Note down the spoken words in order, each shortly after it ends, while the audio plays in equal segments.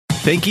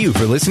Thank you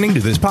for listening to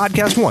this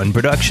Podcast One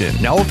production.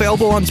 Now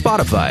available on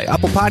Spotify,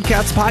 Apple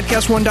Podcasts,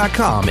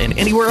 PodcastOne.com, and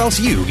anywhere else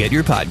you get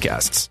your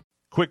podcasts.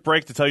 Quick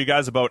break to tell you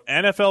guys about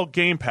NFL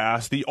Game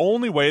Pass, the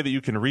only way that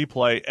you can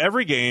replay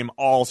every game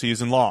all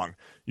season long.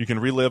 You can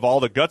relive all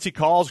the gutsy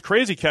calls,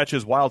 crazy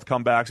catches, wild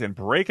comebacks, and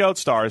breakout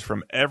stars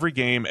from every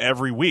game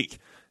every week.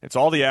 It's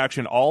all the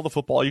action, all the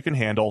football you can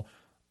handle,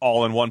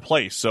 all in one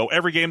place. So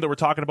every game that we're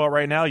talking about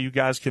right now, you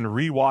guys can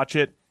rewatch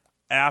it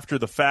after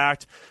the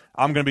fact.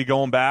 I'm going to be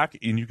going back,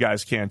 and you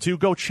guys can too.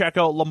 Go check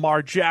out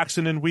Lamar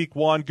Jackson in Week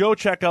 1. Go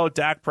check out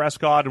Dak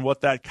Prescott and what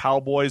that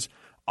Cowboys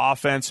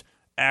offense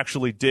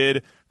actually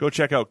did. Go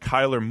check out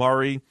Kyler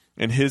Murray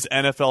and his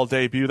NFL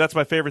debut. That's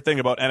my favorite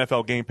thing about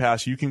NFL Game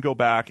Pass. You can go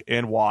back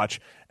and watch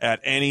at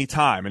any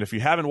time. And if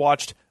you haven't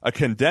watched a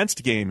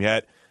condensed game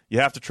yet, you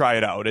have to try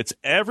it out. It's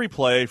every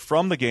play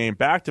from the game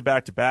back to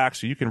back to back,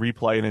 so you can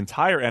replay an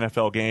entire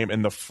NFL game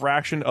in the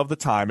fraction of the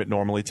time it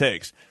normally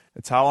takes.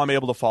 It's how I'm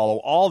able to follow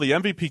all the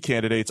MVP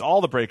candidates, all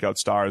the breakout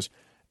stars,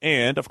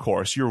 and, of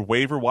course, your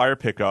waiver wire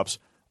pickups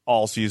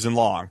all season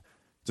long.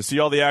 To see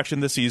all the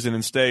action this season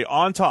and stay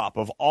on top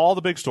of all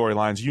the big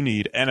storylines, you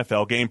need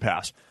NFL Game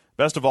Pass.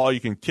 Best of all, you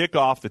can kick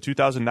off the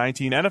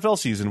 2019 NFL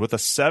season with a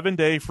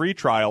 7-day free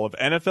trial of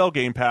NFL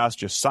Game Pass.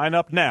 Just sign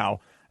up now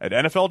at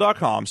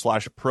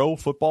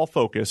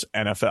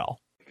NFL.com/ProFootballFocusNFL.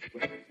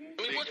 I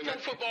mean, what's Pro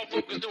Football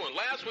Focus doing?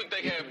 Last week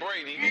they had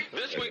Brady.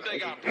 This week they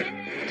got Brady.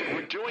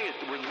 We're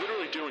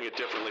literally doing it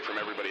differently from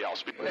everybody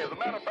else. As a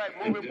matter of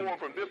fact, moving forward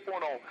from this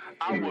point on,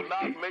 I will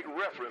not make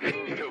reference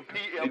to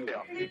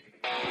PFF.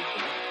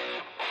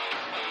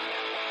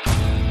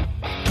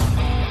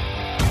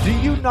 Do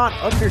you not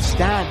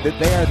understand that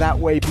they are that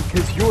way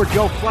because you're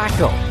Joe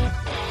Flacco?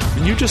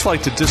 And you just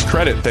like to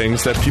discredit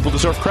things that people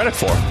deserve credit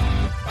for.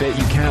 That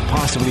you can't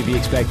possibly be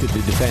expected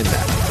to defend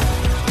that.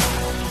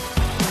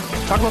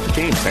 Talk about the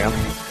game, Sam.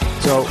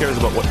 So, who cares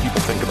about what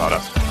people think about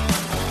us?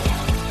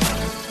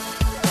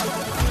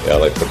 Yeah, I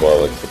like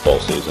football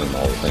season, and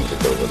all the things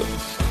that go with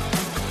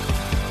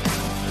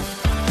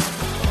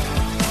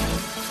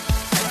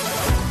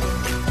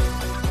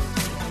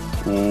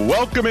it.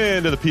 Welcome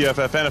into the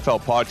PFF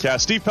NFL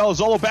podcast. Steve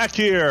Palazzolo back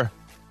here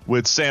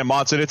with Sam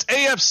Monson. It's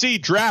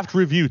AFC draft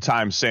review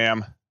time, Sam.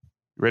 You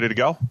ready to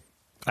go?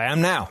 I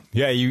am now.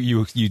 Yeah,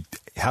 you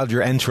held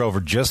your intro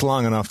for just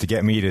long enough to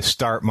get me to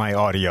start my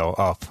audio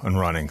up and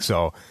running.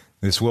 So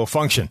this will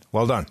function.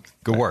 Well done.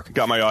 Good work.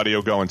 Got my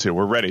audio going too.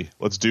 We're ready.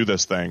 Let's do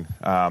this thing.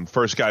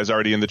 First guy's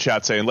already in the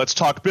chat saying, let's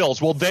talk Bills.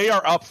 Well, they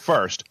are up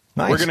first.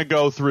 Nice. We're going to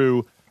go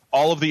through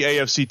all of the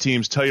AFC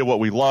teams, tell you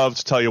what we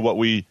loved, tell you what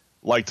we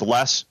liked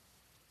less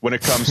when it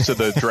comes to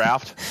the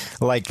draft.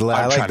 I like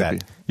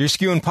that. You're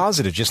skewing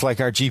positive, just like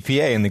our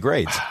GPA and the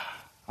grades.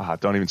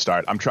 Don't even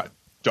start.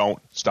 Don't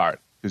start.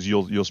 Because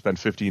you'll spend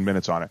 15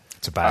 minutes on it.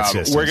 It's a bad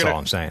system, that's all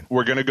I'm saying.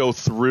 We're going to go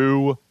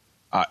through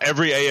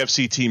every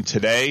AFC team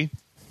today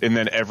and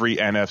then every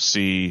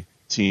NFC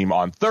team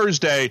on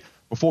Thursday.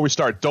 Before we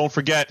start, don't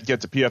forget,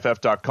 get to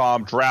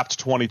PFF.com. Draft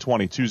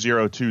 2020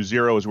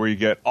 2020 is where you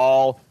get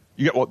well,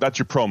 that's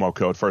your promo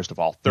code, first of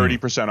all.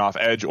 30% off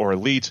Edge or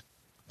Elite.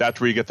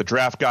 That's where you get the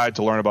draft guide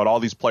to learn about all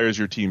these players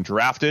your team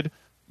drafted,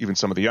 even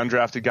some of the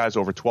undrafted guys,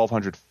 over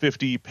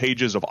 1,250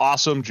 pages of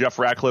awesome Jeff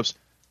Ratcliffe's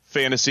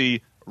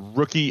fantasy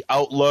rookie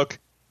outlook.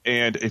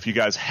 And if you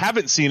guys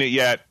haven't seen it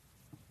yet,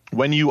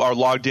 when you are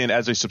logged in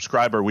as a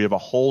subscriber, we have a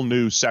whole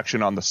new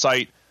section on the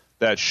site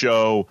that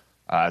show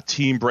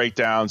team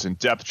breakdowns and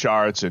depth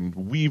charts and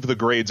weave the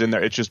grades in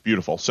there. It's just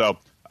beautiful. So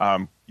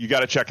you got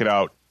to check it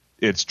out.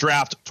 It's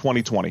Draft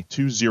 2020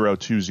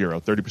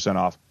 2020, 30%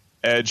 off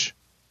Edge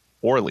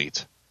or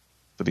Elite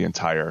for the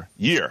entire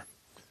year.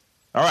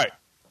 All right.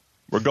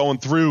 We're going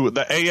through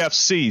the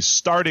AFC,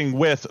 starting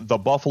with the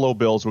Buffalo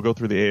Bills. We'll go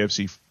through the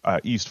AFC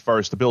East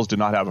first. The Bills did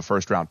not have a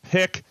first-round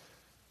pick.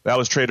 That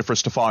was traded for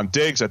Stephon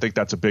Diggs. I think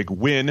that's a big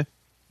win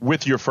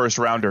with your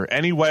first-rounder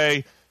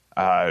anyway.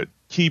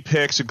 Key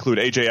picks include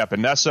A.J.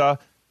 Epinesa,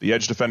 the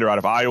edge defender out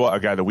of Iowa, a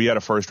guy that we had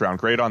a first-round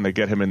grade on. They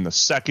get him in the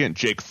second.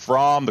 Jake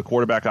Fromm, the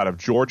quarterback out of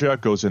Georgia,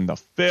 goes in the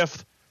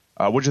fifth.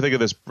 What did you think of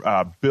this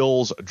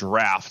Bills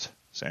draft,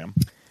 Sam?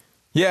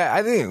 Yeah,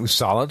 I think it was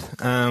solid.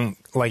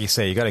 Like you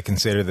say, you got to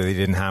consider that they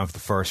didn't have the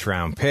first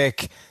round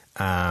pick.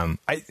 Where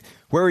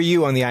are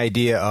you on the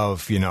idea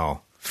of,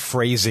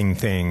 phrasing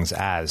things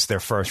as their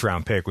first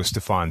round pick was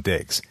Stephon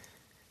Diggs?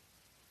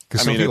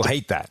 Because some people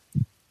hate that.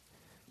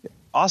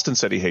 Austin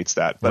said he hates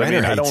that, but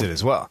Renner hates it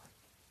as well.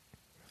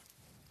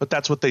 But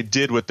that's what they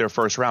did with their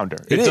first rounder.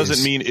 It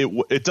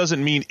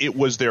doesn't mean it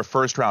was their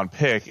first round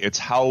pick. It's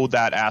how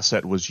that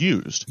asset was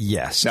used.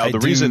 Yes. Now I'm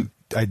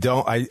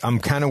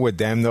kind of with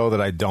them though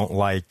that I don't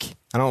like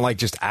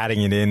just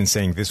adding it in and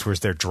saying this was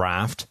their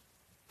draft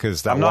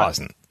because that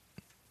wasn't.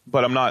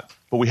 But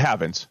we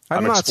haven't.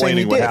 I'm not saying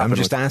you did. I'm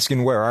just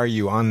asking where are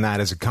you on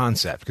that as a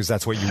concept because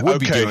that's what you would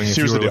be doing if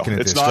you were looking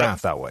at this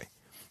draft that way.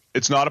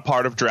 It's not a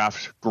part of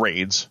draft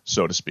grades,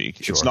 so to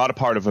speak. Sure. It's not a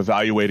part of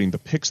evaluating the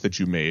picks that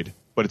you made,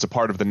 but it's a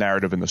part of the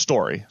narrative and the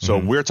story. So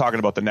we're talking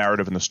about the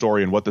narrative and the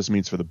story and what this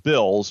means for the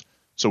Bills.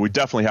 So we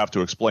definitely have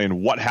to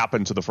explain what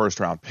happened to the first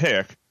round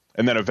pick.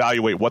 and then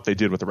evaluate what they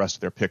did with the rest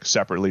of their picks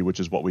separately, which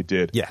is what we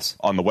did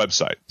on the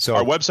website. So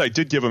our website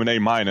did give them an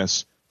A-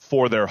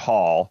 for their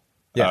haul,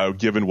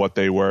 given what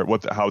they were,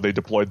 how they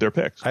deployed their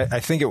picks. I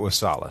think it was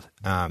solid.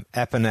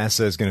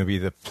 Epinesa is going to be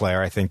the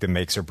player I think that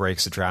makes or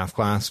breaks the draft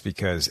class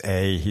because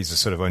he's a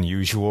sort of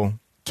unusual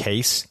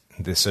case,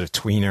 this sort of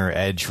tweener,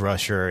 edge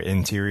rusher,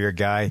 interior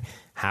guy.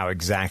 How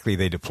exactly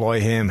they deploy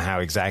him, how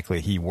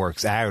exactly he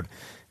works out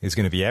is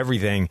going to be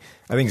everything.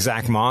 I think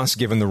Zach Moss,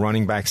 given the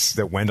running backs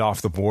that went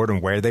off the board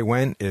and where they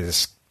went,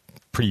 is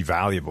pretty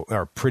valuable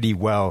or pretty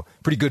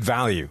good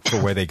value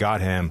for where they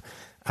got him.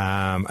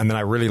 And then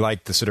I really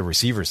like the sort of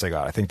receivers they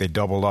got. I think they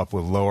doubled up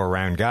with lower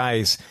round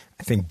guys.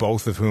 I think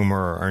both of whom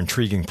are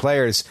intriguing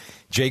players.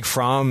 Jake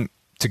Fromm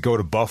to go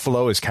to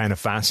Buffalo is kind of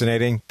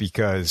fascinating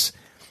because,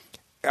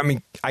 I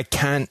mean, I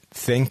can't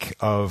think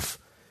of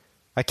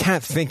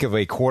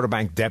a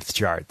quarterback depth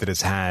chart that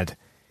has had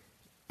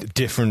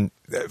different,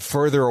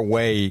 further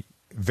away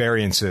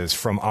variances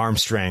from arm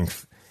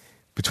strength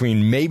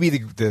between maybe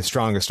the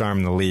strongest arm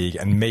in the league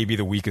and maybe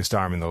the weakest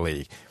arm in the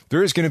league.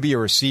 There is going to be a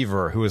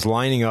receiver who is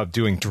lining up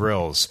doing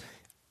drills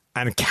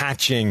and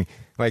catching,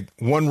 like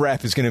one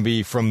rep is going to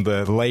be from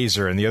the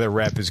laser and the other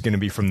rep is going to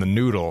be from the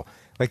noodle.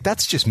 Like,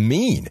 that's just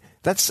mean.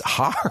 That's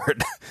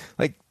hard.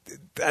 Like,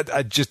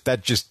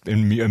 that just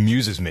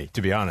amuses me,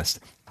 to be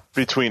honest.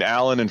 Between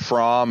Allen and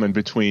Fromm and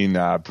between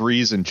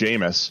Breeze and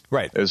Jameis,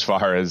 right? As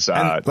far as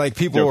like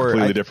people were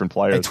completely different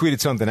players. I tweeted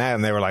something out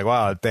and they were like,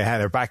 "Wow, they had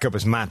their backup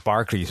as Matt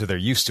Barkley, so they're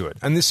used to it."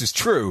 And this is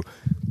true,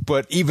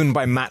 but even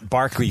by Matt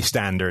Barkley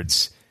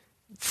standards,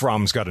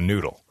 Fromm's got a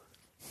noodle.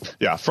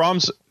 Yeah,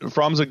 Fromm's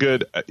a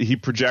good. He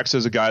projects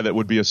as a guy that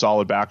would be a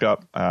solid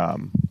backup.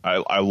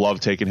 I love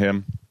taking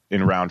him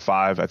in round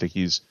 5. I think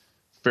he's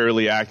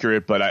fairly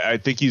accurate, but I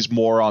think he's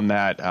more on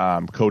that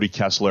Cody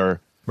Kessler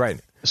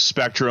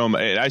spectrum.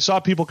 I saw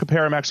people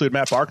compare him actually to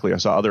Matt Barkley. I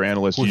saw other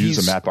analysts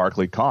use a Matt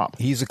Barkley comp.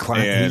 He's a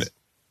classic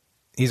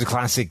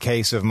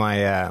case of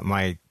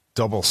my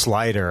double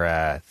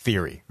slider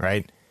theory,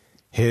 right?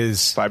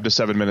 His 5 to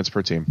 7 minutes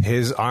per team.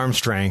 His arm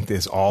strength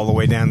is all the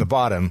way down the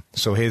bottom,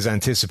 so his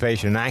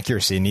anticipation and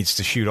accuracy needs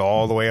to shoot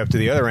all the way up to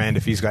the other end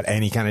if he's got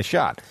any kind of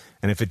shot.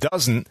 And if it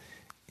doesn't,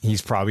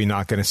 he's probably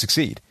not going to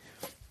succeed.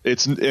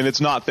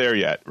 It's not there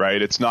yet, right?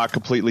 It's not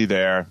completely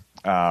there.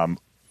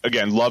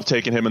 Again, love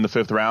taking him in the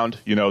 5th round.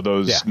 You know,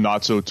 those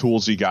not so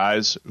toolsy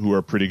guys who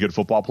are pretty good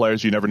football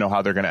players. You never know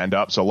how they're going to end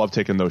up. So love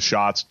taking those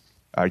shots.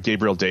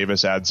 Gabriel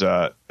Davis adds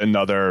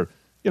another,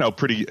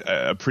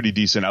 pretty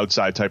decent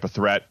outside type of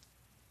threat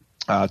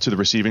to the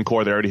receiving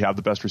core. They already have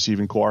the best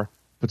receiving core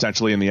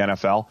potentially in the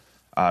NFL.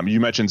 You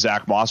mentioned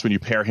Zach Moss when you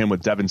pair him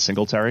with Devin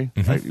Singletary.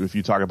 Mm-hmm. Right? If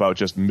you talk about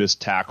just missed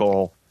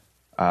tackle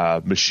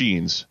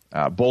machines,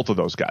 both of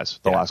those guys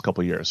the last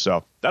couple of years.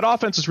 So that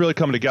offense is really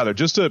coming together.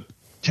 Just to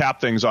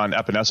cap things on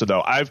Epinesa,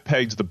 though, I've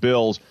pegged the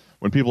Bills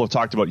when people have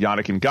talked about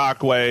Yannick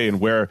Ngakoue and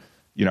where,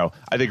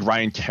 I think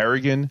Ryan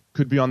Kerrigan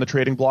could be on the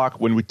trading block.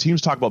 When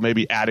teams talk about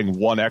maybe adding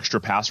one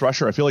extra pass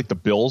rusher, I feel like the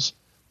Bills,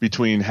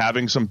 between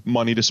having some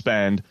money to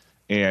spend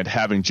and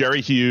having Jerry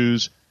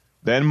Hughes,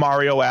 then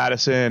Mario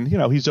Addison,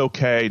 he's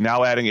okay.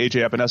 Now adding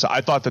AJ Epinesa,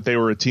 I thought that they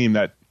were a team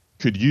that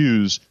could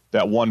use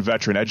that one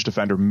veteran edge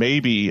defender.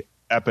 Maybe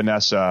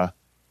Epinesa,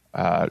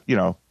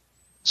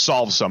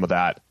 solves some of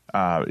that.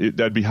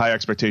 That'd be high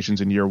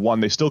expectations in year 1.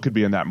 They still could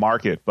be in that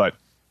market, but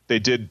they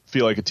did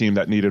feel like a team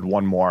that needed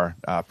one more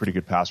pretty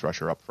good pass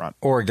rusher up front.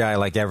 Or a guy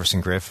like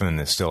Everson Griffin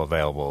is still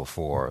available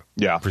for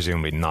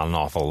presumably not an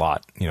awful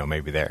lot.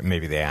 Maybe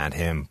they add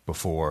him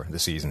before the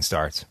season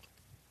starts.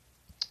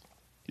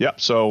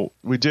 Yep. So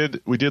we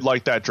did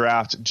like that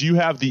draft. Do you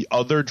have the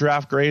other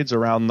draft grades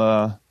around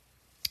the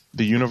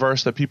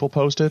universe that people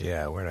posted?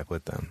 Yeah. Where did I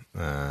put them?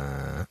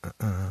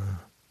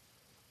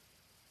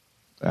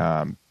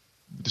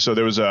 So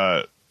there was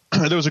a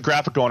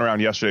graphic going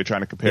around yesterday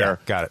trying to compare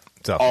got it.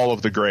 all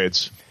of the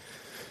grades.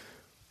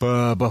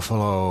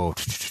 Buffalo,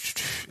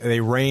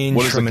 they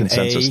range from an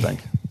A. Thing?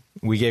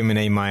 We gave them an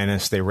A-.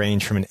 They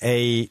range from an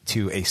A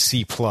to a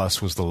C+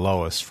 was the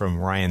lowest from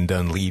Ryan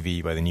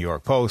Dunleavy by the New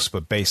York Post,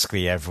 but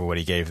basically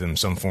everybody gave them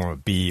some form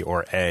of B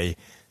or A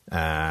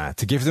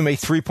to give them a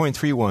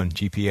 3.31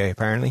 GPA,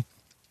 apparently.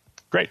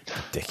 Great.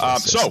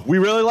 So we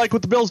really like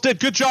what the Bills did.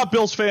 Good job,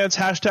 Bills fans.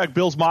 #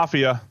 Bills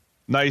Mafia.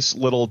 Nice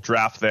little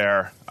draft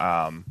there.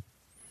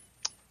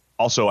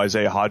 Also,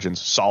 Isaiah Hodgins,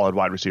 solid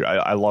wide receiver.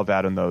 I love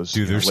adding those.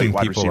 Dude, there's some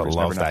people that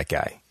love that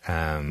guy.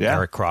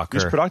 Eric Crocker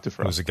he's productive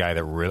for us. Was a guy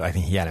that really, I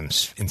think he had him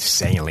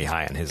insanely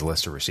high on his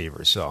list of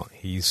receivers. So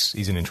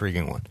he's an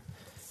intriguing one.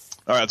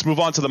 All right, let's move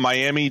on to the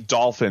Miami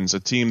Dolphins, a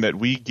team that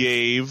we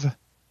gave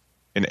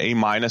an A-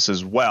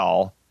 as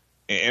well,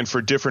 and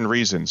for different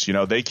reasons.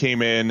 They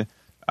came in,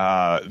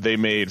 they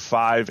made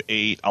 5,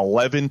 8,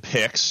 11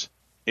 picks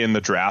in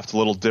the draft, a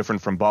little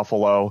different from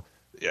Buffalo.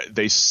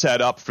 They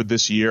set up for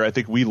this year. I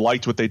think we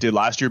liked what they did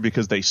last year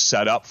because they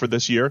set up for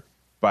this year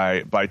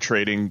by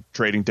trading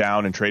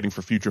down and trading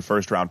for future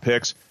first-round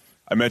picks.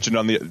 I mentioned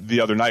on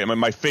the other night,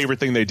 my favorite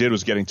thing they did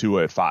was getting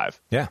Tua at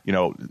 5. Yeah.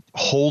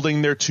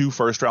 Holding their 2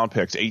 first-round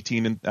picks,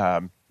 18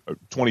 and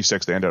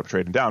 26, they ended up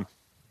trading down.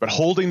 But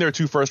holding their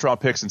 2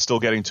 first-round picks and still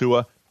getting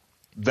Tua,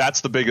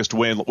 that's the biggest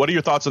win. What are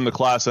your thoughts on the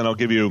class? And I'll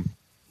give you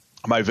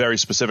my very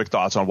specific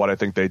thoughts on what I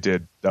think they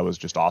did that was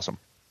just awesome.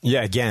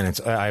 Yeah, again,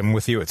 I'm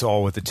with you. It's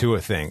all with the Tua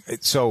thing.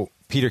 So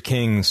Peter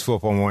King's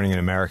Football Morning in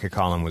America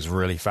column was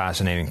really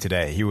fascinating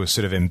today. He was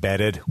sort of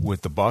embedded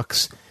with the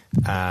Bucs,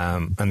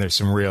 and there's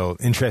some real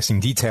interesting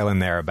detail in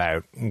there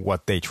about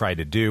what they tried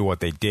to do, what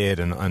they did,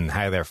 and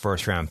how their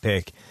first-round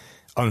pick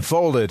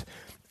unfolded.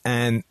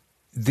 And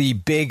the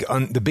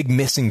big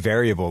missing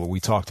variable that we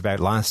talked about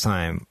last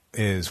time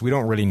is we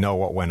don't really know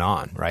what went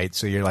on, right?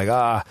 So you're like,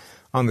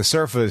 on the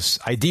surface,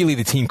 ideally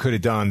the team could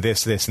have done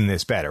this, and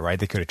this better, right?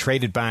 They could have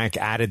traded back,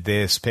 added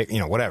this, pick,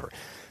 whatever.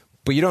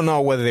 But you don't know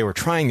whether they were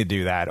trying to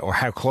do that or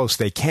how close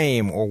they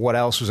came or what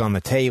else was on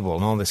the table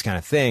and all this kind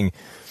of thing.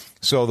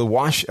 So the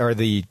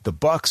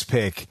Bucs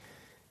pick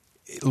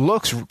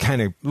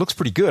looks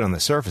pretty good on the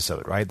surface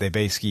of it, right? They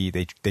basically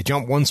they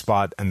jumped one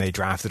spot and they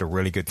drafted a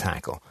really good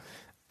tackle.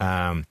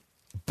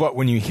 But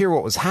when you hear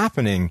what was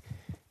happening,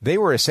 they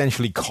were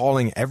essentially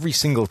calling every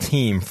single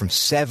team from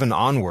 7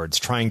 onwards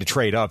trying to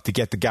trade up to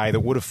get the guy that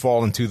would have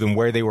fallen to them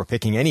where they were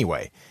picking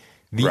anyway.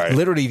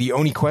 Literally the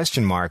only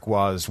question mark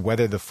was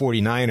whether the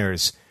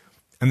 49ers,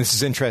 and this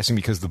is interesting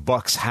because the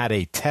Bucs had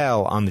a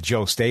tell on the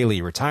Joe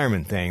Staley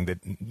retirement thing that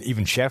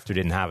even Schefter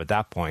didn't have at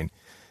that point.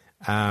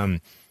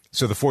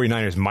 So the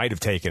 49ers might have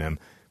taken him.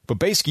 But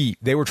basically,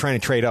 they were trying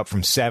to trade up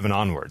from 7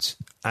 onwards.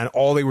 And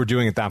all they were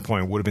doing at that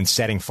point would have been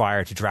setting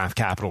fire to draft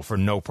capital for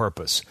no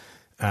purpose,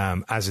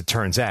 as it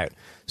turns out.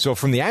 So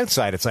from the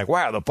outside, it's like,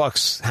 wow, the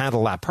Bucs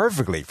handled that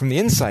perfectly. From the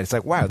inside, it's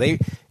like, wow, they,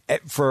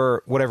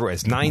 for whatever it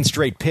is, 9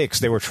 straight picks,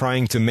 they were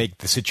trying to make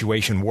the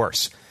situation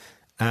worse.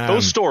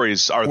 Those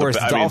stories are the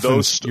best.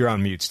 Dolphins, you're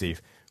on mute,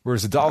 Steve.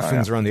 Whereas the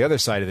Dolphins are on the other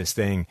side of this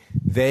thing.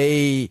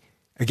 They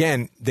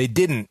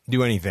didn't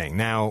do anything.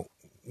 Now,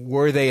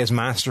 were they as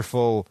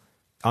masterful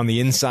on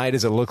the inside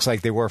as it looks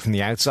like they were from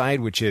the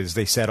outside, which is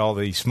they set all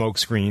the smoke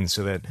screens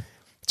so that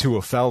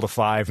Tua fell to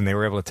 5 and they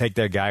were able to take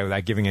their guy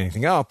without giving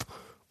anything up?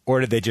 Or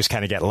did they just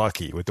kind of get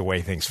lucky with the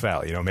way things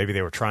fell? Maybe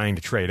they were trying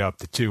to trade up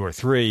to 2 or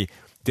 3,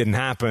 didn't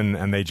happen,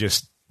 and they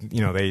just,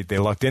 they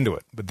lucked into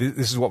it. But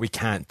this is what we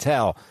can't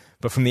tell.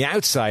 But from the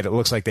outside, it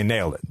looks like they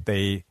nailed it.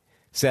 They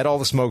set all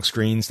the smoke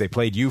screens. They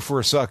played you for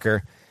a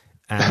sucker,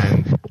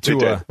 and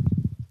Tua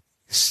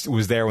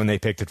was there when they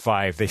picked at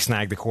 5. They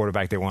snagged the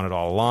quarterback they wanted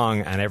all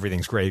along, and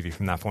everything's gravy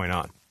from that point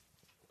on.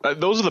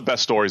 Those are the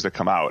best stories that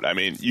come out. I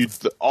mean,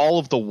 all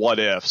of the what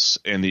ifs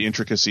and the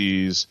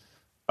intricacies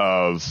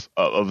of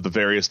the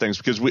various things,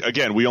 because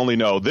we only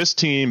know this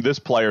team, this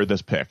player,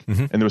 this pick,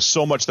 and there was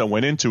so much that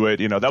went into it.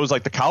 That was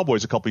like the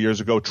Cowboys a couple years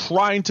ago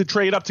trying to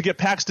trade up to get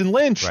Paxton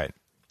Lynch, right?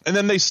 And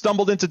then they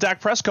stumbled into Dak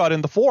Prescott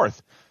in the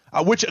 4th,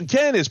 which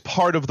again is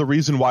part of the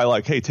reason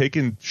why,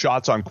 taking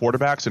shots on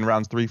quarterbacks in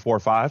rounds 3, 4,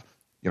 5.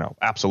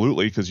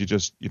 Absolutely, because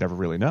you never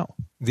really know.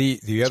 The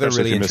other especially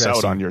really if you miss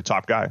interesting out on your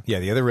top guy. Yeah,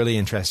 the other really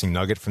interesting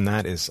nugget from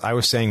that is I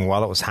was saying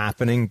while it was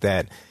happening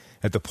that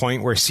at the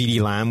point where CeeDee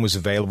Lamb was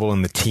available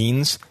in the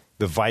teens,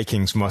 the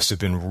Vikings must have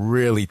been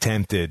really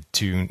tempted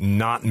to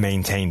not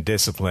maintain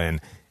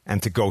discipline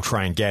and to go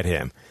try and get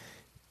him.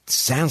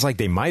 Sounds like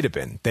they might have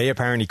been. They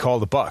apparently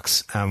called the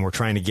Bucs and were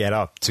trying to get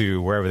up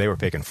to wherever they were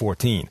picking,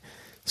 14.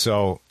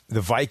 So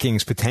the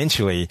Vikings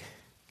potentially,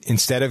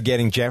 instead of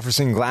getting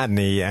Jefferson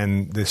Gladney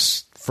and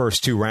this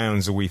first 2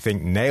 rounds that we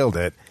think nailed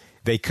it,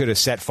 they could have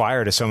set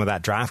fire to some of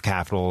that draft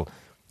capital,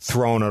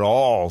 thrown it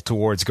all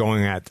towards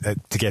going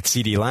to get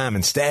CeeDee Lamb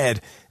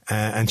instead,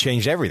 and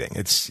changed everything.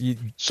 It's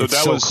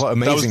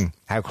amazing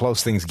how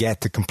close things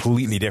get to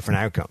completely different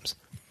outcomes.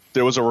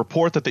 There was a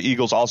report that the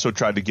Eagles also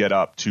tried to get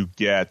up to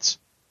get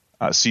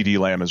CeeDee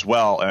Lamb as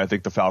well, and I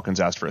think the Falcons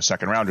asked for a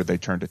second rounder. They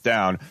turned it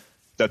down.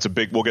 That's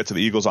we'll get to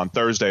the Eagles on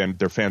Thursday, and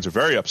their fans are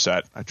very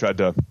upset. I tried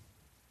to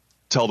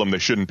tell them they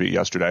shouldn't be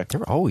yesterday.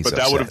 They're always upset.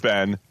 That would have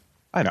been,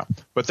 I know,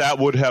 but that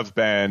would have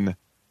been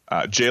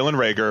Jalen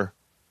Reagor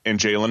and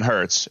Jalen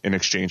Hurts in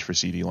exchange for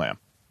CeeDee Lamb.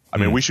 I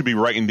mean, we should be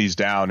writing these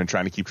down and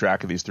trying to keep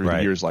track of these through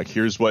the years. Like,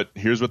 here's what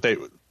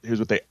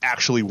they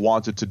actually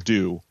wanted to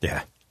do,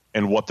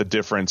 and what the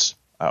difference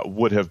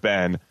would have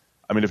been.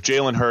 I mean, if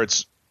Jalen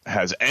Hurts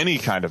has any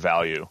kind of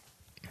value,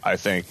 I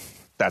think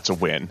that's a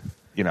win.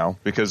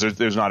 Because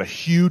there's not a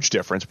huge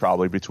difference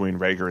probably between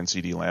Reagor and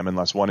CeeDee Lamb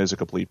unless one is a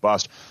complete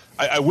bust.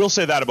 I will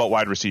say that about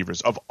wide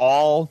receivers. Of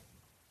all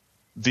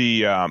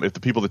the if the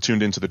people that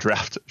tuned into the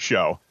draft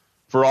show,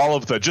 for all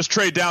of the just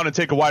trade down and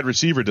take a wide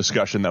receiver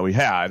discussion that we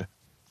had,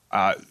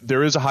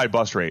 there is a high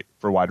bust rate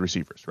for wide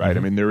receivers, right? I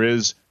mean, there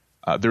is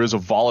a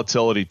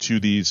volatility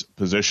to these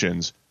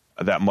positions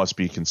that must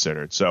be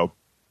considered. So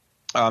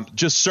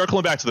just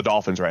circling back to the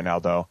Dolphins right now,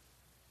 though,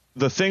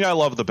 the thing I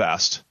love the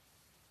best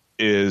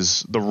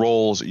is the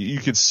roles. You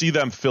could see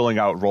them filling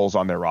out roles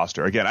on their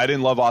roster. Again, I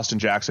didn't love Austin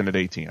Jackson at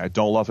 18. I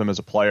don't love him as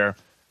a player.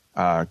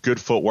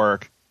 Good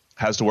footwork,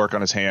 has to work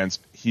on his hands.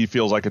 He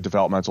feels like a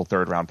developmental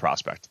 3rd-round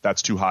prospect.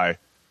 That's too high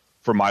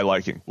for my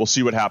liking. We'll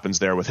see what happens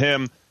there with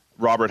him.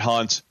 Robert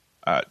Hunt,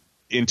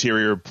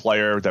 interior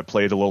player that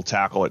played a little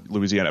tackle at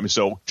Louisiana. I mean,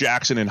 so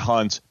Jackson and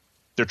Hunt,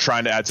 They're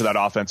trying to add to that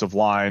offensive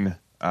line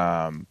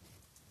to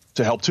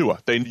help Tua.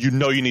 You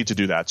need to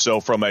do that. So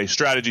from a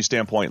strategy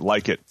standpoint,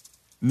 like it.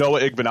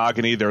 Noah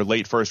Igbenogany, their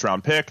late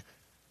first-round pick,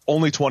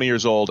 only 20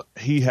 years old.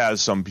 He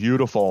has some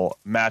beautiful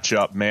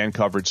matchup, man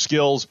coverage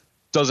skills.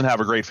 Doesn't have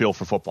a great feel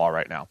for football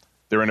right now.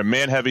 They're in a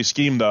man-heavy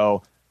scheme,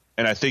 though,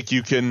 and I think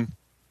you can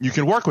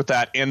work with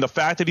that. And the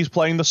fact that he's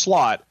playing the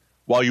slot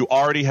while you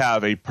already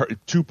have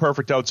two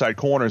perfect outside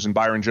corners in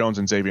Byron Jones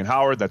and Xavier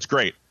Howard, that's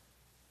great.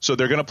 So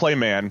they're going to play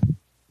man,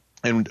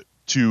 and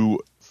to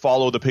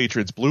follow the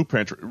Patriots'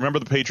 blueprint. Remember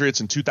the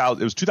Patriots in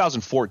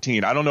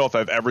 2014. I don't know if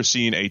I've ever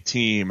seen a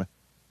team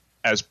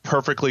as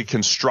perfectly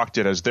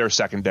constructed as their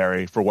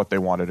secondary for what they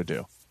wanted to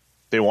do.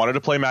 They wanted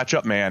to play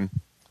matchup man,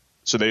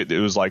 so it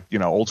was like,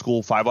 old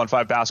school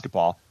 5-on-5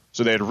 basketball.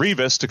 So they had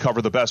Revis to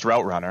cover the best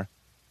route runner.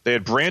 They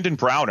had Brandon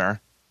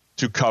Browner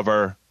to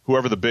cover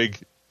whoever the big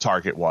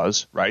target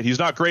was, right? He's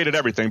not great at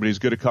everything, but he's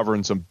good at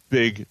covering some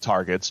big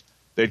targets.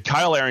 They had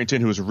Kyle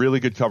Arrington, who was really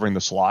good covering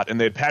the slot, and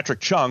they had Patrick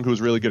Chung, who was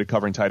really good at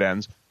covering tight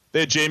ends. They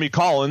had Jamie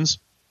Collins,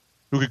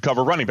 who could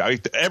cover running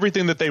back.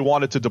 Everything that they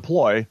wanted to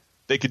deploy,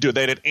 they could do it.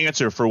 They had an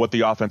answer for what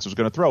the offense was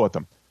going to throw at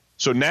them.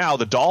 So now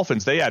the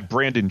Dolphins, they had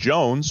Brandon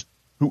Jones,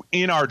 who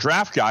in our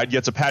draft guide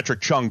gets a Patrick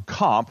Chung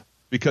comp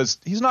because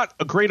he's not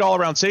a great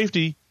all-around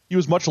safety. He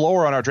was much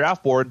lower on our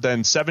draft board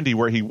than 70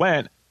 where he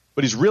went,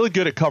 but he's really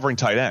good at covering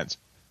tight ends.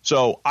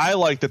 So I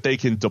like that they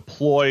can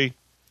deploy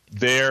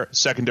their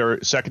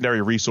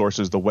secondary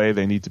resources the way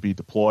they need to be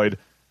deployed.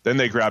 Then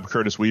they grabbed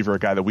Curtis Weaver, a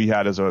guy that we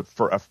had as a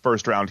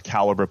first-round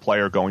caliber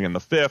player going in the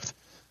 5th.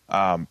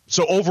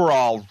 So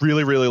overall,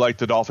 really, really liked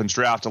the Dolphins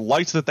draft.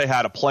 Liked that they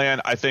had a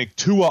plan. I think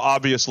Tua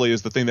obviously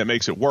is the thing that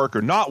makes it work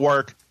or not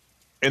work.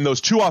 And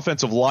those two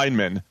offensive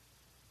linemen,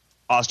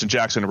 Austin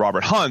Jackson and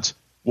Robert Hunt,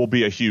 will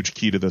be a huge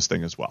key to this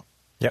thing as well.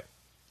 Yep.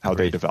 How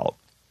they develop.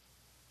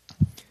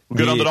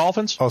 Good on the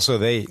Dolphins? Also,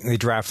 they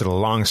drafted a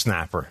long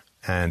snapper.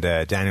 And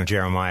Daniel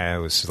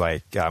Jeremiah was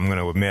like, I'm going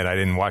to admit I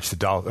didn't watch the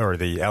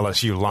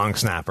LSU long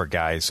snapper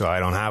guys, so I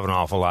don't have an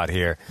awful lot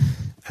here.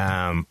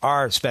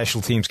 Our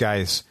special teams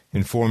guys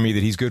informed me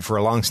that he's good for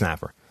a long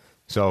snapper.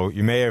 So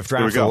you may have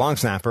drafted a long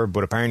snapper,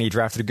 but apparently you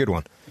drafted a good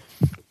one.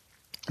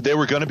 They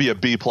were going to be a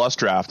B+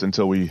 draft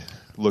until we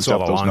looked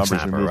up those numbers.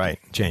 Snapper,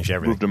 changed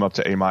everything. Moved them up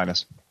to A-.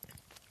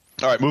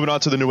 All right, moving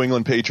on to the New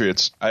England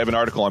Patriots. I have an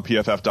article on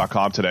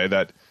PFF.com today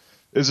that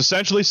is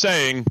essentially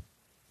saying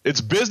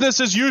it's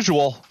business as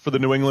usual for the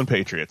New England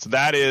Patriots.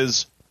 That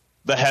is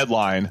the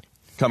headline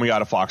coming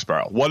out of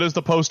Foxborough. What is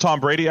the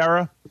post-Tom Brady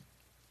era?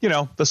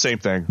 The same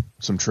thing.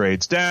 Some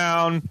trades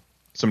down,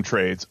 some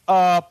trades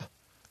up,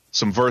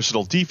 some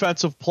versatile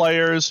defensive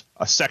players,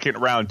 a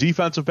second-round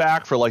defensive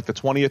back for like the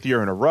 20th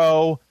year in a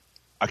row,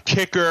 a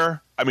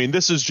kicker. I mean,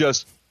 this is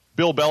just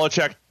Bill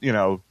Belichick,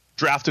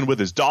 drafting with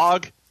his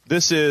dog.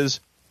 This is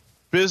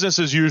business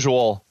as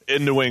usual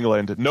in New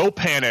England. No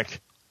panic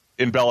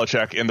in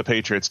Belichick and the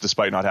Patriots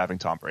despite not having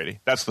Tom Brady.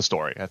 That's the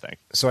story, I think.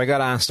 So I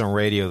got asked on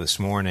radio this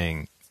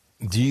morning,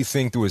 do you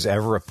think there was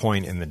ever a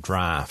point in the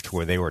draft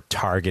where they were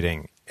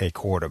targeting a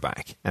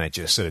quarterback and it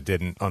just sort of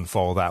didn't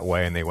unfold that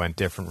way and they went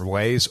different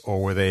ways?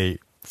 Or were they,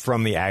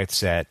 from the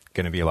outset,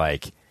 going to be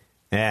like,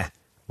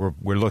 we're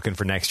looking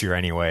for next year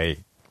anyway.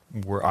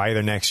 We're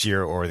either next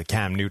year or the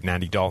Cam Newton,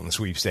 Andy Dalton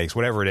sweepstakes,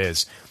 whatever it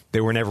is.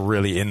 They were never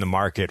really in the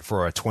market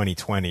for a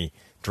 2020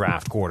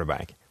 draft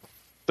quarterback.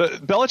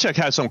 Belichick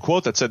had some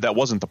quote that said that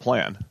wasn't the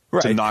plan,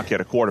 to not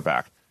get a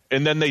quarterback.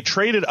 And then they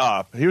traded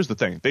up. Here's the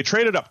thing. They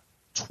traded up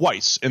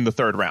twice in the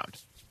 3rd round.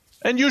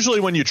 And usually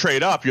when you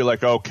trade up, you're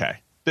like, okay,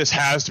 this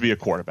has to be a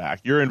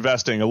quarterback. You're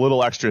investing a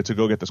little extra to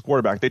go get this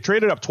quarterback. They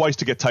traded up twice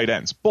to get tight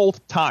ends,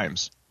 both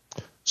times.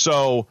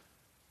 So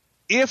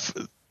if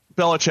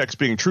Belichick's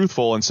being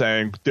truthful and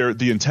saying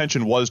the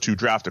intention was to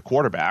draft a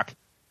quarterback,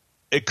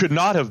 it could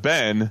not have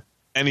been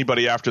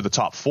anybody after the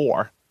top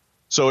 4.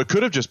 So it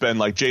could have just been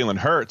like Jalen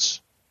Hurts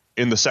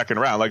in the 2nd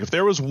round. Like if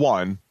there was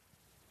one,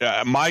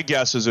 my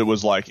guess is it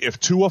was like if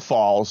Tua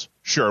falls,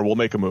 sure, we'll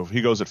make a move.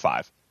 He goes at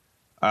 5.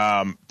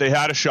 They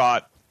had a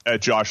shot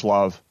at Josh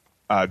Love,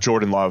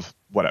 Jordan Love,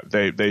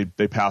 whatever.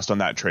 They passed on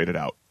that and traded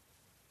out.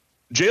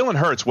 Jalen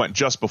Hurts went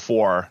just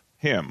before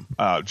him,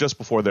 just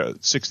before the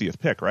 60th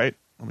pick, right?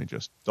 Let me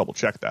just double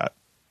check that.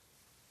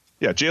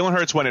 Yeah, Jalen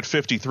Hurts went at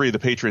 53. The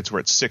Patriots were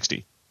at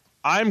 60.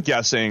 I'm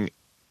guessing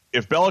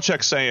if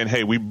Belichick's saying,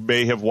 hey, we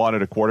may have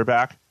wanted a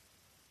quarterback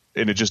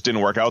and it just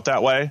didn't work out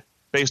that way,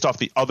 based off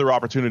the other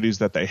opportunities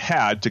that they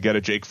had to get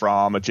a Jake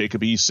Fromm, a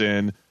Jacob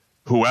Eason,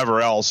 whoever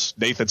else,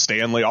 Nathan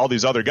Stanley, all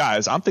these other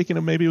guys, I'm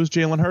thinking maybe it was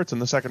Jalen Hurts in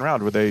the 2nd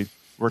round where they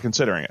were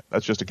considering it.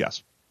 That's just a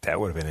guess. That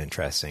would have been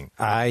interesting.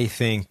 I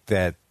think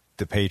that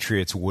the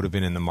Patriots would have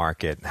been in the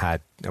market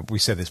we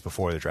said this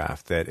before the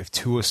draft, that if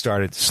Tua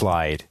started to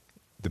slide,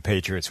 the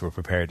Patriots were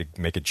prepared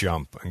to make a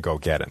jump and go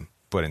get him.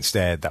 But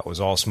instead, that was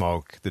all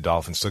smoke. The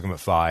Dolphins took him at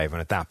 5, and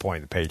at that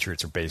point, the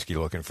Patriots are basically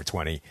looking for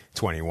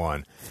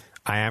 2021.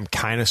 I am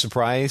kind of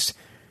surprised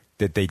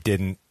that they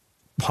didn't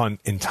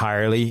punt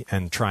entirely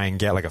and try and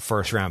get like a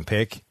 1st-round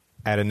pick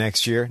out of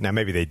next year. Now,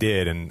 maybe they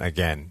did, and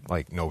again,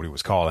 like nobody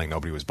was calling,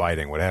 nobody was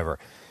biting, whatever.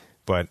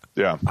 But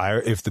yeah.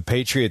 If the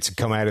Patriots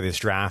come out of this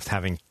draft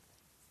having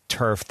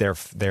turfed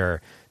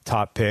their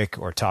top pick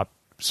or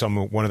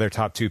one of their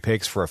top 2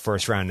 picks for a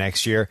first round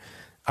next year,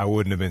 I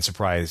wouldn't have been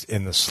surprised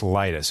in the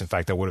slightest. In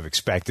fact, I would have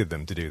expected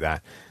them to do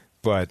that.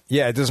 But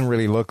yeah, it doesn't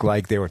really look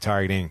like they were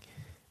targeting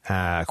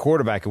a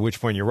quarterback, at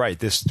which point you're right.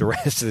 The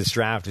rest of this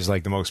draft is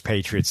like the most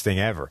Patriots thing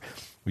ever.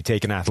 We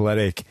take an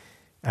athletic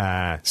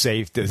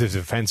safe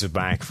defensive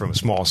back from a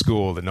small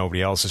school that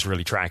nobody else is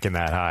really tracking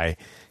that high.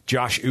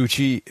 Josh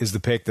Uche is the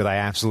pick that I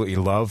absolutely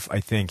love. I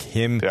think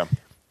him. Yeah.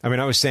 I mean,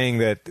 I was saying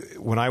that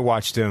when I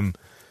watched him,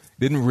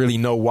 didn't really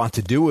know what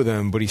to do with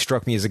him, but he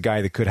struck me as a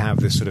guy that could have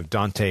this sort of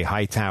Dante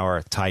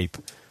Hightower type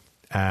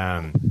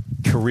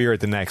career at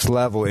the next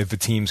level if a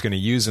team's going to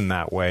use him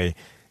that way.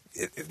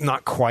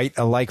 Not quite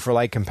a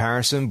like-for-like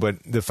comparison, but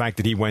the fact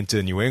that he went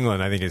to New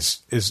England, I think,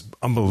 is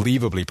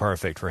unbelievably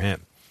perfect for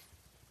him.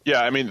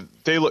 Yeah, I mean,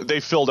 they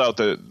filled out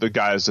the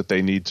guys that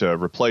they need to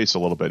replace a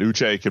little bit.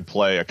 Uche could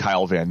play a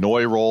Kyle Van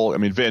Noy role. I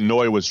mean, Van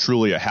Noy was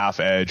truly a half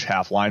edge,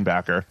 half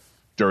linebacker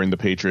during the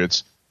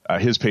Patriots,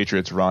 his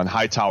Patriots run.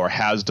 Hightower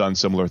has done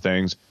similar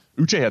things.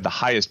 Uche had the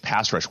highest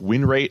pass rush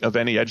win rate of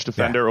any edge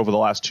defender over the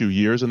last 2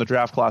 years in the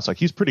draft class. Like,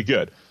 he's pretty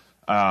good.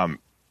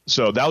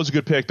 So that was a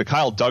good pick. The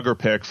Kyle Duggar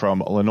pick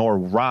from Lenore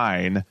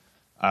Rhine,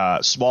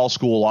 small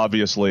school,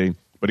 obviously,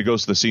 but he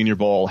goes to the Senior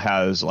Bowl,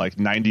 has like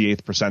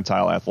 98th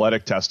percentile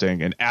athletic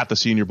testing, and at the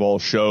Senior Bowl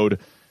showed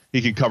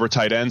he can cover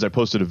tight ends. I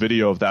posted a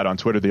video of that on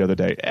Twitter the other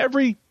day.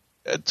 Every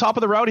top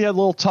of the route, he had a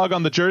little tug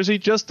on the jersey,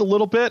 just a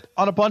little bit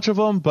on a bunch of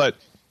them, but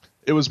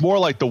it was more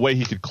like the way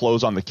he could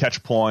close on the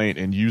catch point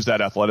and use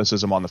that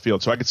athleticism on the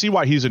field. So I could see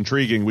why he's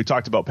intriguing. We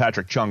talked about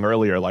Patrick Chung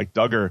earlier. Like,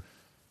 Duggar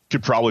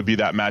could probably be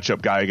that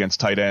matchup guy against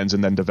tight ends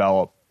and then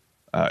develop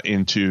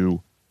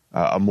into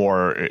a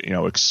more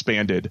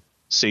expanded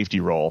safety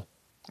role.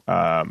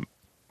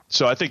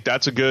 So I think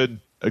that's a good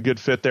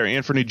fit there.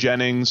 Anthony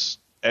Jennings,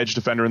 edge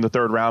defender in the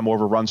third round, more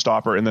of a run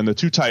stopper. And then the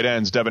 2 tight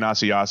ends, Devin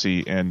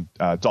Asiasi and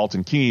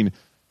Dalton Keene,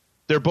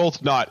 they're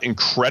both not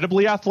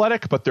incredibly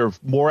athletic, but they're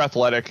more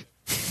athletic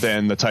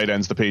than the tight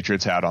ends the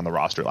Patriots had on the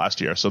roster last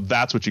year. So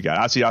that's what you got.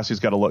 Asiasi's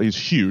got he's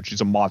huge.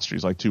 He's a monster.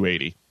 He's like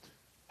 280.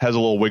 Has a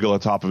little wiggle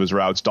at the top of his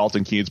routes.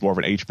 Dalton Keene's more of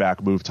an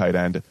H-back move tight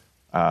end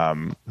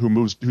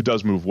who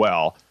does move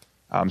well.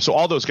 So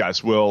all those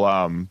guys will,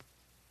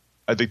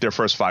 I think their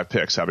first 5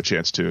 picks have a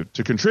chance to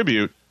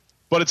contribute.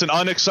 But it's an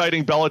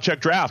unexciting Belichick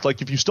draft.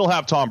 Like, if you still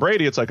have Tom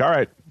Brady, it's like, all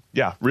right,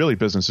 yeah, really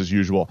business as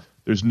usual.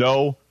 There's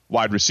no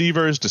wide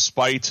receivers,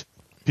 despite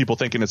people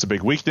thinking it's a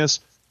big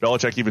weakness.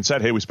 Belichick even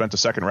said, hey, we spent a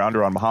second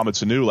rounder on Mohamed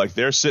Sanu. Like,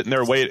 they're sitting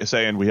there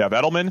saying, we have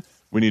Edelman.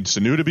 We need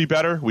Sanu to be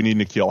better. We need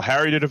N'Keal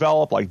Harry to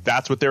develop. Like,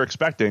 that's what they're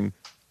expecting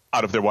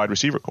out of their wide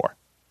receiver core.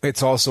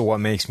 It's also what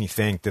makes me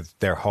think that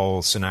their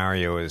whole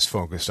scenario is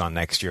focused on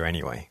next year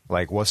anyway.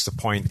 Like, what's the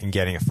point in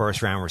getting a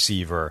first-round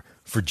receiver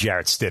for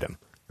Jarrett Stidham,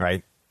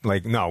 right?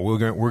 Like, no, we're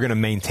going to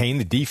maintain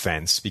the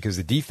defense, because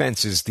the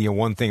defense is the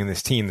one thing in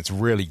this team that's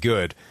really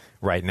good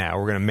right now.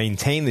 We're going to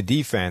maintain the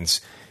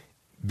defense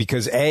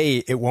because, A,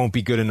 it won't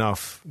be good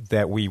enough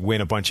that we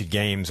win a bunch of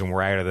games and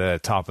we're out of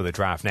the top of the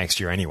draft next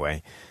year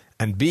anyway.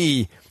 And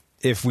B,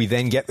 if we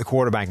then get the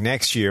quarterback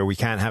next year, we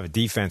can't have a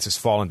defense that's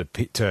fallen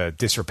to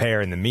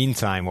disrepair in the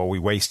meantime while we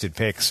wasted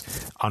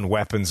picks on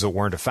weapons that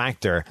weren't a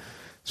factor.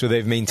 So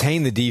they've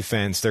maintained the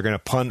defense. They're going to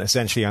punt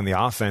essentially on the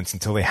offense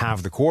until they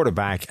have the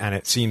quarterback, and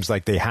it seems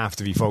like they have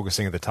to be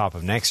focusing at the top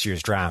of next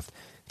year's draft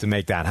to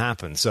make that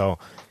happen. So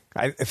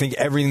I think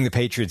everything the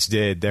Patriots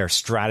did, their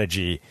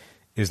strategy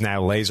is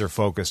now laser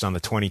focused on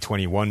the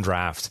 2021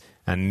 draft,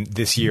 and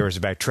this year is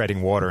about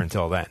treading water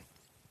until then.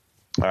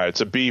 All right,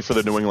 it's a B for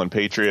the New England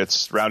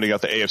Patriots. Rounding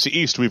out the AFC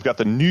East, we've got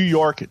the New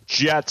York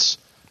Jets.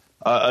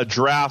 A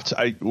draft.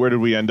 Where did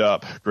we end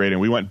up grading?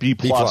 We went B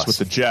plus with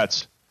the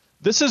Jets.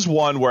 This is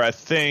one where I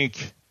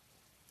think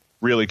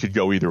really could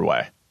go either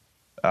way.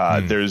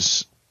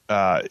 There's,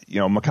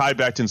 Mekhi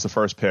Becton's the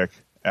first pick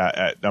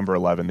at number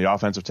 11, the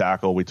offensive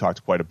tackle. We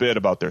talked quite a bit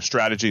about their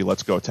strategy.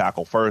 Let's go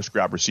tackle first,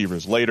 grab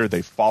receivers later.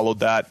 They followed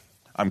that.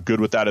 I'm good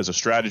with that as a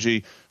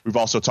strategy. We've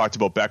also talked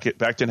about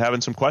Becton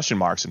having some question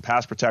marks in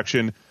pass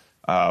protection,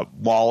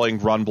 mauling,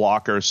 run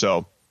blocker.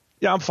 So,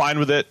 yeah, I'm fine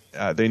with it.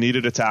 They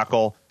needed a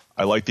tackle.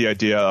 I like the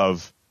idea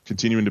of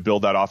continuing to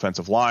build that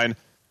offensive line.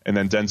 And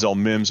then Denzel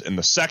Mims in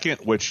the second,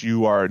 which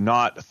you are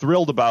not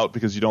thrilled about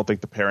because you don't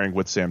think the pairing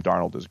with Sam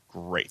Darnold is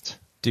great.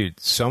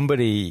 Dude,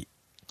 somebody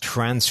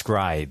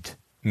transcribed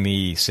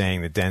me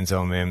saying that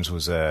Denzel Mims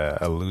was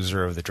a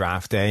loser of the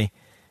draft day.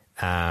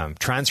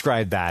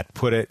 Transcribed that,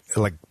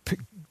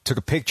 took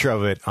a picture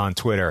of it on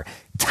Twitter,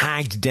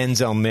 tagged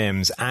Denzel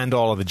Mims and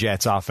all of the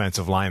Jets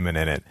offensive linemen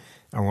in it.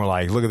 And we're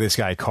like, look at this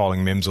guy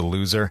calling Mims a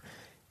loser.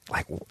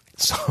 Like,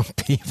 some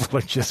people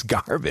are just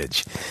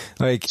garbage.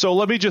 Like, so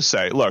let me just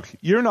say, look,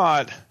 you're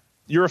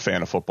a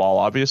fan of football,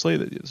 obviously.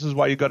 This is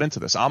why you got into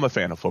this. I'm a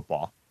fan of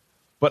football.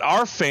 But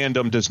our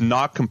fandom does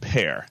not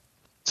compare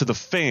to the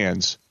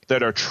fans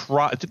that are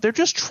they're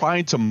just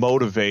trying to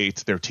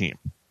motivate their team.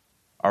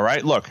 All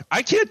right? Look,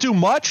 I can't do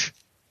much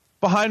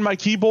behind my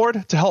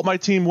keyboard to help my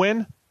team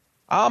win.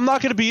 I'm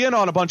not going to be in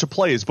on a bunch of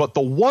plays, but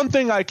the one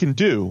thing I can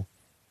do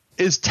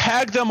is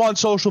tag them on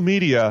social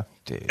media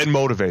and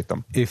motivate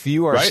them. If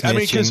you are right?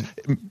 snitching...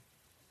 I mean,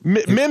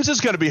 because Mims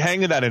is going to be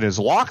hanging that in his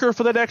locker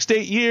for the next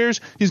 8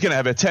 years. He's going to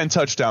have a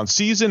 10-touchdown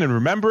season and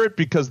remember it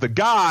because the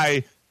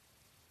guy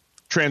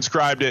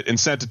transcribed it and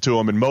sent it to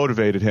him and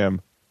motivated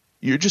him.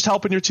 You're just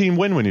helping your team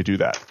win when you do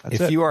that.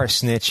 If you are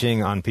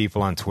snitching on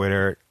people on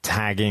Twitter,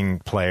 tagging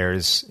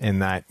players in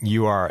that,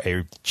 you are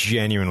a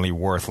genuinely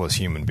worthless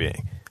human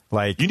being.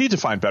 Like, you need to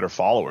find better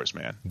followers,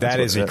 man.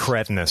 That is a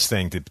cretinous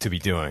thing to be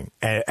doing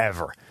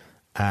ever.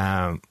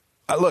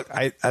 Look,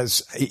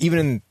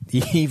 even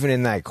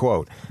in that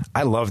quote,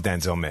 I love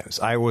Denzel Mims.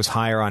 I was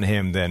higher on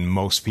him than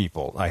most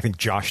people. I think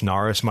Josh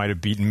Norris might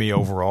have beaten me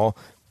overall.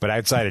 But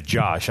outside of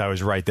Josh, I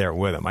was right there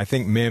with him. I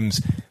think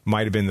Mims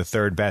might have been the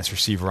third best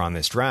receiver on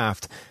this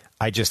draft.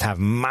 I just have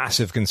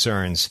massive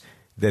concerns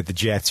that the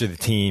Jets are the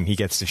team he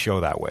gets to show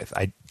that with.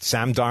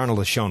 Sam Darnold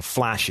has shown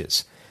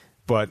flashes,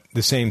 but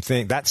the same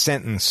thing, that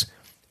sentence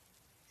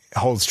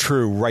holds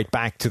true right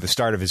back to the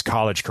start of his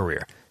college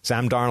career.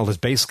 Sam Darnold has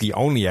basically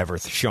only ever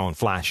shown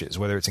flashes,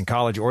 whether it's in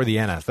college or the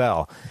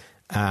NFL.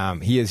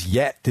 He has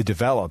yet to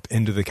develop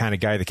into the kind of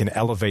guy that can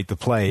elevate the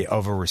play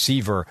of a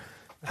receiver.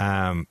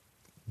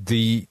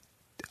 The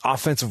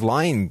offensive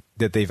line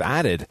that they've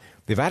added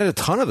a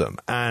ton of them,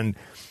 and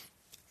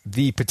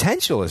the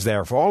potential is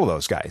there for all of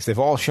those guys. They've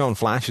all shown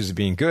flashes of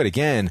being good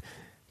again,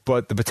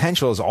 but the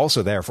potential is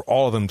also there for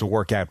all of them to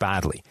work out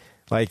badly.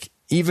 Like,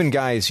 even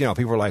guys,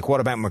 people are like, what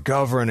about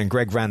McGovern and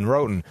Greg Van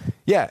Roten?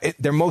 Yeah,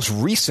 their most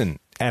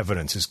recent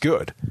evidence is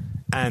good,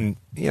 and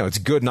it's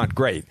good, not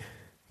great,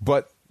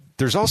 but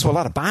there's also a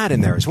lot of bad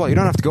in there as well. You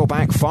don't have to go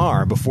back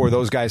far before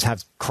those guys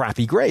have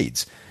crappy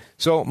grades.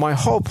 So my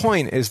whole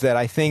point is that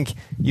I think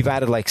you've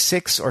added like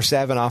 6 or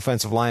 7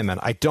 offensive linemen.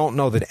 I don't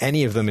know that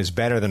any of them is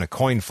better than a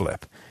coin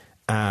flip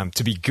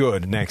to be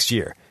good next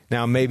year.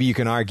 Now, maybe you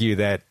can argue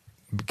that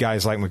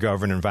guys like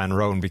McGovern and Van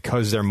Roten,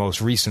 because their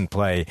most recent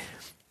play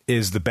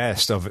is the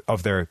best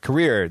of their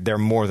career, they're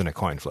more than a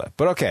coin flip.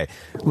 But okay,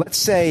 let's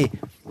say,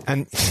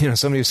 and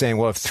somebody was saying,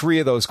 well, if 3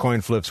 of those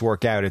coin flips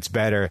work out, it's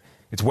better.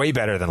 It's way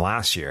better than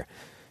last year.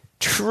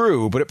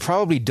 True, but it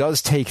probably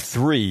does take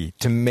 3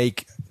 to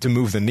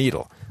move the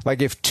needle.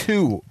 Like, if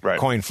 2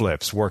 coin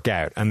flips work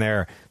out and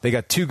they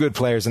got 2 good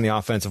players in the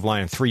offensive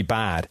line and 3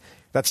 bad,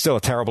 that's still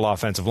a terrible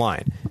offensive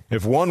line.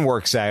 If 1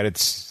 works out,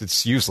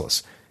 it's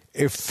useless.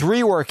 If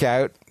 3 work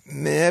out,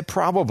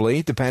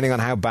 probably, depending on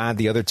how bad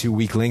the other 2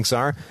 weak links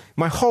are.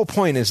 My whole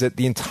point is that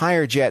the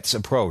entire Jets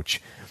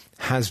approach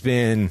has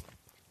been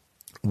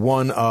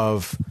one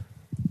of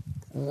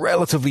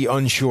relatively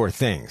unsure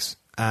things.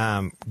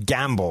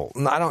 Gamble.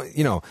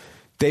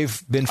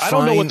 They've been fine. I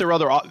don't know what their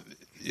other...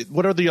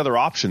 What are the other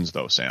options,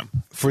 though, Sam?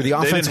 For the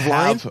offensive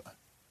line?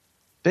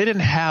 They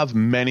didn't have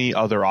many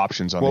other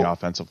options on the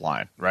offensive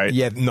line, right?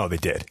 Yeah, no, they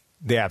did.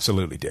 They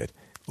absolutely did.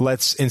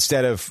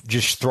 Instead of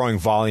just throwing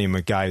volume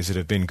at guys that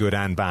have been good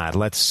and bad,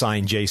 let's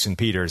sign Jason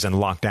Peters and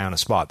lock down a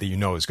spot that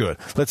is good.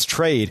 Let's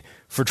trade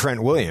for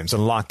Trent Williams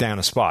and lock down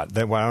a spot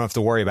that I don't have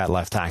to worry about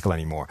left tackle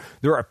anymore.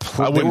 There are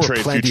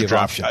plenty of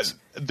options.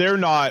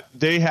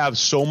 They have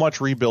so much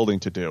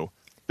rebuilding to do.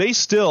 They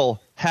still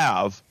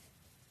have...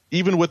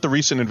 even with the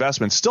recent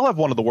investments, still have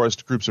one of the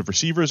worst groups of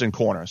receivers and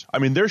corners. I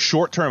mean, their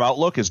short-term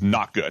outlook is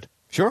not good.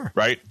 Sure.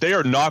 Right? They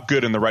are not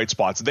good in the right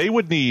spots. They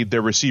would need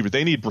their receivers.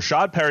 They need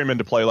Rashad Perryman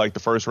to play like the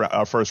first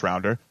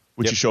rounder,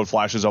 which he showed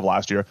flashes of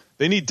last year.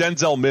 They need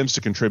Denzel Mims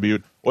to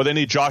contribute, or they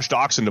need Josh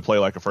Doxson to play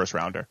like a first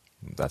rounder.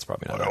 That's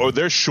probably not. Or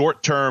their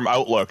short-term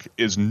outlook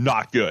is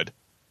not good.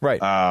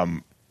 Right.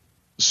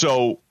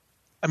 So,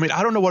 I mean,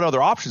 I don't know what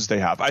other options they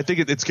have. I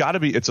think it's got to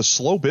be. It's a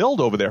slow build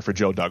over there for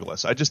Joe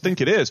Douglas. I just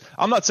think it is.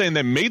 I'm not saying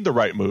they made the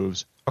right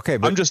moves. Okay,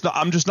 but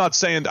I'm just not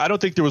saying. I don't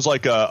think there was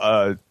like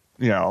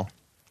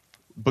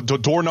but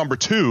door number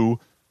 2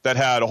 that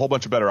had a whole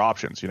bunch of better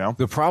options.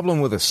 The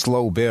problem with a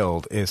slow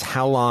build is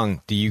how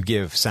long do you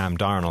give Sam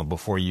Darnold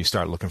before you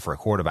start looking for a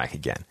quarterback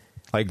again?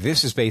 Like,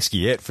 this is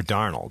basically it for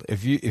Darnold.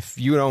 If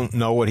you don't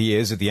know what he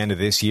is at the end of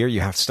this year,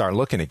 you have to start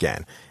looking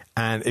again.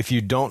 And if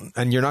you don't,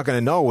 and you're not going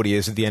to know what he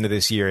is at the end of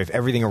this year if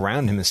everything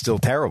around him is still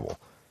terrible.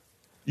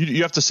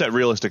 You have to set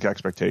realistic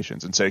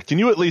expectations and say, can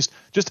you at least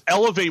just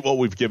elevate what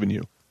we've given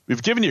you?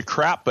 We've given you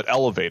crap, but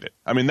elevate it.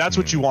 I mean, that's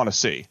what you want to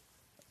see.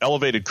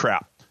 Elevated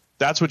crap.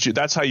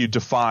 That's how you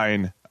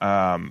define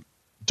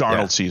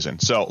Darnold's season.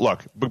 So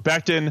look,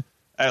 Becton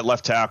at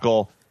left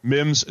tackle,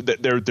 Mims,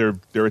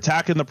 they're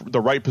attacking the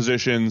right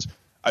positions.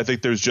 I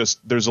think there's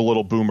a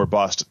little boom or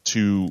bust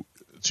to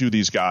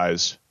these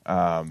guys.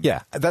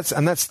 That's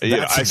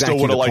I still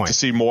would have liked to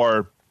see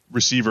more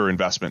receiver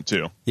investment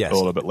too. Yes, a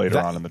little bit later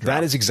on in the draft.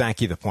 That is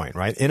exactly the point,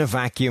 right? In a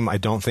vacuum, I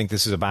don't think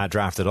this is a bad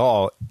draft at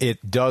all.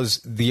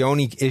 The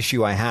only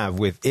issue I have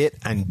with it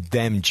and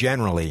them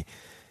generally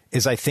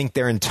is I think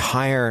their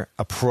entire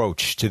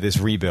approach to this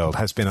rebuild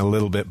has been a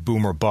little bit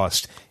boom or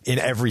bust in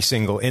every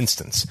single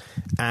instance.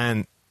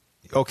 And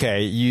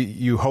okay,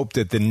 you hope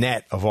that the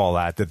net of all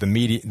that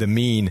the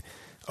mean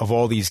of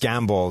all these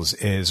gambles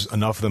is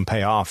enough of them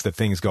pay off, that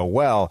things go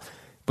well.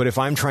 But if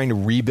I'm trying to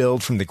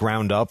rebuild from the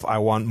ground up, I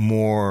want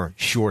more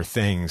sure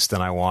things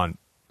than I want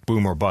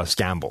boom or bust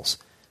gambles.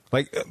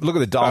 Like, look at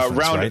the Dolphins,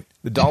 right?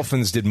 The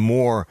Dolphins did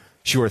more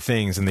sure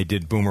things than they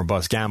did boom or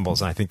bust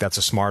gambles, and I think that's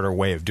a smarter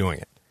way of doing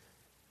it.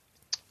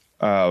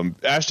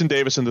 Ashton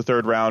Davis in the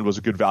third round was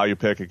a good value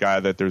pick, a guy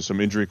that there's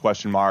some injury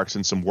question marks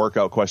and some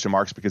workout question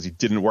marks because he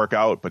didn't work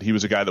out, but he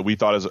was a guy that we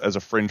thought as a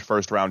fringe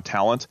first-round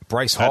talent.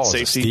 Bryce Hall is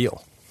a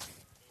steal.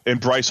 And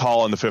Bryce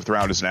Hall in the fifth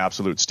round is an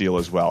absolute steal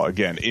as well.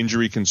 Again,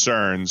 injury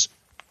concerns,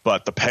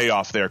 but the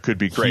payoff there could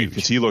be great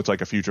because he looked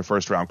like a future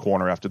first-round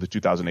corner after the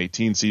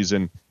 2018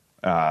 season.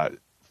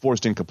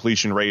 Forced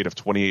incompletion rate of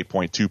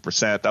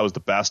 28.2%. That was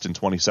the best in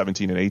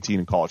 2017 and 18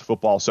 in college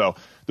football. So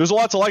there's a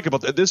lot to like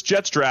about this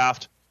Jets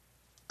draft.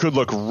 Could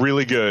look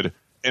really good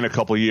in a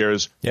couple of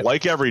years. Yep.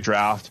 Like every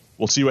draft,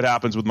 we'll see what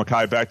happens with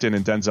Mekhi Becton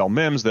and Denzel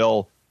Mims.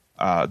 They'll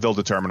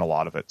determine a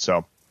lot of it.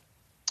 So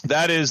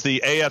that is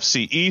the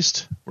AFC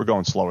East. We're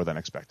going slower than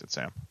expected,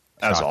 Sam,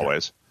 as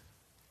always.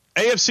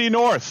 AFC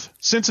North,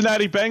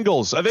 Cincinnati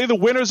Bengals. Are they the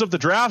winners of the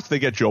draft? They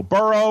get Joe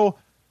Burrow,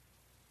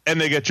 and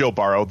they get Joe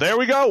Burrow. There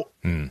we go.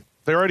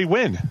 They already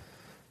win.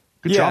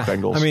 Good job,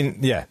 Bengals. I mean,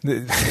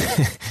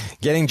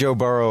 getting Joe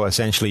Burrow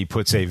essentially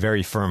puts a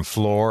very firm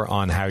floor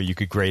on how you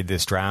could grade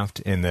this draft,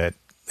 in that,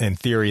 in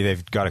theory,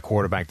 they've got a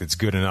quarterback that's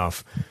good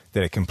enough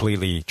that it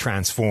completely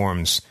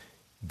transforms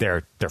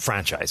their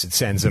franchise. It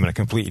sends them in a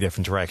completely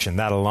different direction.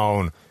 That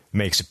alone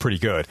makes it pretty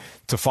good.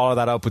 To follow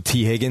that up with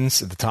T.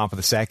 Higgins at the top of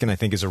the second, I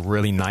think is a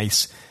really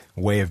nice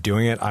way of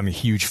doing it. I'm a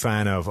huge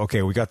fan of,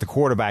 okay, we got the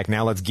quarterback,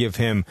 now let's give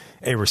him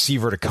a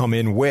receiver to come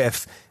in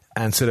with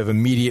and sort of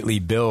immediately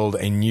build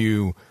a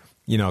new,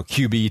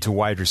 QB to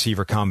wide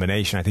receiver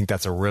combination. I think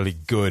that's a really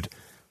good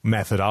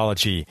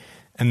methodology.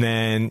 And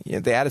then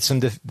they added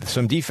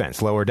some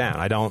defense lower down.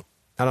 I don't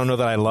know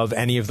that I love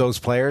any of those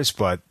players,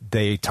 but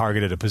they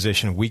targeted a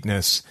position of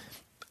weakness,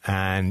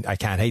 and I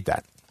can't hate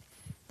that.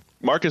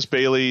 Marcus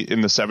Bailey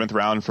in the seventh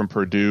round from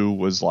Purdue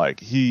was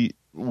like,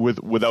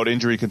 without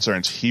injury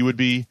concerns, he would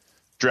be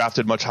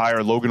drafted much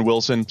higher. Logan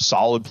Wilson,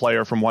 solid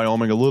player from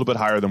Wyoming, a little bit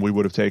higher than we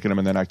would have taken him.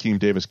 And then Akeem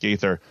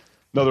Davis-Gaither,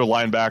 another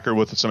linebacker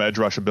with some edge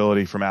rush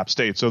ability from App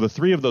State. So the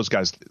three of those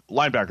guys,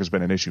 linebacker's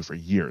been an issue for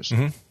years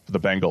for the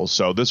Bengals.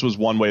 So this was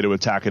one way to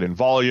attack it in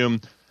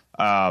volume.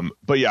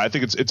 But yeah, I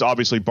think it's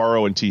obviously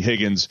Burrow and T.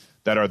 Higgins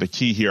that are the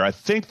key here. I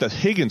think the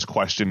Higgins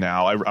question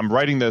now, I'm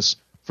writing this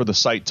for the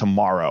site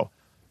tomorrow.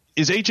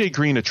 Is A.J.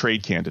 Green a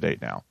trade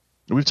candidate now?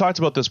 We've talked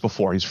about this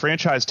before. He's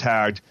franchise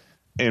tagged.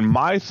 And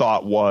my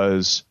thought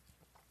was,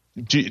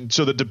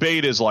 so the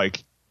debate is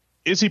like,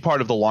 is he part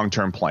of the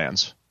long-term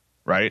plans,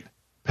 right?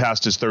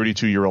 Past his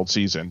 32-year-old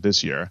season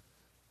this year.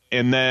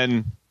 And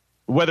then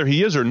whether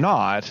he is or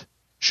not,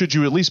 should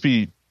you at least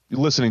be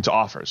listening to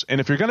offers? And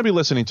if you're going to be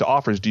listening to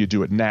offers, do you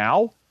do it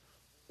now?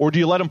 Or do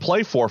you let him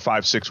play 4,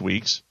 5, 6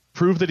 weeks,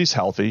 prove that he's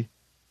healthy,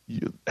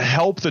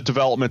 help the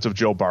development of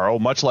Joe Burrow,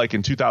 much like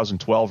in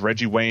 2012,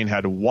 Reggie Wayne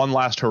had one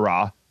last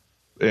hurrah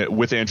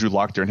with Andrew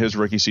Luck during his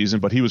rookie season,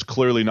 but he was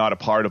clearly not a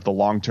part of the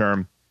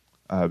long-term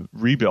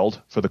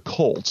rebuild for the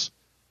Colts.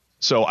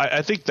 So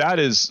I think that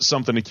is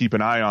something to keep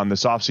an eye on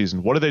this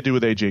offseason. What do they do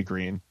with A.J.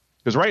 Green?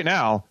 Because right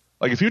now,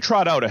 like if you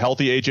trot out a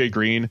healthy A.J.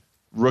 Green,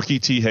 rookie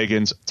T.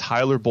 Higgins,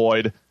 Tyler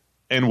Boyd,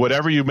 and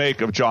whatever you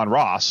make of John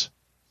Ross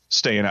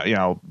staying,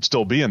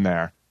 still being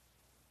there,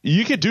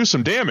 you could do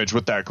some damage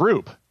with that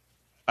group.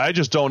 I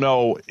just don't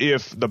know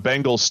if the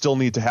Bengals still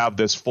need to have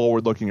this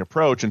forward-looking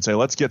approach and say,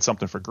 let's get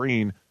something for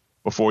Green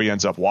before he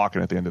ends up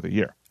walking at the end of the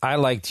year. I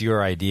liked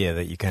your idea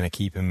that you kind of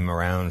keep him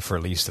around for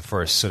at least the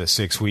first sort of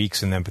 6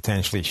 weeks and then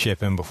potentially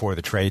ship him before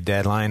the trade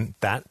deadline.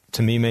 That,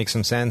 to me, makes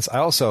some sense. I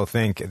also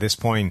think at this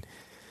point,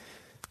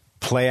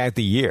 play out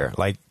the year.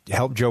 Like,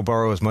 help Joe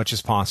Burrow as much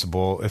as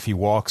possible. If he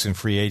walks in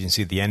free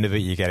agency at the end of it,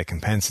 you get a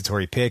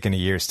compensatory pick in a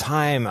year's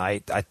time.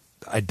 I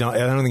don't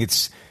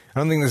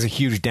think there's a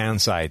huge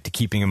downside to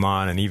keeping him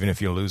on, and even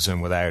if you lose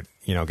him without,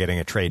 getting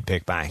a trade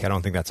pick back, I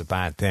don't think that's a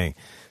bad thing.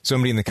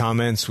 Somebody in the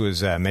comments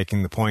was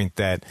making the point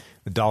that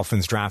the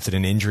Dolphins drafted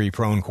an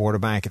injury-prone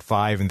quarterback at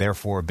 5 and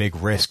therefore a big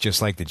risk,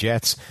 just like the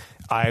Jets.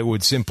 I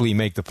would simply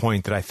make the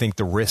point that I think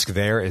the risk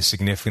there is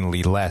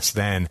significantly less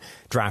than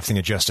drafting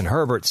a Justin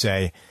Herbert,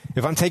 say.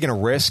 If I'm taking a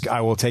risk,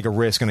 I will take a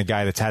risk on a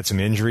guy that's had some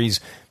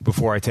injuries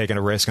before I take a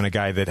risk on a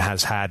guy that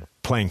has had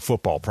playing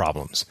football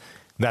problems.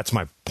 That's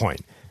my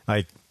point.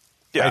 I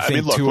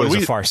think Tua is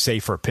a far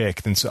safer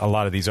pick than a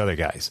lot of these other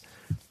guys.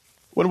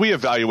 When we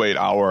evaluate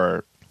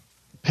our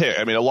pick,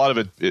 a lot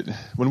of it,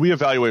 when we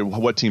evaluate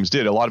what teams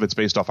did, a lot of it's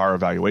based off our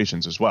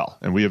evaluations as well.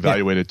 And we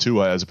evaluated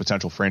Tua as a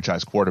potential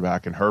franchise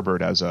quarterback and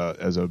Herbert as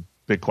a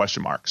big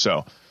question mark.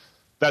 So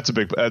that's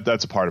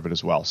a part of it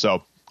as well.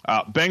 So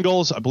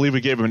Bengals, I believe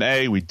we gave them an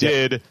A. We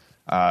did.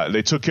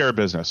 They took care of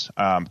business.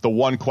 The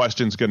one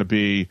question is going to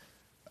be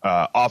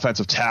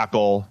offensive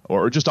tackle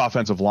or just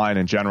offensive line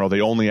in general.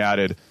 They only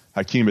added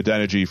Hakeem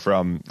Adeniji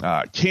from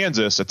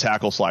Kansas, a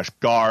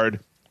tackle/guard,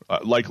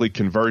 likely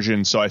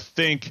conversion. So I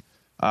think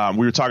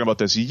we were talking about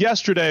this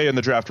yesterday in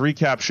the draft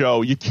recap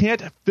show. You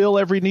can't fill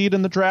every need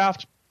in the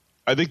draft.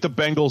 I think the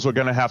Bengals are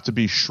going to have to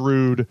be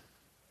shrewd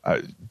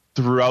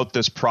throughout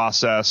this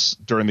process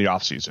during the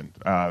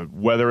offseason,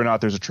 whether or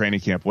not there's a training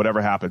camp,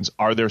 whatever happens,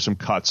 are there some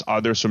cuts?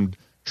 Are there some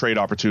trade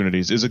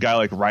opportunities? Is a guy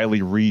like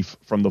Riley Reif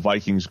from the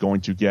Vikings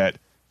going to get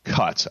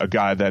cut? A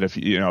guy that if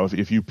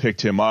you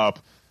picked him up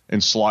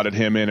and slotted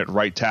him in at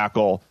right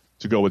tackle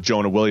to go with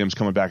Jonah Williams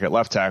coming back at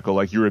left tackle,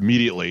 like you're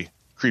immediately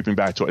creeping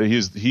back to he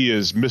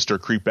is Mr.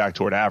 Creep back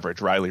toward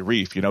average, Riley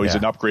Reif. He's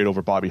an upgrade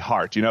over Bobby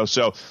Hart.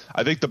 So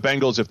I think the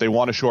Bengals, if they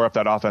want to shore up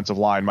that offensive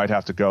line, might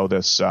have to go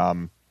this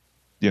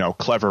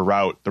clever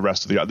route. The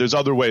rest of there's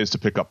other ways to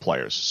pick up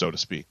players, so to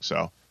speak.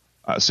 So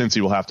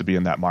Cincy will have to be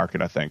in that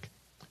market, I think.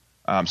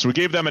 So we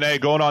gave them an A.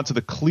 Going on to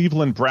the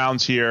Cleveland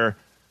Browns here.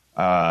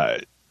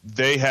 It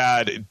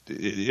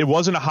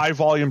wasn't a high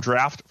volume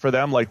draft for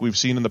them like we've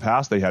seen in the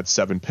past. They had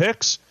 7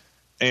 picks,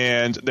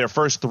 and their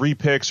first 3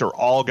 picks are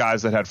all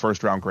guys that had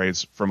first round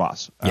grades from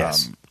us.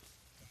 Yes.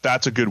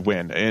 That's a good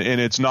win.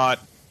 And it's not,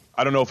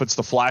 I don't know if it's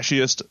the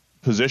flashiest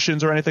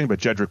positions or anything, but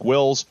Jedrick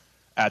Wills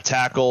at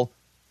tackle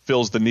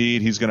fills the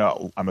need.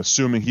 I'm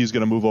assuming he's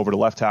going to move over to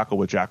left tackle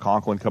with Jack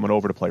Conklin coming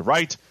over to play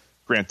right.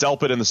 Grant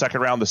Delpit in the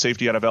second round, the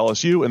safety out of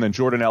LSU, and then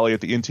Jordan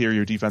Elliott, the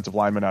interior defensive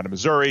lineman out of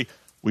Missouri.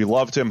 We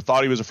loved him,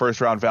 thought he was a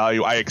first-round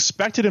value. I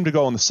expected him to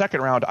go in the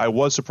second round. I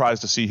was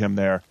surprised to see him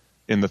there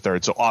in the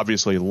third. So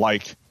obviously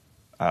like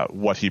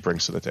what he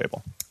brings to the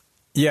table.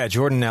 Yeah,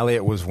 Jordan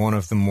Elliott was one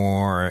of the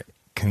more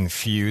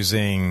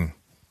confusing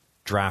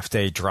draft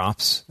day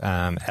drops.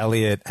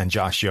 Elliott and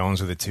Josh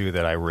Jones were the two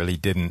that I really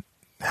didn't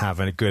have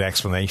a good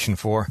explanation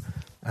for.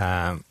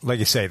 Like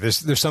you say,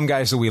 there's some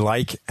guys that we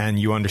like and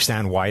you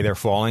understand why they're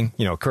falling.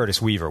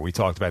 Curtis Weaver, we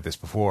talked about this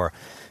before.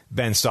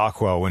 Ben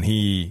Stockwell, when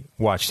he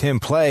watched him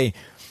play,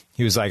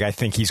 he was like, I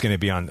think he's going to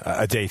be on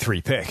a day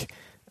 3 pick.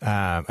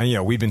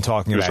 And we've been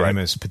talking about him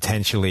as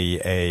potentially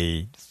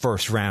a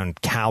first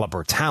round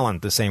caliber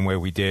talent, the same way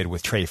we did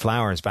with Trey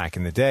Flowers back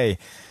in the day.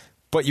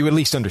 But you at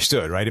least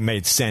understood, right? It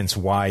made sense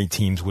why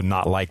teams would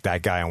not like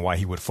that guy and why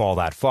he would fall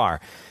that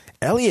far.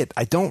 Elliott,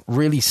 I don't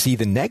really see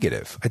the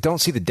negative. I don't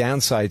see the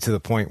downside to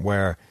the point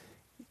where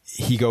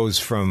he goes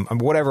from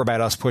whatever about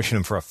us pushing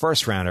him for a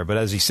first rounder. But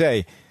as you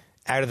say,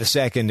 out of the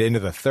second into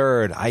the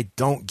third, I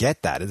don't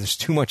get that. There's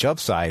too much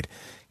upside.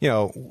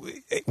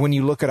 When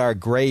you look at our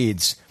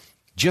grades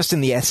just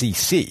in the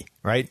SEC,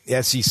 right?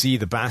 The SEC,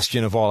 the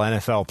bastion of all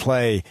NFL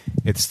play.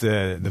 It's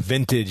the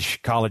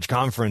vintage college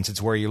conference.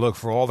 It's where you look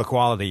for all the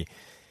quality.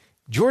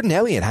 Jordan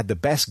Elliott had the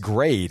best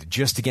grade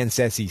just against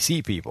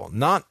SEC people,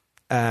 not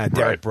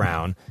Derek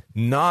Brown,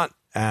 not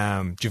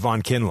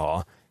Javon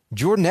Kinlaw,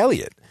 Jordan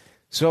Elliott.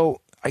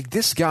 So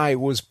this guy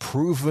was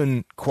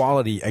proven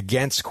quality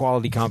against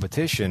quality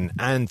competition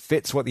and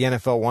fits what the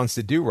NFL wants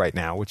to do right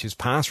now, which is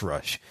pass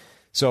rush.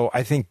 So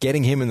I think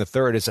getting him in the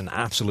third is an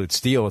absolute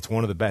steal. It's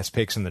one of the best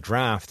picks in the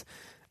draft.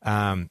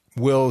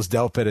 Wills,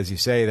 Delpit, as you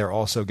say, they're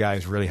also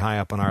guys really high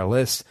up on our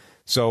list.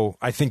 So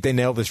I think they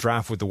nailed this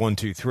draft with the 1,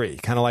 2, 3.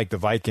 Kind of like the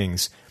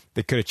Vikings.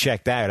 They could have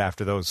checked out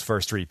after those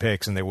first 3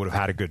 picks and they would have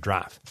had a good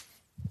draft.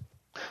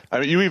 I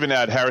mean, you even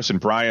had Harrison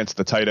Bryant,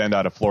 the tight end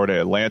out of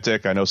Florida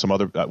Atlantic. I know some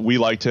other we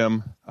liked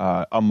him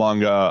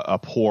among a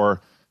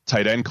poor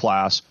tight end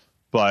class,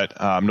 but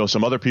know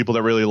some other people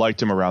that really liked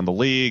him around the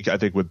league. I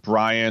think with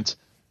Bryant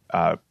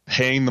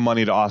paying the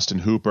money to Austin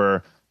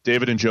Hooper,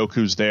 David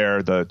Njoku's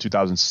there, the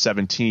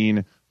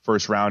 2017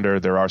 first rounder.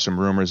 There are some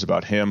rumors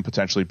about him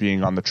potentially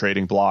being on the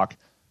trading block.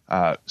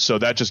 So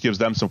that just gives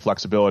them some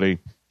flexibility.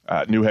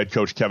 New head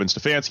coach Kevin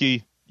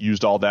Stefanski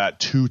used all that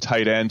 2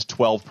 tight end,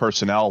 12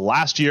 personnel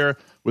last year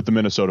with the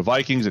Minnesota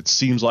Vikings. It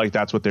seems like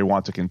that's what they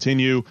want to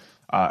continue.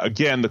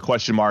 Again, the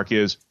question mark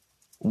is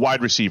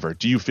wide receiver.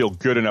 Do you feel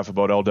good enough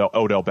about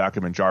Odell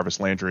Beckham and Jarvis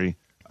Landry,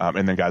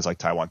 and then guys like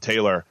Tywan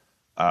Taylor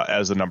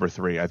as the number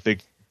 3? I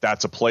think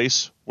that's a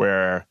place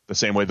where the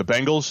same way the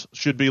Bengals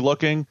should be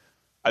looking,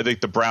 I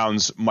think the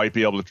Browns might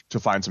be able to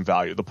find some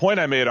value. The point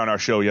I made on our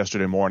show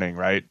yesterday morning,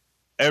 right?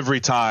 Every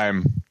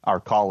time our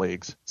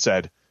colleagues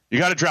said, you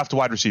got to draft a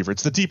wide receiver.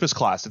 It's the deepest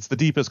class. It's the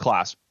deepest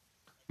class.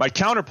 My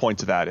counterpoint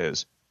to that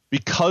is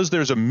because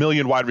there's a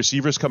million wide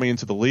receivers coming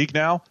into the league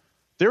now,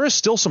 there is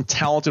still some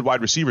talented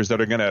wide receivers that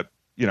are going to,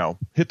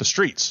 hit the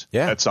streets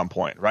at some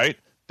point, right?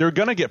 They're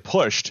going to get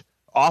pushed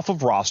off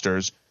of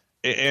rosters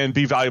and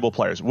be valuable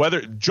players.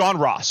 Whether John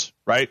Ross,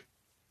 right?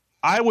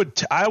 I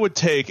would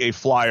take a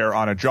flyer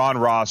on a John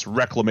Ross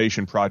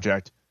reclamation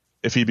project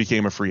if he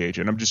became a free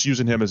agent. I'm just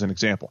using him as an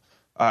example.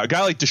 A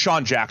guy like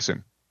Deshaun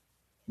Jackson,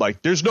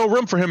 like there's no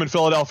room for him in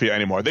Philadelphia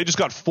anymore. They just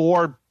got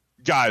 4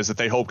 guys that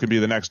they hope can be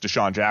the next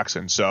Deshaun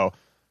Jackson. So,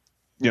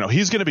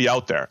 he's going to be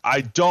out there.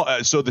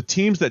 So the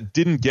teams that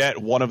didn't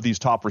get one of these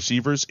top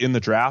receivers in the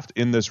draft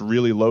in this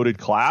really loaded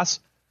class,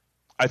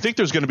 I think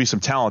there's going to be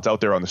some talent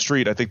out there on the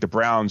street. I think the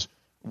Browns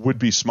would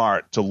be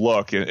smart to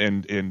look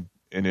and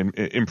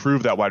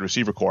improve that wide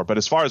receiver core. But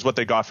as far as what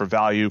they got for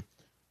value,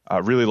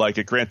 really like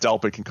it. Grant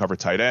Delpit can cover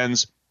tight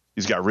ends.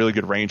 He's got really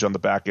good range on the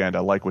back end. I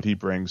like what he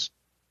brings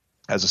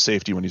as a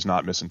safety when he's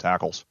not missing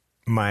tackles.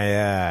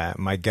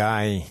 My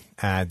guy,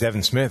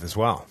 Devin Smith as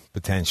well,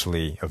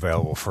 potentially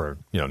available for,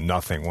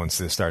 nothing once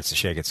this starts to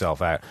shake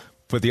itself out.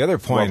 But the other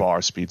point, love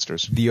our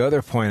speedsters. The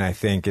other point I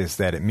think is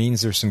that it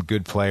means there's some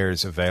good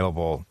players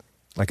available,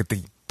 like at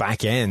the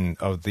back end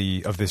of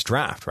this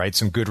draft, right?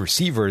 Some good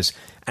receivers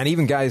and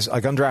even guys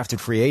like undrafted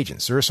free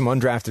agents. There are some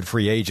undrafted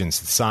free agents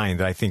that signed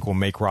that I think will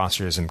make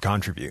rosters and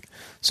contribute.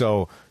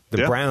 So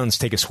the Browns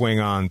take a swing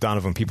on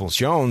Donovan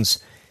Peoples-Jones.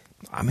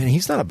 I mean,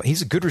 he's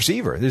a good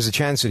receiver. There's a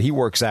chance that he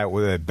works out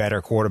with a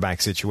better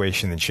quarterback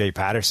situation than Shea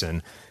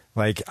Patterson.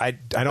 Like I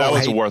don't. That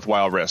was a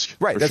worthwhile risk,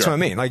 right? That's sure. what I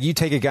mean. Like you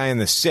take a guy in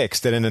the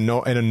 6th that in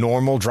a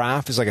normal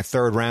draft is like a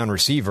 3rd round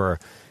receiver.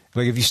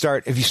 Like if you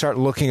start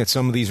looking at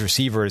some of these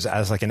receivers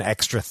as like an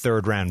extra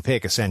 3rd round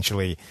pick,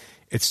 essentially,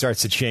 it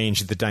starts to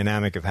change the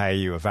dynamic of how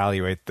you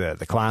evaluate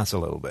the class a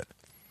little bit.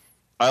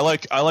 I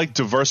like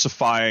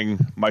diversifying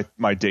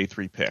my day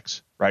 3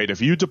 picks. Right,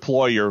 if you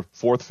deploy your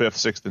 4th, 5th,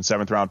 6th, and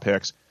 7th round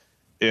picks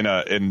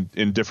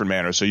in different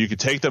manners, so you could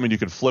take them and you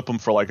could flip them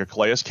for like a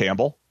Calais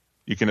Campbell.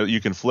 You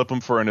can flip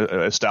them for an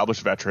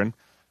established veteran.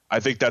 I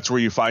think that's where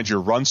you find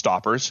your run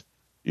stoppers.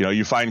 You know,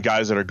 you find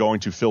guys that are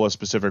going to fill a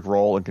specific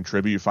role and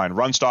contribute. You find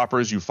run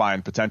stoppers. You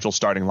find potential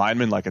starting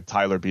linemen like a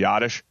Tyler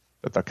Biadasz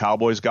that the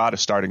Cowboys got, a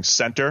starting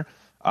center.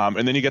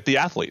 And then you get the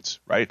athletes,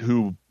 right,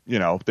 who, you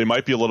know, they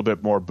might be a little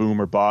bit more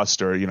boom or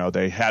bust, or, you know,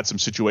 they had some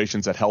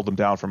situations that held them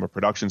down from a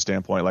production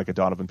standpoint, like a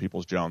Donovan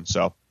Peoples-Jones.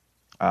 So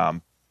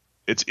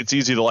it's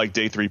easy to like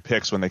day 3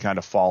 picks when they kind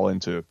of fall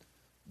into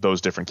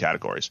those different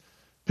categories.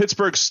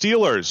 Pittsburgh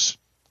Steelers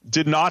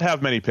did not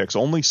have many picks,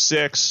 only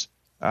 6.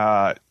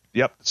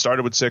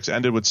 Started with 6,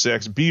 ended with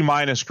 6. B-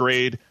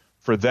 grade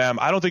for them.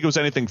 I don't think it was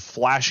anything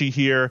flashy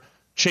here.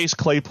 Chase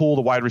Claypool,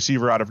 the wide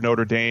receiver out of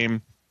Notre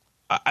Dame,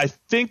 I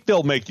think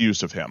they'll make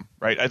use of him,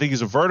 right? I think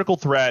he's a vertical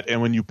threat,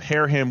 and when you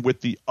pair him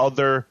with the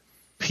other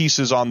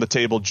pieces on the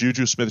table,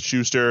 Juju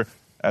Smith-Schuster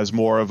as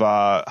more of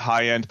a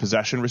high-end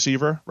possession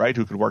receiver, right,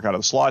 who can work out of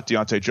the slot,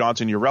 Deontay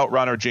Johnson, your route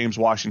runner, James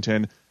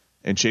Washington,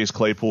 and Chase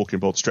Claypool can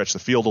both stretch the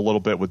field a little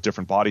bit with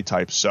different body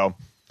types. So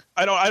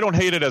I don't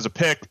hate it as a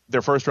pick.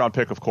 Their 1st-round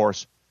pick, of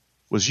course,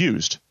 was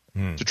used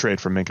to trade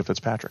for Minkah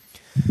Fitzpatrick.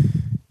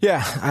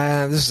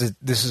 Yeah,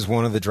 this is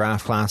one of the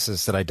draft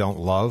classes that I don't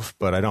love,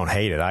 but I don't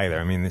hate it either.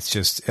 I mean, it's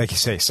just, like you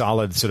say,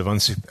 solid, sort of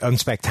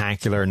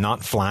unspectacular,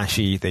 not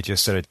flashy. They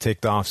just sort of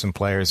ticked off some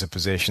players at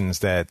positions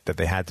that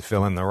they had to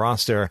fill in the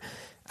roster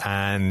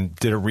and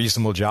did a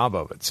reasonable job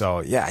of it. So,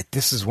 yeah,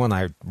 this is one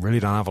I really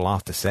don't have a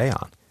lot to say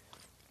on.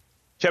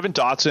 Kevin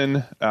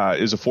Dotson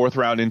is a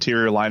 4th-round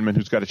interior lineman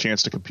who's got a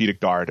chance to compete at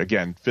guard.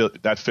 Again,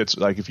 that fits.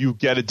 Like if you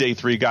get a day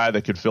 3 guy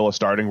that could fill a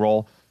starting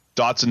role,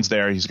 Dotson's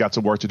there. He's got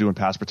some work to do in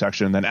pass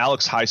protection. And then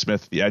Alex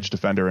Highsmith, the edge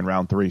defender in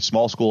round 3,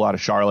 small school out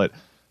of Charlotte,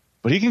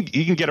 but he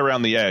can get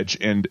around the edge.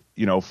 And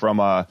you know, from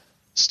a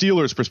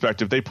Steelers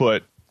perspective, they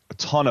put a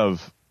ton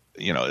of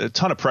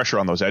pressure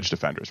on those edge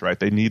defenders. Right,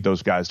 they need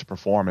those guys to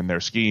perform in their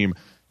scheme.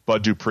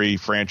 Bud Dupree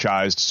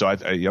franchised, so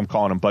I'm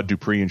calling him Bud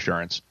Dupree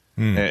insurance.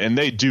 And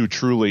they do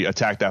truly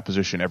attack that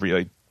position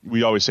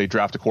we always say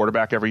draft a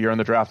quarterback every year in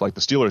the draft. Like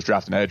the Steelers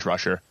draft an edge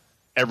rusher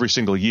every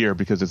single year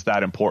because it's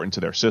that important to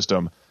their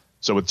system.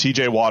 So with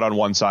TJ Watt on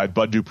one side,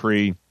 Bud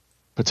Dupree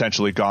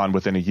potentially gone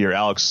within a year,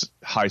 Alex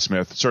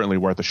Highsmith certainly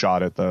worth a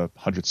shot at the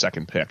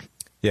 102nd pick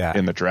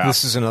in the draft.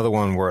 This is another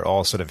one where it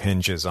all sort of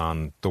hinges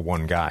on the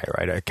one guy,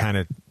 right? It kind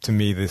of, to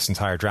me, this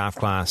entire draft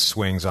class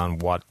swings on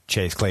what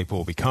Chase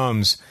Claypool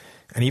becomes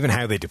and even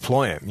how they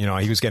deploy him. You know,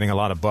 he was getting a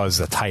lot of buzz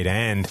at tight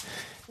end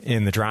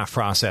in the draft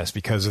process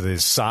because of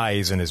his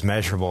size and his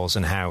measurables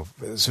and how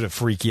sort of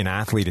freaky an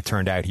athlete it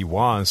turned out he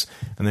was.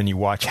 And then you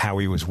watch how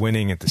he was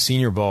winning at the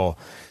Senior Bowl.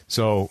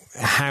 So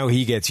how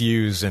he gets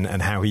used and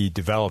how he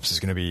develops is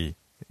going to be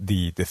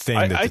the thing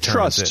that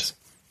determines this.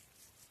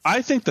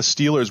 I think the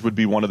Steelers would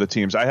be one of the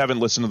teams. I haven't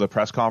listened to the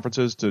press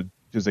conferences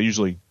because they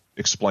usually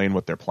explain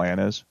what their plan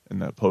is in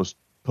the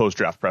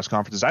post-draft press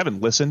conferences. I haven't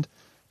listened.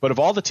 But of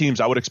all the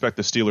teams, I would expect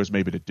the Steelers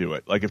maybe to do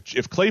it. Like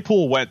if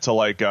Claypool went to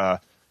like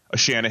a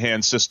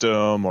Shanahan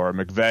system or a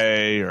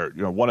McVay or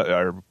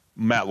or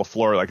Matt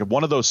LaFleur, like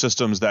one of those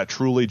systems that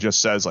truly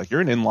just says like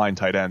you're an inline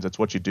tight end, that's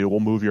what you do. We'll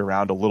move you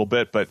around a little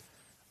bit, but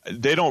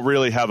they don't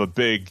really have a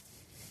big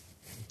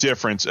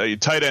difference.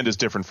 Tight end is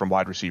different from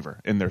wide receiver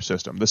in their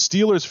system. The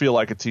Steelers feel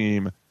like a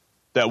team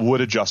that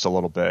would adjust a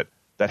little bit,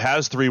 that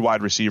has 3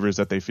 wide receivers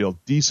that they feel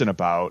decent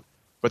about,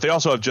 but they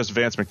also have just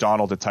Vance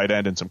McDonald at tight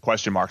end and some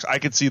question marks. I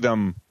could see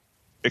them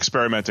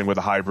experimenting with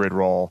a hybrid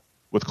role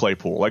with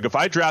Claypool. Like if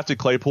I drafted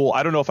Claypool,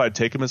 I don't know if I'd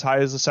take him as high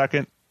as the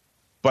 2nd,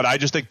 but I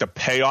just think the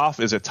payoff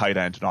is at tight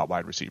end, not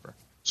wide receiver.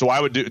 So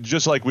I would do,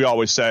 just like we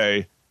always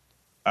say,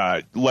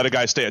 let a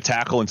guy stay at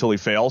tackle until he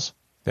fails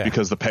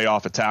because the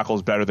payoff at tackle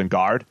is better than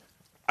guard.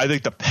 I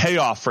think the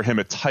payoff for him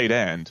at tight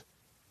end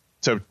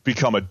to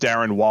become a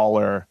Darren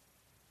Waller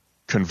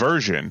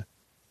conversion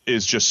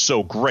is just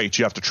so great.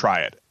 You have to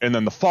try it. And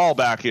then the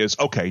fallback is,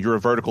 okay, you're a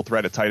vertical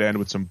threat at tight end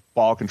with some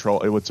ball control,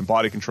 with some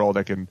body control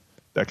that can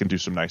do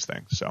some nice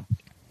things. So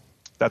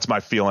that's my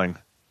feeling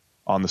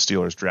on the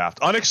Steelers draft.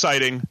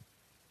 Unexciting,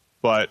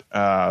 but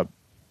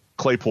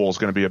Claypool is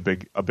going to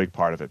be a big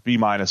part of it. B-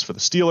 for the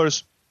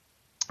Steelers.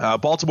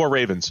 Baltimore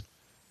Ravens.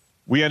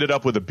 We ended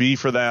up with a B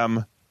for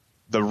them.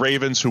 the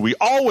Ravens, who we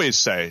always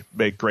say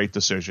make great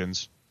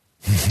decisions,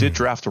 did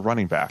draft a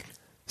running back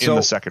in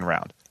the second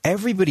round.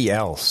 Everybody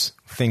else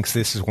thinks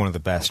this is one of the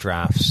best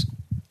drafts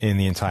in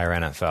the entire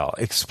NFL.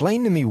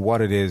 Explain to me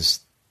what it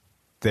is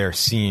they're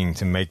seeing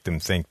to make them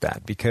think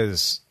that,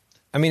 because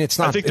I mean, it's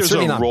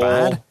certainly not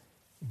bad,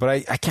 but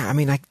I can't. I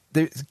mean,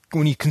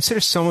 when you consider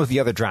some of the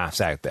other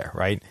drafts out there,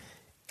 right?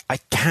 I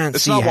can't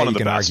see how you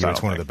can argue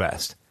it's one of the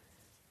best.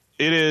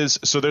 It is.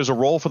 So there's a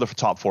role for the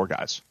top four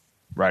guys,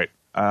 right?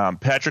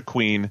 Patrick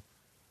Queen,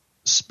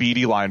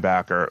 speedy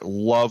linebacker.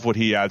 Love what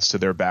he adds to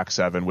their back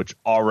seven, which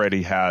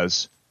already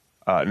has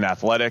an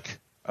athletic,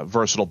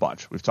 versatile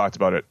bunch. We've talked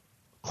about it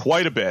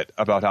quite a bit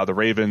about how the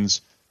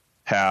Ravens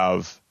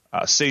have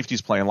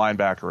safeties playing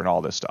linebacker and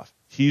all this stuff.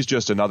 He's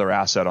just another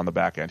asset on the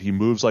back end. He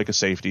moves like a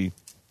safety.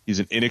 He's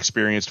an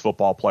inexperienced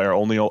football player,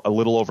 only a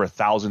little over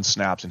 1,000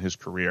 snaps in his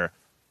career,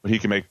 but he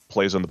can make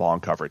plays on the ball in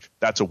coverage.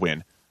 That's a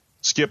win.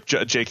 Skip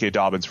J.K.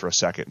 Dobbins for a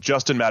second.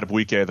 Justin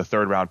Madubuike, the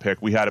third-round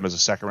pick, we had him as a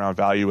second-round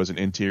value as an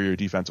interior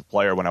defensive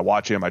player. When I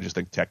watch him, I just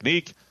think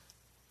technique.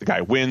 The guy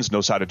wins,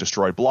 knows how to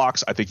destroy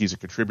blocks. I think he's a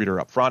contributor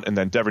up front. And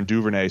then Devin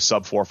Duvernay,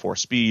 sub-4.4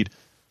 speed,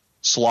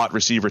 slot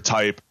receiver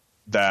type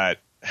that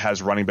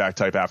has running back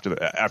type after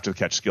the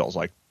catch skills.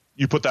 Like,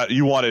 you put that,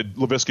 you wanted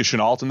Laviska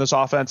Shenault in this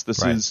offense.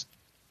 This is,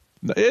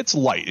 it's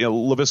light,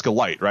 Laviska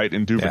light, right?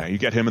 In Duvernay, you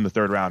get him in the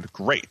third round,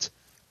 great.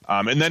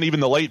 And then even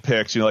the late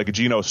picks, like a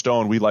Geno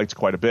Stone, we liked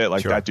quite a bit.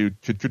 Like that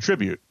dude could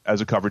contribute as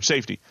a coverage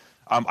safety.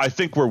 I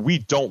think where we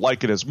don't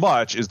like it as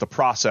much is the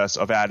process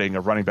of adding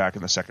a running back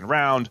in the second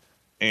round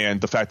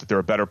and the fact that there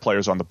are better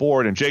players on the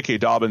board. And J.K.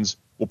 Dobbins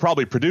will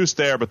probably produce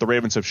there, but the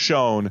Ravens have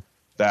shown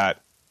that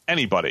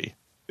anybody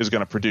is going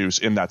to produce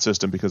in that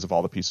system because of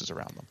all the pieces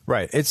around them.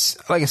 Right. It's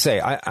like I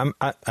say,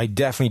 I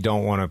definitely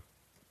don't want to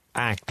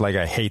act like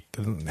I hate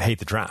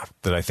the draft,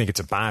 that I think it's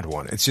a bad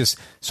one. It's just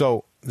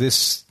so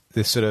this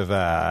sort of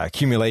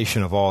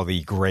accumulation of all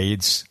the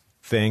grades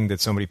thing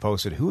that somebody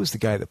posted. Who is the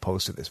guy that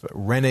posted this? But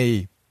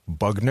Rene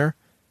Bugner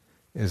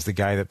is the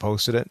guy that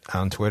posted it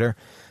on Twitter.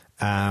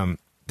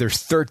 There's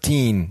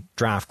 13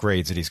 draft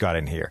grades that he's got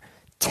in here.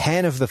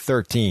 10 of the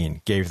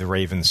 13 gave the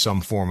Ravens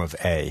some form of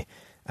A.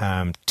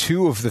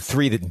 2 of the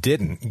 3 that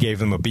didn't gave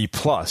them a B+.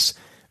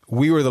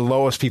 We were the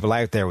lowest people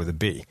out there with a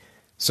B.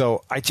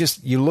 So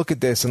you look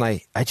at this and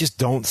I just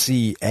don't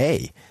see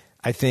A.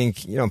 I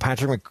think,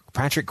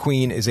 Patrick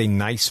Queen is a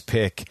nice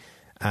pick.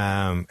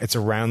 It's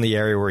around the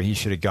area where he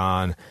should have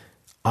gone.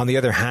 On the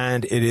other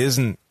hand, it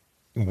isn't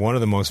one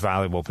of the most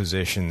valuable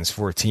positions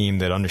for a team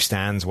that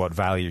understands what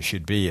value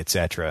should be,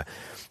 etc.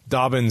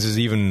 Dobbins is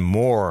even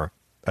more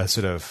a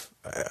sort of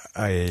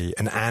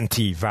an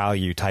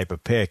anti-value type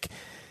of pick.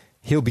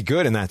 He'll be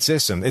good in that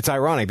system. It's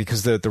ironic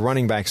because the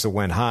running backs that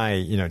went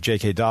high,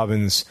 J.K.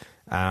 Dobbins,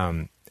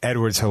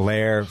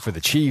 Edwards-Helaire for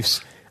the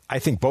Chiefs, I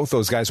think both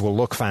those guys will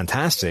look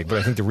fantastic, but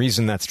I think the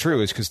reason that's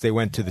true is because they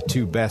went to the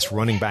 2 best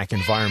running back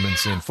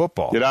environments in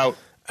football. Get out.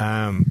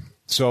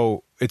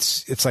 So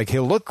it's like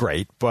he'll look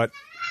great, but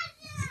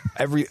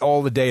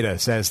all the data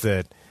says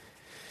that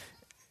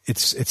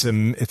it's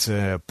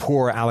a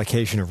poor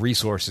allocation of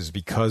resources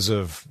because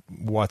of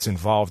what's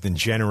involved in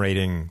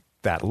generating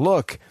that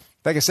look.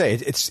 Like I say,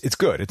 it's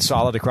good. It's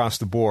solid across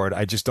the board.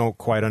 I just don't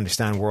quite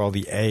understand where all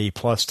the A+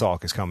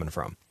 talk is coming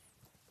from.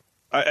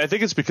 I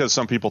think it's because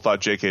some people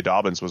thought J.K.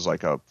 Dobbins was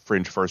like a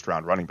fringe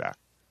first-round running back.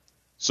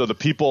 So the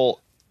people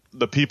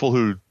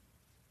who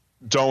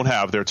don't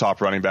have their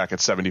top running back at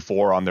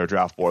 74 on their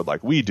draft board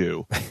like we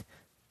do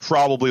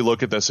probably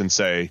look at this and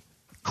say,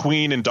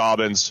 Queen and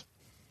Dobbins,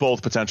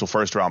 both potential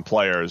first-round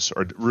players,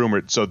 or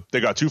rumored. So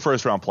they got 2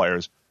 first-round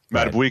players.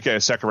 Madubuike,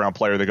 a second-round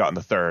player they got in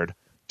the third.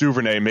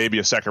 Duvernay, maybe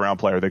a second-round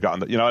player they got in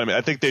the – what I mean?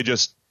 I think they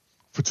just –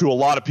 to a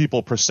lot of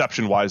people,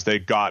 perception-wise, they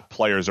got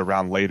players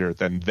around later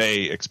than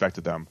they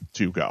expected them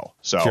to go.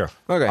 So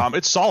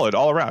it's solid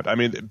all around. I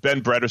mean,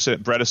 Ben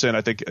Bredesen,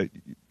 I think,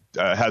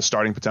 has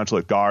starting potential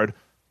at guard.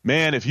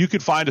 Man, if you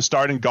could find a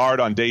starting guard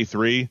on day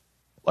 3,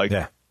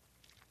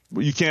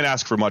 you can't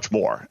ask for much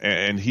more.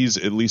 And he's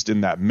at least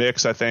in that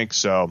mix, I think.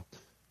 So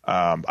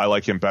I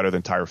like him better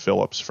than Tyre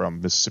Phillips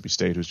from Mississippi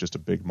State, who's just a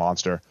big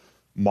monster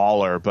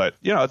mauler. But,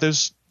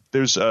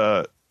 there's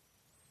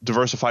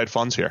diversified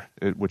funds here,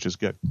 which is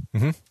good.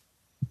 Mm-hmm.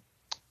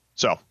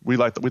 So we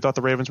thought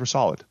the Ravens were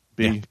solid.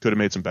 Could have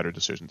made some better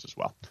decisions as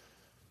well.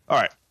 All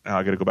right, now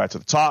I got to go back to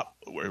the top.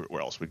 Where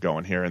else are we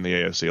going here in the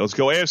AFC? Let's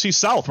go AFC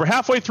South. We're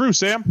halfway through,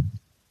 Sam.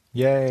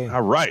 Yay!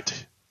 All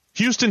right,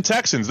 Houston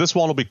Texans. This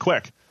one will be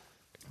quick.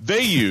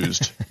 They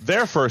used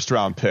their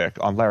first-round pick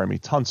on Laramie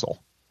Tunsil,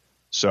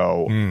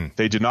 so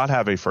they did not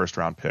have a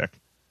first-round pick.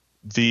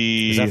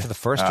 Is that for the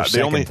first or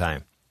second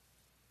time?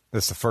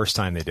 That's the first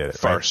time they did it.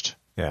 First. Right?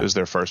 It was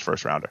their first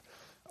rounder.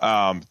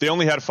 They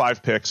only had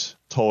 5 picks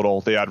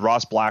total. They had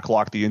Ross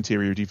Blacklock, the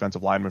interior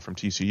defensive lineman from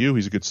TCU.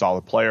 He's a good,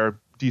 solid player.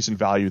 Decent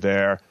value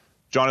there.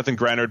 Jonathan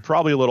Grenard,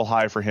 probably a little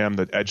high for him,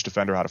 the edge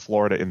defender out of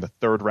Florida in the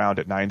 3rd round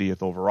at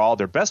 90th overall.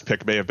 Their best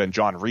pick may have been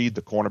John Reed,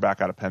 the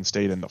cornerback out of Penn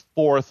State, in the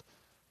 4th.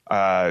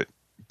 But,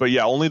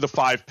 only the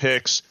 5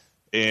 picks.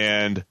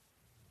 And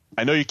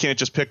I know you can't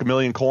just pick a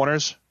million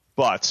corners,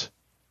 But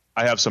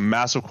I have some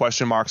massive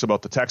question marks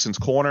about the Texans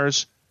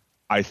corners.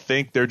 I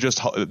think there's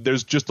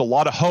just a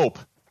lot of hope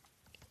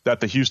that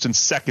the Houston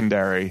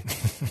secondary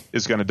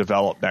is going to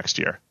develop next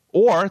year.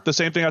 Or the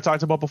same thing I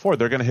talked about before.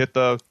 They're going to hit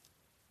the,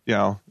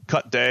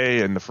 cut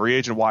day and the free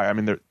agent wire. I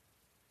mean,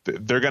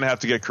 they're going to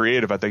have to get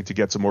creative, I think, to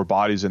get some more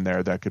bodies in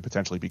there that could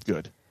potentially be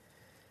good.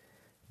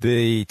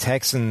 The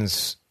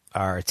Texans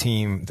are a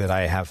team that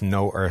I have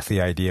no earthly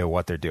idea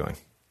what they're doing.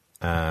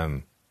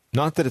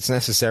 Not that it's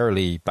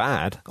necessarily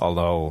bad,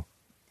 although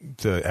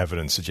the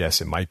evidence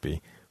suggests it might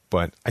be,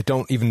 but I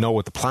don't even know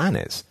what the plan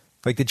is.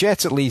 Like the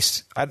Jets, at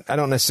least, I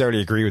don't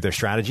necessarily agree with their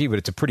strategy, but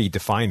it's a pretty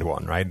defined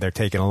one, right? They're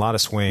taking a lot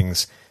of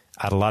swings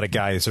at a lot of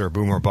guys that are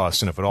boom or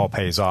bust, and if it all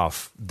pays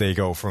off, they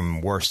go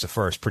from worst to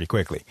first pretty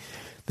quickly.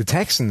 The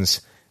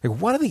Texans, like,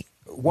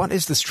 what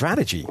is the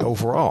strategy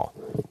overall?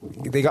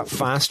 They got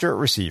faster at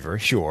receiver,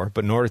 sure,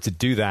 but in order to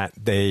do that,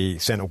 they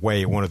sent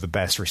away one of the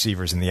best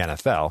receivers in the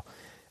NFL.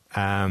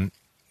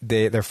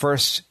 Their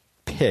first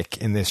pick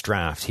in this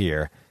draft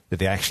here that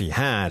they actually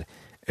had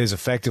is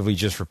effectively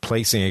just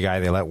replacing a guy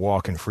they let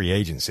walk in free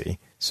agency.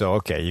 So,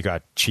 okay, you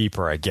got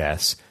cheaper, I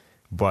guess,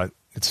 but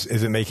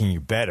is it making you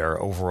better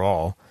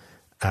overall?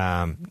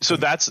 So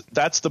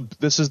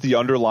this is the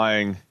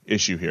underlying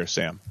issue here,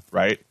 Sam,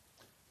 right?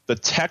 The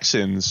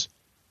Texans,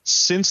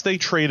 since they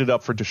traded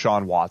up for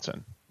Deshaun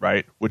Watson,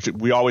 right, which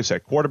we always say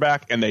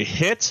quarterback, and they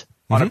hit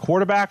on a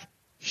quarterback,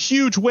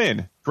 huge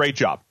win, great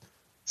job.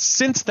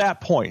 Since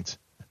that point,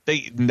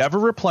 they never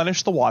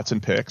replenished the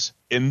Watson picks,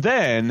 and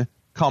then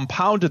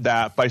compounded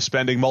that by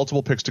spending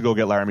multiple picks to go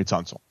get Laramie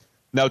Tunsil.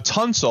 Now,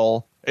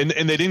 Tunsil, and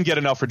they didn't get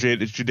enough for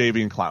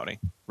Jadeveon Clowney,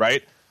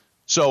 right?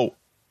 So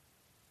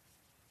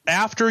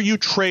after you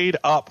trade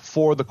up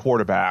for the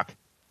quarterback,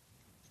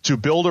 to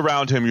build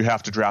around him, you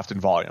have to draft in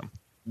volume.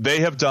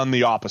 They have done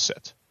the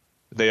opposite.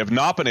 They have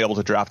not been able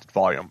to draft in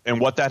volume. And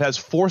what that has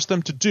forced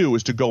them to do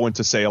is to go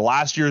into, say,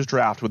 last year's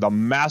draft with a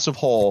massive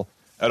hole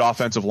at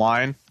offensive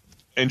line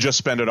and just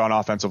spend it on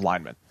offensive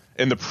linemen.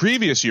 In the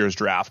previous year's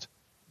draft,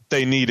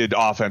 they needed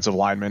offensive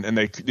linemen, and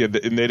they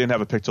didn't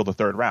have a pick till the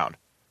third round.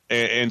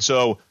 And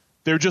so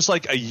they're just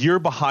like a year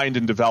behind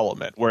in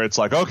development, where it's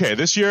like, okay,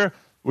 this year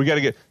we got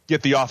to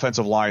get the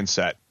offensive line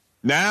set.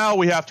 Now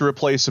we have to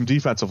replace some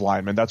defensive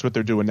linemen. That's what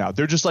they're doing now.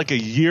 They're just like a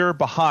year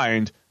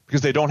behind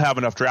because they don't have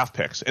enough draft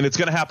picks. And it's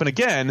going to happen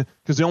again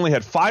because they only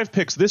had 5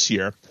 picks this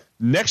year.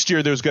 Next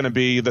year, there's going to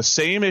be the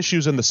same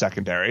issues in the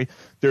secondary.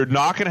 They're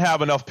not going to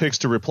have enough picks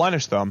to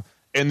replenish them,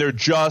 and they're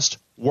just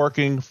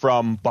working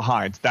from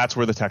behind. That's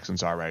where the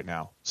Texans are right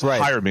now. So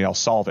hire me, I'll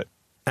solve it.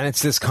 And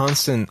it's this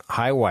constant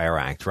high wire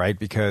act, right?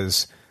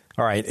 Because,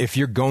 all right, if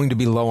you're going to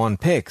be low on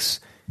picks,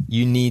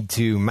 you need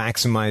to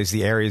maximize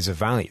the areas of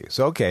value.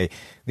 So, okay,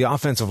 the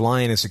offensive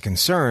line is a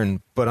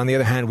concern, but on the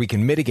other hand, we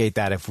can mitigate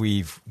that if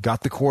we've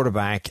got the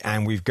quarterback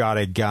and we've got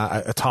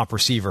a top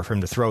receiver for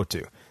him to throw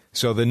to.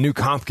 So the Nuke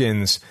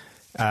Hopkins,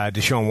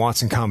 Deshaun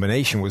Watson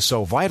combination was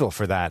so vital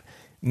for that.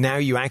 Now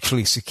you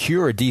actually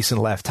secure a decent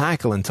left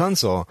tackle in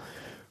Tunsil,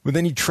 but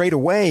then you trade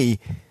away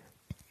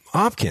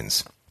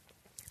Hopkins.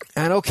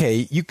 And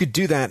okay, you could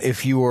do that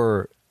if you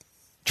were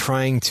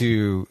trying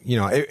to,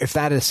 if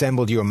that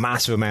assembled you a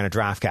massive amount of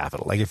draft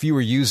capital. Like if you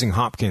were using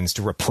Hopkins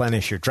to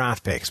replenish your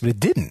draft picks, but it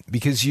didn't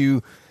because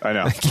I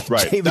know,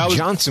 right. David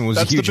Johnson was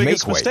a huge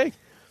mistake.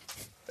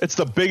 It's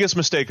the biggest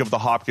mistake of the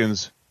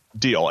Hopkins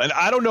deal. And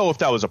I don't know if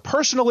that was a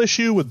personal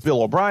issue with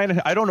Bill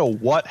O'Brien. I don't know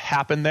what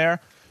happened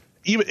there.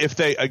 Even if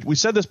we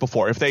said this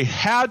before, if they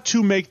had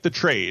to make the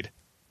trade,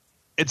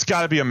 it's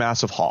got to be a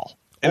massive haul.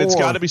 And it's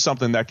got to be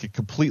something that could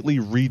completely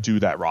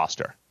redo that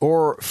roster.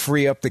 Or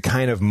free up the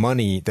kind of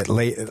money that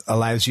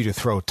allows you to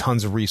throw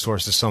tons of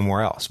resources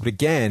somewhere else. But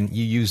again,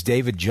 you use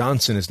David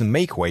Johnson as the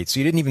make weight, so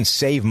you didn't even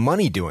save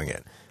money doing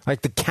it.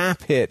 Like the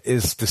cap hit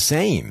is the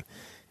same.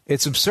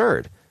 It's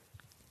absurd.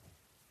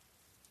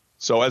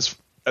 So as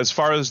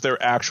far as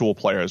their actual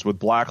players, with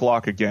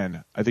Blacklock,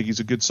 again, I think he's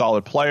a good,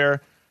 solid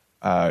player.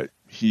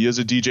 He is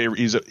a DJ.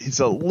 He's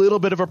a little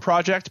bit of a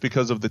project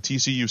because of the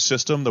TCU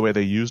system, the way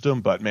they used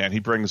him. But, man,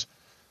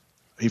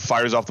 he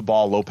fires off the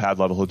ball, low pad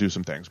level. He'll do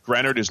some things.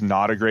 Grenard is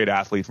not a great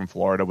athlete from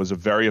Florida.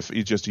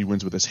 He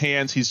wins with his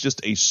hands. He's just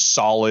a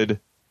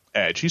solid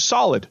edge. He's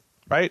solid,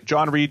 right?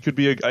 John Reed could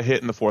be a hit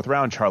in the 4th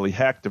round. Charlie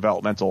Heck,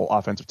 developmental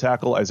offensive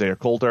tackle. Isaiah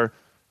Coulter,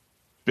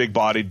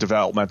 big-bodied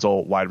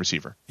developmental wide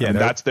receiver. Yeah, and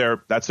that's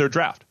their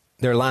draft.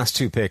 Their last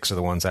 2 picks are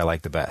the ones I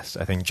like the best.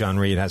 I think John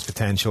Reed has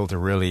potential to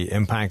really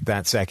impact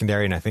that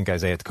secondary, and I think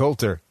Isaiah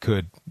Coulter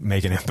could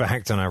make an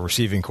impact on a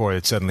receiving core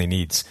that suddenly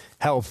needs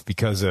help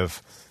because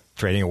of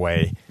trading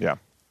away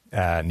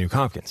Nuke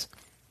Hopkins.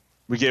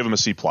 We gave him a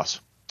C+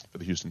 for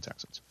the Houston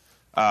Texans.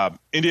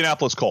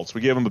 Indianapolis Colts,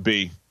 we gave him a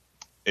B.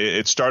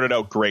 It started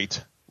out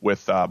great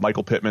with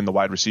Michael Pittman, the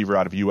wide receiver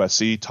out of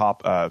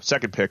USC,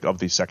 second pick of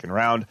the second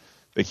round.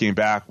 They came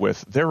back with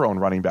their own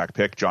running back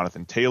pick,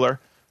 Jonathan Taylor,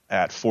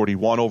 at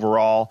 41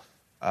 overall.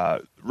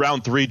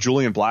 Round 3,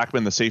 Julian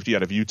Blackman, the safety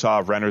out of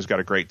Utah. Renner's got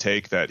a great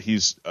take that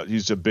he's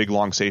a big,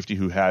 long safety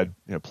who had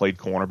played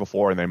corner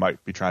before, and they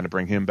might be trying to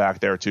bring him back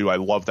there too. I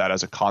love that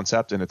as a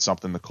concept, and it's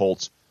something the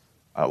Colts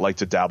like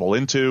to dabble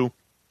into.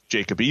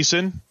 Jacob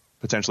Eason,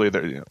 potentially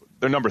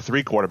their number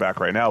 3 quarterback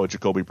right now with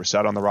Jacoby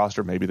Brissett on the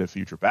roster, maybe their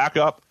future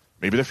backup,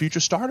 maybe their future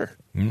starter.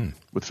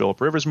 With Phillip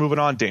Rivers moving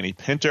on, Danny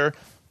Pinter,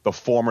 the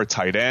former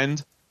tight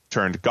end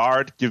turned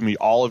guard. Give me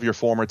all of your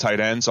former tight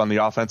ends on the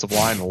offensive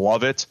line.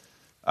 Love it.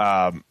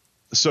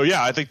 So,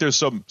 yeah, I think there's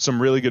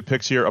some really good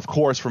picks here. Of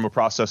course, from a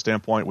process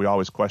standpoint, we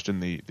always question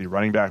the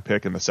running back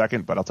pick in the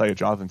second, but I'll tell you,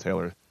 Jonathan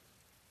Taylor,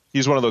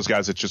 he's one of those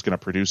guys that's just going to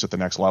produce at the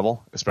next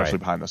level, especially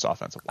behind this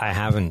offensive line. I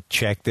haven't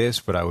checked this,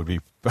 but I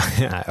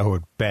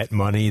would bet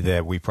money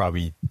that we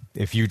probably,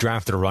 if you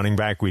drafted a running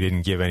back, we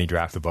didn't give any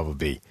draft above a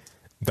B.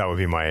 That would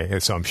be my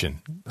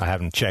assumption. I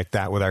haven't checked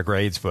that with our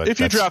grades, but if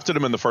you drafted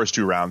him in the first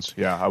 2 rounds,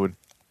 yeah, I would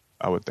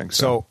think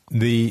so. So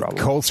the Probably.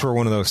 Colts were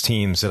one of those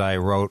teams that I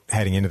wrote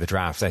heading into the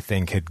draft, I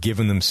think, had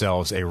given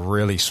themselves a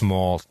really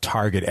small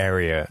target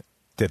area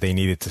that they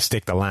needed to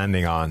stick the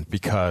landing on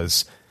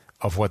because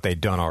of what they'd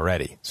done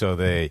already. So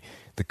the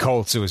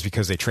Colts, it was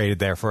because they traded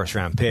their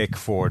first-round pick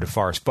for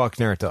DeForest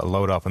Buckner to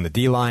load up on the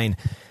D-line.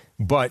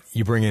 But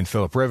you bring in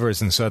Phillip Rivers,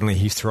 and suddenly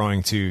he's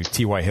throwing to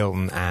T.Y.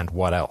 Hilton and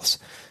what else?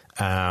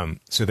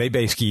 So they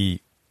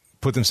basically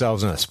put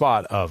themselves in a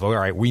spot of, all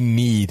right, we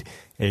need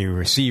a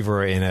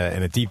receiver in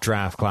a deep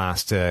draft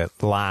class to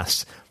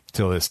last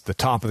till the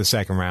top of the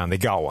second round. They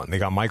got one. They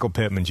got Michael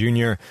Pittman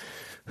Jr.,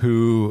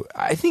 who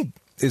I think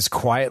is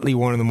quietly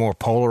one of the more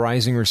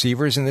polarizing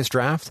receivers in this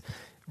draft.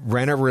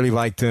 Renner really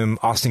liked him.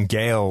 Austin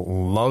Gale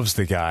loves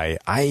the guy.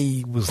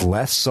 I was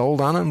less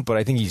sold on him, but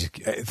I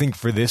think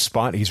for this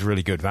spot, he's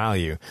really good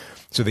value.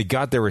 So they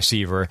got their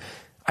receiver.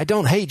 I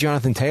don't hate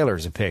Jonathan Taylor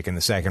as a pick in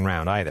the second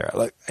round either.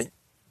 Look,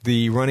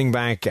 the running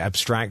back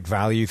abstract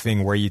value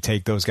thing where you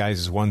take those guys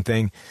is one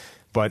thing,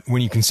 but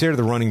when you consider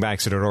the running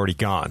backs that are already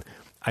gone,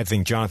 I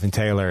think Jonathan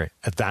Taylor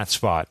at that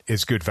spot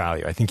is good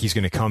value. I think he's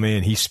going to come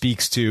in. He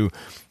speaks to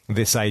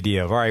this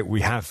idea of, all right,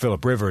 we have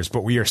Phillip Rivers,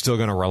 but we are still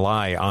going to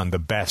rely on the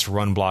best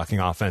run-blocking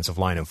offensive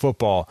line in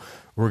football.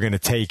 We're going to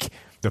take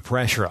the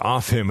pressure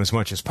off him as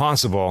much as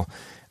possible.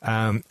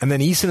 And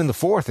then Eason in the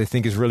fourth, I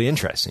think, is really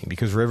interesting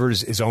because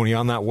Rivers is only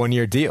on that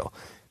 1-year deal.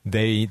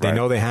 They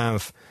know they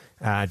have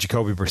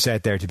Jacoby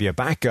Brissett there to be a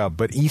backup,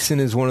 but Eason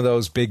is one of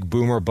those big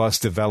boomer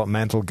bust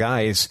developmental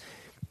guys.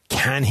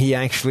 Can he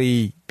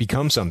actually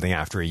become something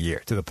after a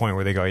year to the point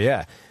where they go,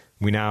 yeah,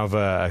 we now have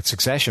a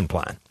succession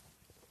plan?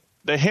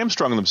 They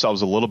hamstrung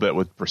themselves a little bit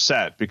with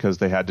Brissett because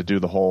they had to do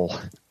the whole,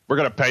 we're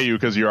going to pay you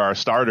because you're our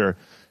starter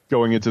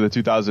going into the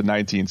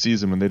 2019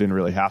 season when they didn't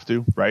really have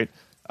to, right?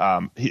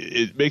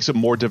 It makes it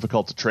more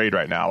difficult to trade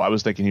right now. I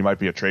was thinking he might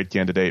be a trade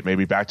candidate,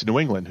 maybe back to New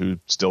England, who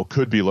still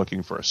could be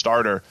looking for a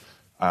starter.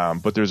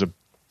 But there's a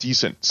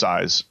decent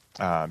size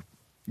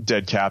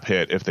dead cap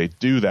hit if they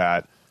do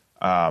that.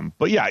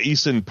 But yeah,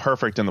 Eason,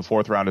 perfect in the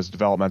fourth round as a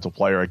developmental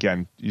player.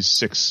 Again, he's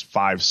 6'5",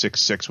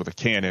 6'6" with a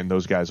cannon.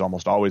 Those guys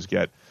almost always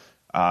get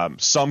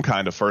some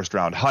kind of first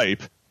round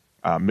hype.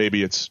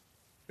 Maybe it's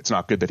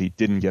not good that he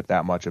didn't get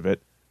that much of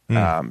it.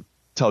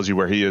 Tells you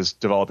where he is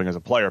developing as a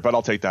player, but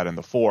I'll take that in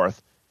the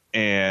fourth.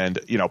 And,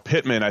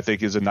 Pittman, I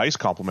think, is a nice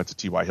compliment to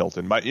T.Y.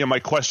 Hilton. My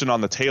question on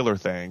the Taylor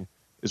thing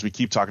is we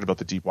keep talking about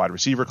the deep wide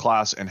receiver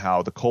class and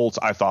how the Colts,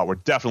 I thought, were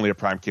definitely a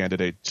prime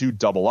candidate to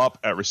double up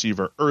at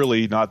receiver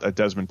early, not a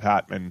Desmond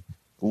Patman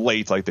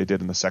late like they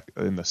did in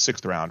the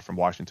sixth round from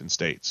Washington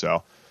State.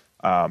 So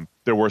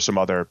there were some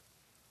other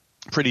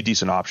pretty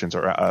decent options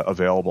are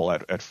available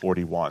at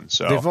 41.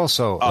 So they've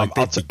also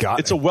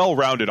it's a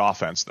well-rounded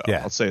offense, though.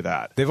 Yeah. I'll say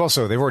that They've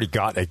already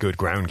got a good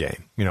ground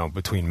game.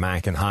 Between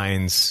Mack and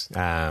Hines.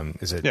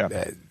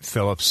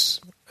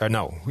 Phillips? Or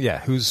no, yeah.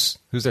 Who's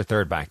their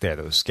third back there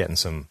that was getting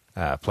some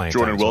playing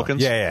Jordan time?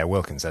 Wilkins. Yeah,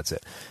 Wilkins. That's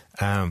it.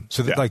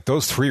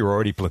 Those three were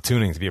already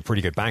platooning to be a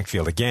pretty good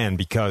backfield again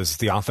because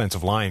the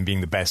offensive line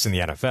being the best in the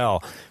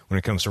NFL when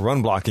it comes to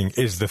run blocking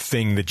is the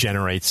thing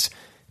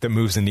that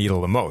moves the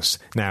needle the most.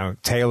 Now,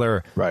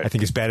 Taylor, I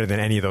think, is better than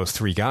any of those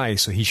three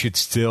guys, so he should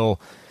still,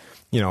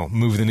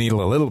 move the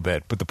needle a little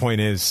bit. But the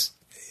point is,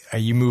 are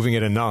you moving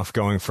it enough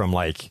going from,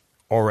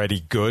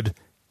 already good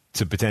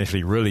to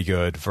potentially really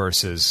good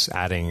versus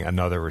adding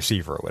another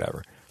receiver or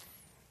whatever?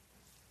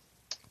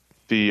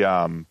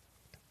 The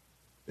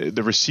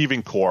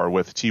receiving core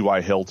with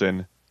T.Y.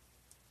 Hilton,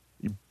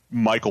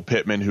 Michael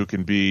Pittman, who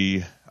can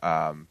be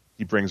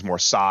he brings more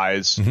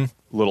size, a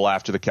little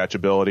after the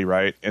catchability,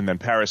 right? And then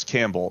Paris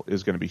Campbell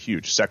is going to be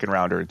huge. Second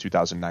rounder in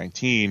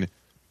 2019.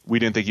 We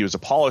didn't think he was a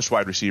polished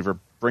wide receiver,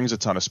 brings a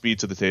ton of speed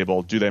to the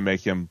table. Do they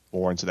make him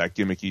more into that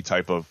gimmicky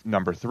type of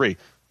number 3?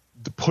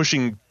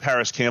 Pushing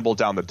Paris Campbell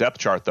down the depth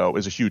chart, though,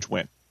 is a huge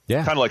win.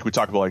 Yeah. Kind of like we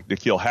talk about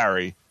N'Keal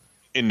Harry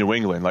in New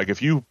England.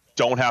 If you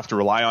don't have to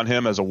rely on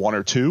him as a 1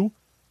 or 2,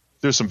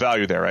 there's some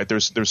value there, right?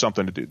 There's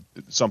something to do,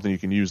 something you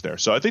can use there.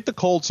 So I think the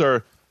Colts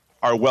are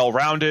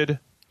well-rounded.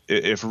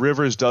 If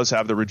Rivers does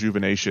have the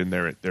rejuvenation,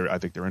 I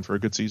think they're in for a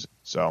good season.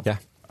 So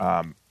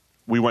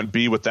we went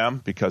B with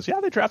them because,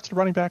 they drafted a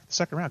running back in the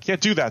second round. Can't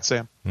do that,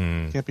 Sam.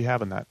 Can't be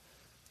having that.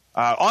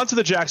 On to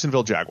the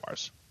Jacksonville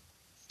Jaguars.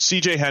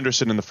 C.J.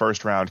 Henderson in the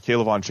first round,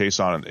 Kayvon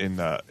Chason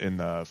in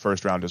the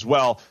first round as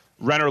well.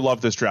 Renner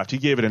loved this draft. He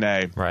gave it an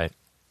A. Right.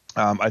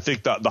 I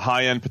think the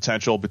high-end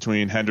potential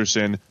between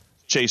Henderson,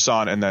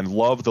 Chason, and then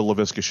love the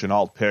Laviska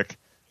Shenault pick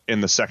in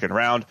the second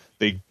round.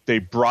 They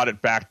brought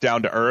it back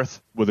down to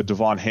earth with a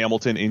Devon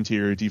Hamilton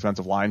interior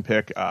defensive line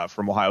pick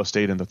from Ohio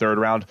State in the third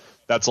round.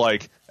 That's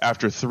like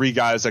after 3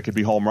 guys that could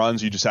be home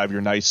runs, you just have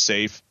your nice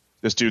safe.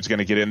 This dude's going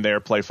to get in there,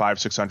 play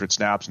 500-600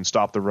 snaps, and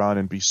stop the run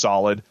and be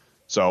solid.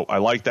 So I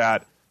like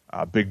that.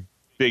 Big,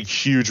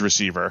 huge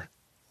receiver,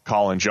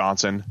 Colin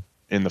Johnson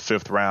in the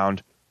 5th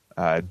round.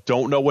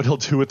 Don't know what he'll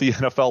do at the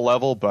NFL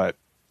level, but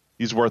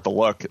he's worth a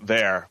look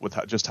there with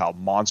just how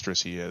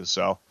monstrous he is.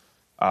 So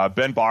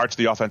Ben Bartch,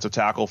 the offensive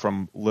tackle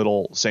from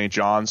Little St.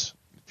 John's,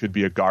 could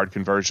be a guard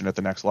conversion at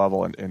the next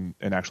level and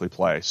actually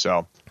play.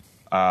 So,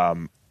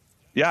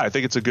 I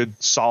think it's a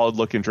good,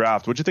 solid-looking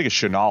draft. What do you think of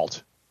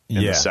Shenault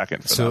in the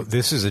second? So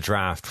this is a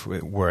draft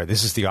where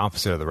this is the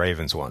opposite of the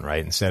Ravens one,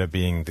 right? Instead of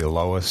being the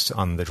lowest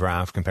on the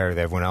draft compared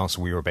to everyone else,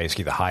 we were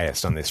basically the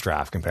highest on this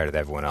draft compared to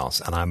everyone else.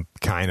 And I'm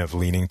kind of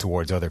leaning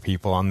towards other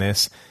people on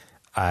this.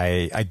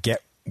 I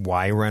get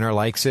why Renner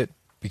likes it,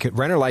 because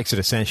Renner likes it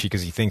essentially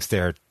because he thinks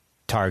they're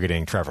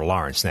targeting Trevor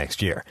Lawrence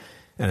next year.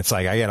 And it's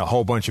like, I get a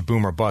whole bunch of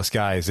boomer bust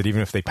guys that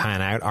even if they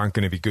pan out aren't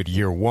going to be good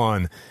year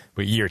 1,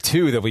 but year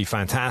 2 they'll be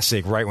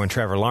fantastic right when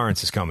Trevor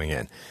Lawrence is coming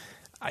in.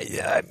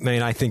 I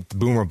mean, I think the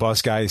boomer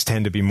bust guys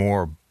tend to be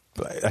more,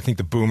 I think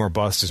the boomer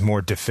bust is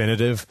more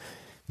definitive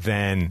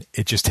than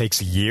it just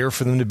takes a year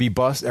for them to be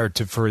bust or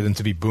for them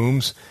to be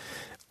booms.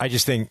 I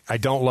just think I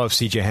don't love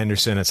CJ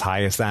Henderson as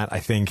high as that. I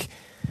think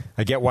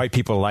I get why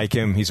people like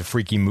him. He's a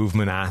freaky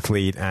movement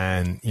athlete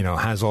and,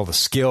 has all the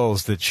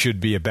skills that should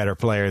be a better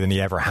player than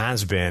he ever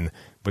has been.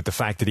 But the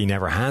fact that he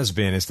never has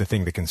been is the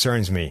thing that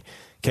concerns me.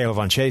 Caleb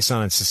Von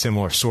Chason, it's a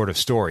similar sort of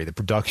story. The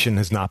production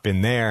has not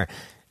been there.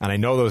 And I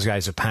know those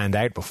guys have panned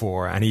out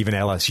before. And even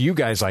LSU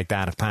guys like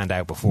that have panned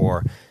out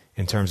before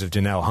in terms of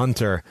Donnell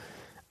Hunter.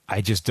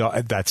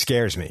 That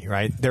scares me,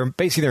 right? Their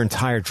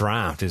entire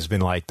draft has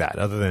been like that,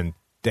 other than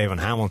Devon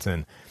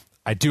Hamilton.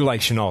 I do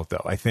like Shenault,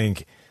 though. I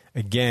think,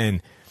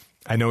 again,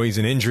 I know he's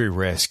an injury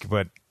risk,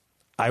 but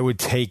I would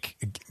take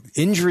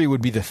injury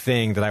would be the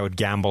thing that I would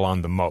gamble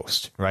on the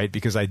most, right?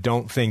 Because I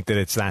don't think that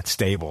it's that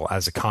stable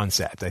as a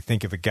concept. I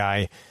think if a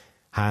guy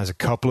has a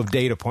couple of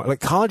data points, like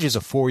college is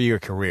a 4-year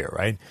career,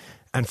 right?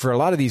 And for a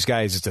lot of these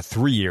guys, it's a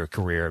 3-year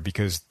career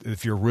because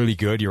if you're really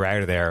good, you're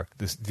out of there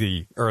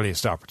the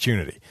earliest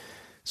opportunity.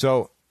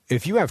 So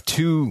if you have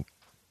 2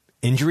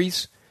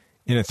 injuries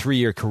in a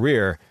 3-year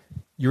career,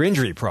 you're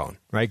injury prone,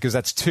 right? Because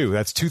that's 2.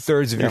 That's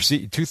 2/3 of your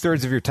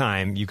 2/3 of your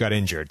time you got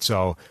injured.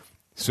 So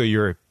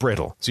you're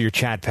brittle. So you're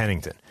Chad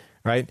Pennington,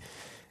 right?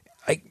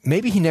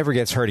 Maybe he never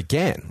gets hurt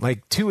again.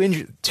 Like two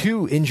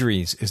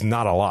injuries is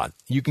not a lot.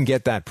 You can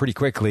get that pretty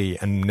quickly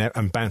and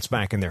bounce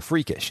back, and they're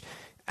freakish.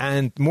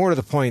 And more to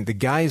the point, the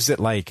guys that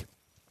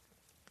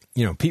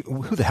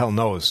people, who the hell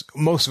knows?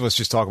 Most of us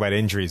just talk about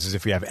injuries as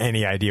if we have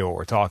any idea what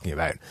we're talking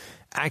about.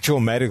 Actual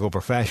medical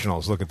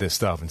professionals look at this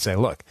stuff and say,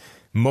 look,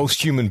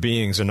 most human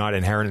beings are not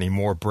inherently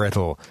more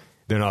brittle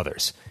than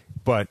others.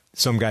 But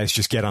some guys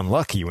just get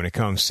unlucky when it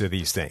comes to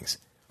these things.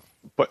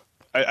 But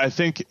I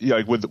think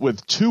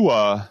with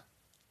Tua,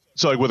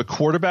 so like with a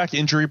quarterback,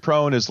 injury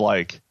prone is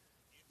like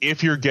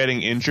if you're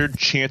getting injured,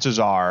 chances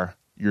are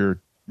you're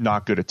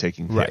not good at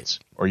taking hits,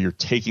 or you're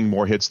taking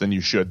more hits than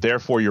you should.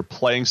 Therefore, your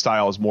playing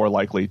style is more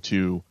likely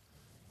to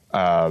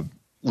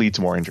lead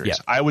to more injuries.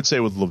 Yeah. I would say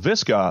with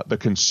Laviska, the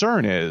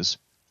concern is,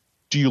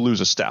 do you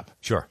lose a step?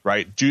 Sure.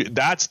 Right?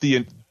 That's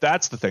the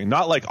thing.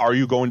 Not like, are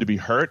you going to be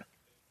hurt?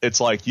 It's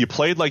like you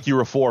played like you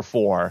were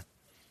 4-4.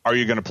 Are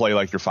you going to play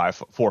like you're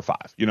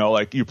 4-5?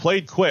 Like you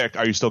played quick.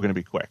 Are you still going to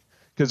be quick?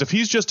 Because if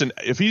he's just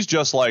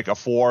like a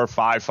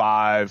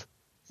 4-5-5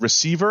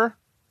 receiver,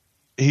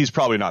 he's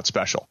probably not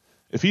special.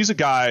 If he's a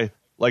guy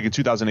like in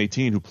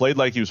 2018 who played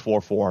like he was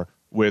 4-4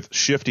 with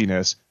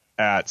shiftiness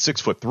at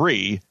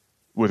 6'3"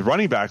 with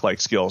running back like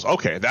skills,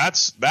 okay,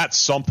 that's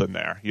something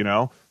there.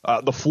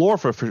 The floor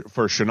for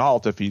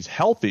Shenault, if he's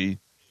healthy,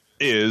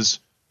 is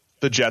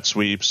the jet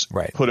sweeps,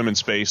 put him in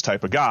space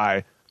type of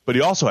guy. But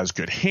he also has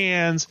good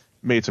hands,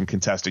 made some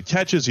contested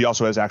catches. He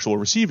also has actual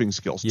receiving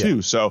skills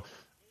too. So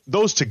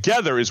those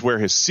together is where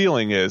his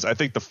ceiling is. I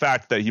think the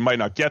fact that he might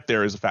not get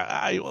there is the fact,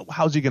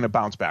 how's he going to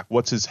bounce back?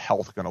 What's his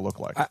health going to look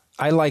like?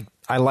 I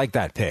like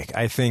that pick.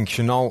 I think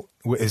Shenault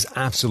is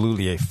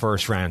absolutely a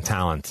first-round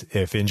talent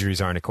if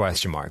injuries aren't a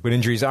question mark. But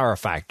injuries are a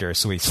factor,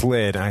 so he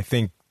slid. And I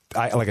think,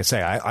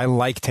 I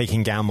like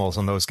taking gambles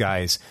on those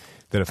guys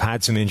that have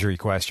had some injury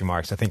question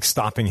marks. I think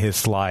stopping his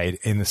slide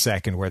in the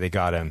second where they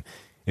got him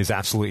is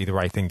absolutely the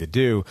right thing to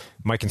do.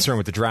 My concern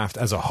with the draft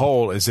as a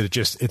whole is that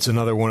it's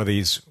another one of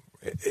these.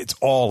 It's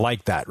all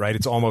like that, right?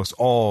 It's almost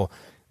all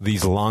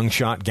these long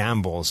shot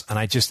gambles. And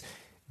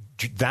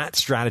that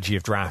strategy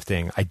of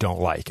drafting, I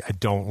don't like. I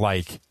don't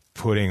like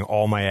putting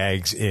all my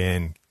eggs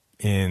in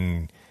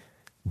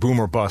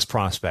boomer bust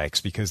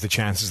prospects because the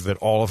chances that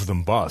all of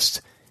them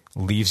bust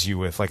leaves you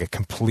with like a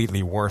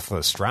completely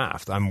worthless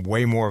draft. I'm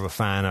way more of a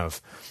fan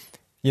of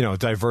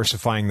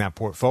diversifying that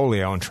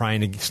portfolio and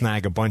trying to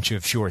snag a bunch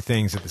of sure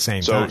things at the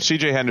same time. So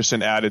C.J.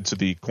 Henderson added to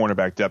the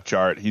cornerback depth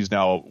chart. He's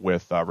now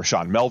with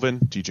Rashawn Melvin,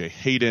 DJ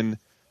Hayden,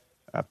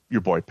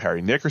 your boy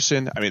Perry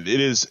Nickerson. I mean, it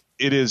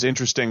is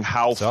interesting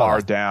how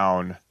far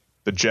down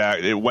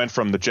it went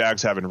from the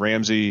Jags having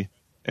Ramsey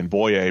and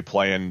Boye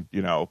playing,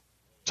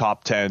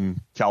 top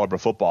 10 caliber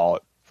football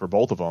for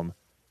both of them,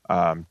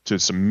 to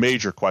some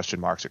major question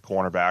marks at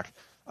cornerback.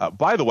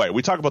 By the way,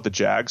 we talk about the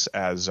Jags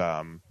as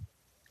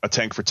a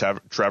tank for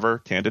Trevor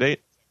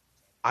candidate.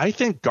 I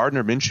think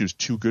Gardner Minshew's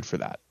too good for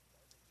that.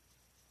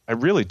 I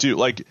really do.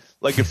 Like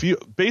if you,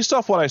 based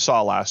off what I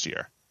saw last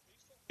year,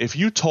 if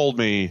you told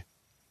me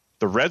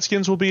the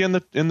Redskins will be in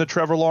the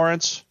Trevor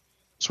Lawrence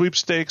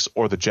sweepstakes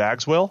or the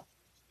Jags will,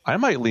 I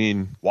might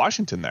lean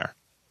Washington there.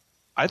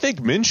 I think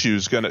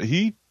Minshew's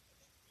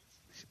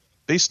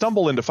they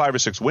stumble into 5 or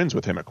 6 wins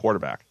with him at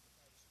quarterback.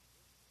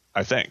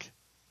 I think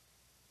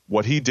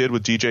what he did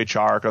with DJ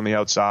Chark on the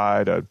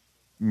outside, a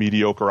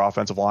mediocre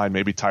offensive line,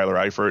 maybe Tyler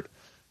Eifert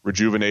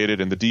rejuvenated,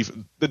 and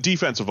the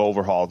defensive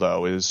overhaul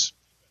though is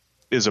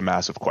a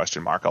massive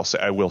question mark.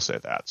 I will say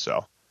that.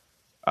 So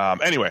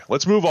anyway,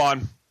 let's move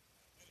on.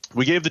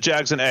 We gave the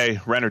Jags an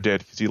A. Renner did,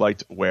 because he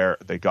liked where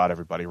they got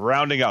everybody.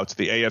 Rounding out to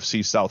the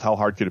AFC South, how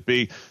hard could it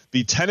be?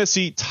 The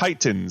Tennessee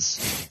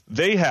Titans,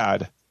 they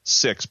had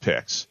 6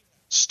 picks,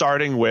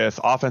 starting with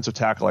offensive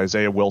tackle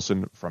Isaiah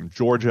Wilson from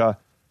Georgia.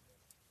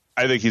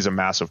 I think he's a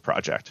massive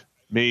project.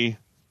 Me,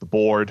 the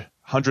board,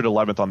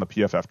 111th on the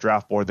PFF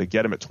draft board. They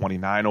get him at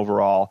 29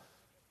 overall.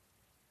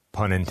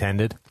 Pun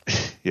intended.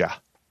 Yeah.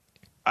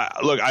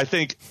 Look, I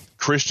think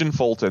Christian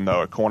Fulton,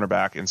 though, at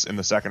cornerback in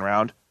the second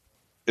round,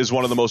 is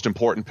one of the most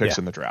important picks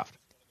in the draft.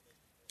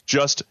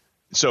 Just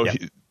so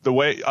the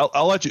way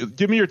I'll let you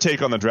give me your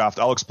take on the draft.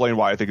 I'll explain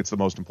why I think it's the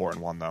most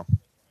important one, though,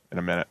 in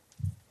a minute.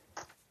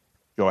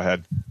 Go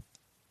ahead.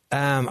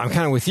 I'm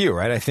kind of with you,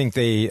 right? I think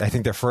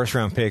their first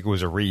round pick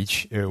was a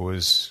reach.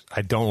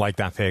 I don't like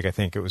that pick. I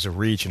think it was a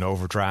reach and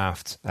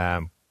overdraft.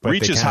 But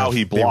reach is how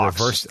he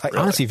blocks. Really.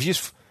 Honestly,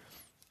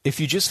 if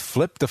you just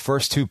flip the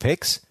first 2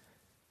 picks,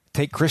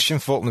 take Christian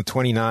Fulton at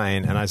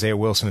 29 and Isaiah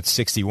Wilson at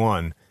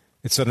 61,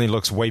 it suddenly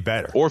looks way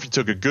better. Or if you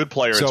took a good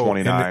player at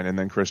 29 and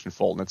then Christian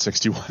Fulton at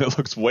 61, it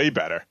looks way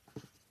better.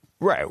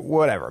 Right,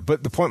 whatever.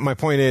 But my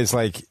point is,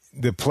 like,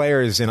 the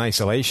players in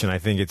isolation, I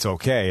think it's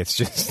okay. It's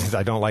just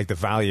I don't like the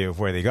value of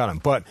where they got him.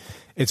 But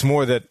it's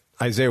more that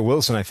Isaiah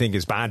Wilson, I think,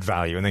 is bad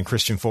value, and then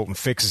Christian Fulton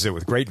fixes it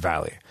with great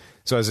value.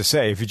 So as I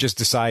say, if you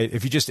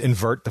just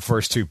invert the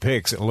first 2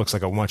 picks, it looks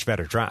like a much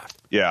better draft.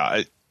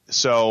 Yeah.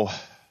 So,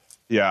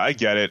 yeah, I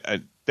get it.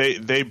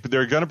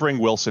 They're going to bring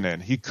Wilson in.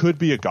 He could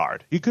be a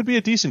guard. He could be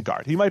a decent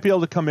guard. He might be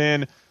able to come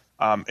in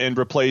and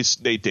replace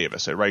Nate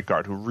Davis at right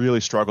guard, who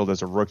really struggled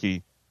as a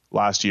rookie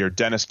last year.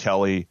 Dennis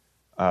Kelly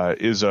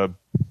is a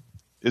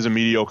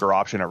mediocre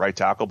option at right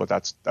tackle, but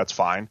that's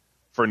fine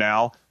for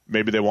now.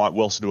 Maybe they want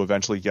Wilson to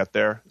eventually get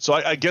there. So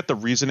I get the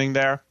reasoning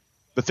there.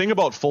 The thing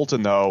about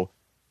Fulton, though,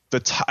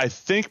 I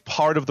think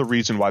part of the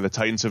reason why the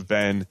Titans have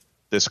been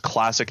this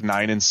classic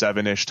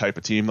 9-7-ish type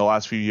of team the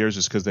last few years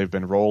is because they've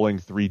been rolling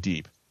 3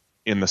 deep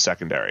in the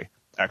secondary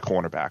at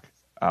cornerback.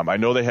 I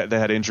know they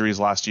had injuries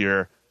last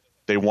year.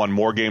 They won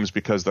more games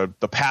because the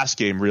pass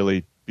game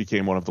really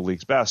became one of the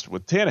league's best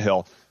with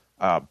Tannehill.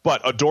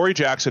 But Adoree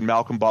Jackson,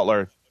 Malcolm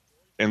Butler,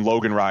 and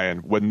Logan Ryan,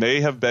 when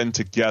they have been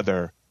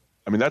together,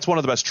 I mean, that's one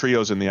of the best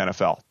trios in the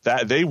NFL.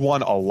 That they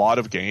won a lot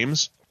of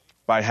games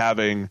by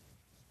having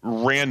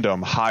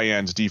random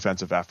high-end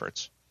defensive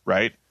efforts,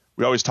 right?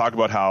 We always talk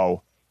about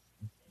how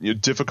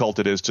difficult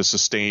it is to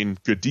sustain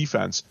good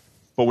defense.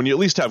 But when you at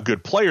least have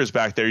good players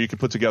back there, you can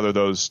put together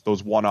those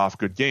one-off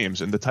good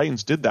games. And the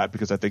Titans did that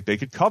because I think they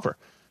could cover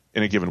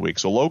in a given week.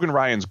 So Logan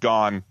Ryan's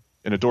gone,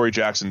 and Adoree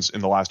Jackson's in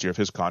the last year of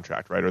his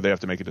contract, right? Or they have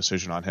to make a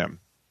decision on him.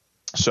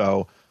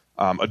 So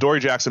Adoree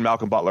Jackson,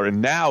 Malcolm Butler,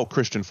 and now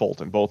Christian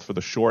Fulton, both for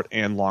the short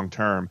and long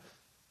term,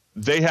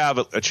 they have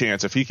a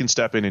chance, if he can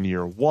step in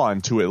year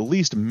 1, to at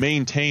least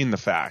maintain the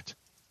fact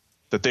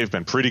that they've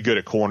been pretty good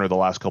at corner the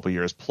last couple of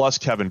years, plus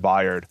Kevin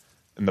Byard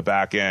in the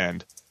back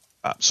end.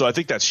 So I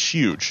think that's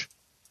huge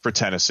for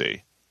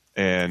Tennessee.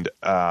 And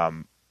I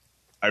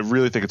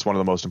really think it's one of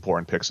the most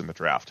important picks in the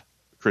draft,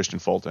 Christian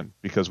Fulton,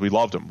 because we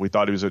loved him. We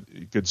thought he was a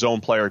good zone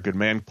player, good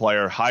man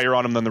player, higher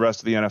on him than the rest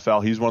of the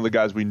NFL. He's one of the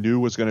guys we knew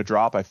was going to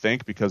drop, I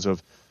think, because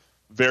of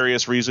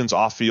various reasons,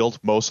 off field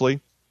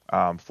mostly.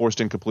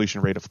 Forced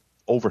incompletion rate of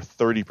over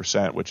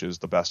 30%, which is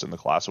the best in the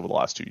class over the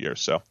last 2 years.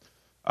 So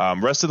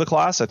rest of the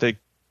class, I think,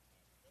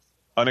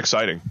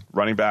 unexciting.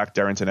 Running back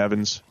Darrington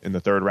Evans in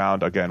the 3rd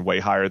round, again, way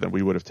higher than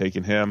we would have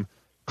taken him.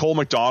 Cole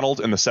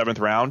McDonald in the 7th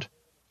round,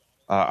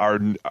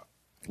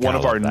 one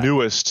of our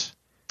newest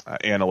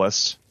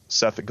analysts,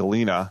 Seth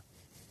Galina,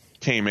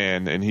 came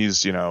in, and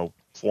he's,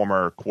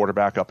 former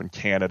quarterback up in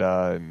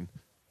Canada,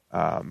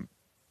 and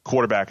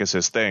quarterback is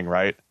his thing,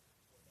 right?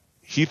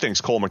 He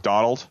thinks Cole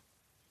McDonald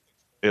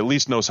at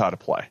least knows how to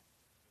play,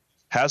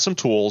 has some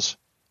tools,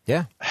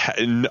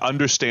 and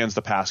understands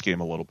the pass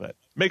game a little bit,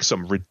 makes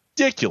some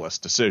ridiculous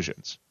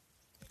decisions,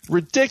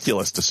 but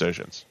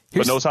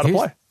knows how to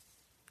play.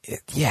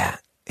 Yeah.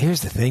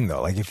 Here's the thing,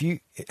 though. Like, if you,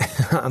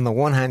 on the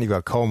one hand, you've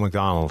got Cole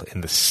McDonald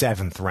in the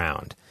 7th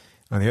round.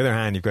 On the other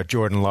hand, you've got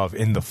Jordan Love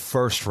in the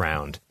 1st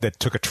round that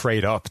took a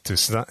trade up to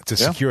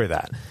secure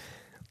that.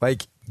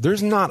 Like,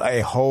 there's not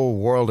a whole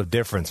world of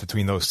difference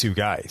between those two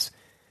guys.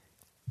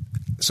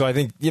 So I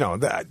think, the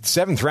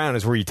 7th round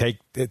is where you take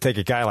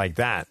a guy like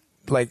that.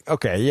 Like,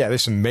 okay, yeah,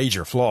 there's some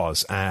major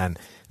flaws, and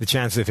the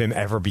chances of him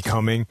ever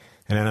becoming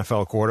an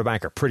NFL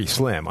quarterback are pretty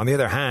slim. On the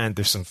other hand,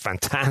 there's some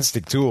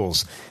fantastic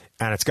tools,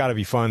 and it's got to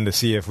be fun to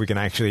see if we can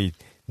actually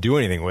do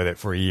anything with it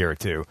for a year or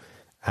two.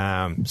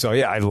 So,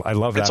 yeah, I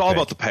love that. It's all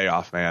about the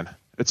payoff, man.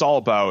 It's all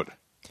about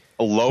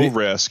a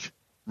low-risk,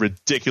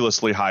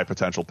 ridiculously high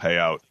potential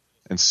payout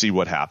and see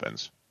what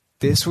happens.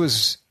 This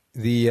was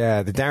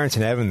the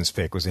Darrington Evans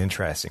pick was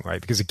interesting,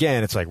 right? Because,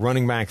 again, it's like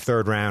running back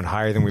 3rd round,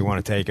 higher than we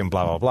want to take him,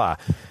 blah, blah, blah.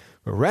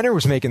 But Renner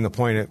was making the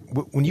point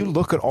that when you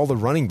look at all the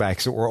running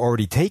backs that were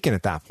already taken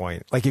at that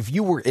point, like if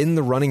you were in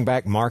the running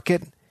back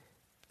market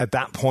at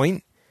that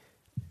point,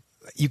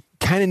 you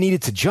kind of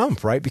needed to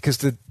jump, right?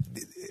 Because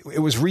it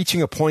was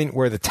reaching a point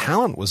where the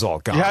talent was all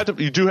gone.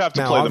 You do have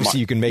to now, play the obviously market.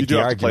 You can make you do the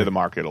have argument. to play the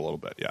market a little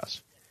bit,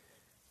 yes.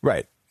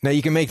 Right. Now,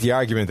 you can make the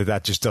argument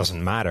that just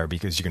doesn't matter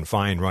because you can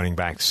find running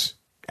backs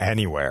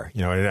anywhere.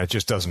 That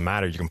just doesn't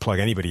matter. You can plug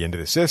anybody into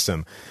the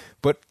system.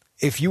 But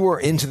if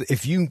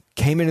you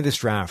came into this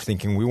draft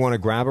thinking we want to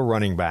grab a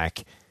running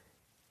back,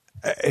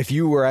 if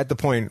you were at the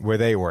point where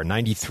they were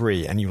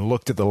 93 and you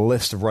looked at the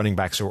list of running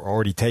backs that were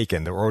already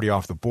taken, that were already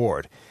off the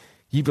board,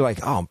 you'd be like,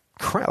 oh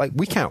crap, like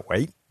we can't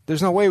wait.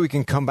 There's no way we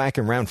can come back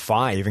in round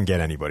 5 and get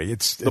anybody. The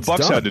Bucs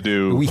done. had to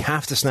do. We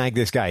have to snag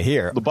this guy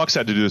here. The Bucs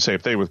had to do the same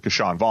thing with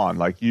Keshawn Vaughn.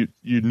 Like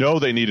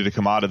they needed to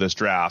come out of this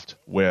draft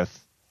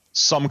with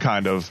some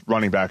kind of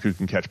running back who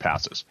can catch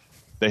passes.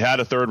 They had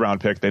a 3rd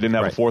round pick. They didn't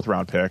have a 4th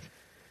round pick,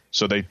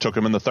 so they took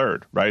him in the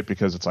 3rd, right?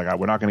 Because it's like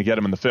we're not going to get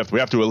him in the 5th. We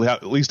have to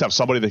at least have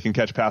somebody that can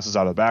catch passes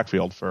out of the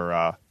backfield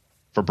for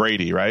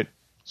Brady, right?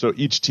 So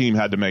each team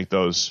had to make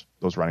those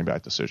running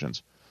back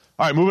decisions.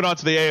 All right, moving on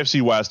to the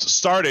AFC West,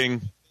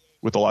 starting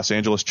with the Los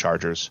Angeles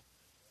Chargers.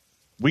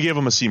 We gave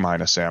them a C-,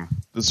 Sam.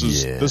 This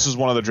is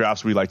one of the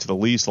drafts we liked the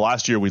least.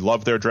 Last year, we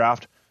loved their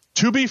draft.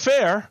 To be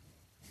fair,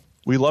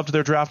 we loved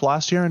their draft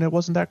last year, and it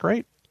wasn't that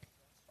great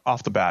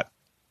off the bat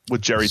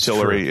with Jerry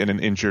Tillery and an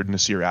injured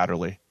Nasir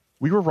Adderley.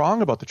 We were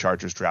wrong about the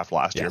Chargers draft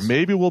last year.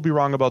 Maybe we'll be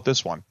wrong about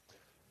this one.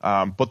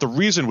 But the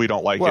reason we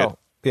don't like it...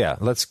 Yeah,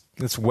 let's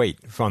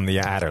wait from the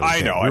Adderley.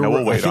 I know.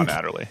 We'll wait on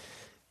Adderley.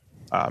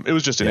 It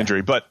was just an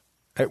injury, but...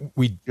 Go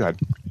ahead.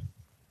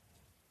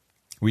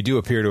 We do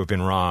appear to have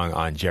been wrong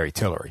on Jerry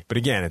Tillery. But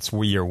again, it's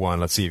year 1.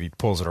 Let's see if he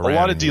pulls it around. A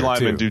lot of D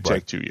linemen do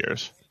take 2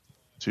 years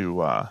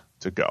to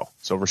go.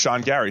 So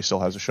Rashawn Gary still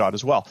has a shot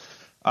as well.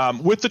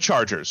 With the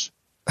Chargers,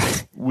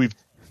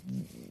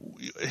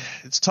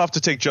 it's tough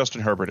to take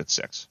Justin Herbert at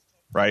 6,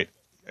 right?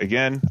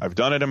 Again, I've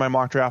done it in my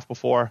mock draft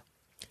before.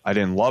 I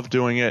didn't love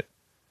doing it.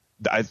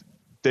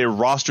 Their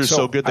roster's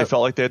so good they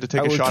felt like they had to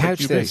take a shot at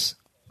QB.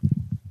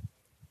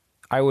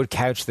 I would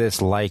couch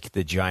this like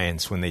the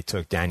Giants when they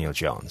took Daniel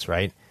Jones,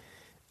 right?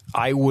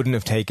 I wouldn't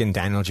have taken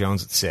Daniel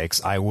Jones at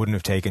 6. I wouldn't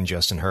have taken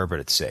Justin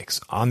Herbert at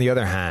 6. On the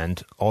other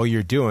hand, all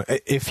you're doing,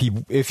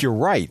 if you're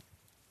right,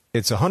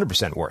 it's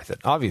 100% worth it,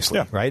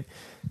 obviously, right?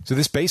 So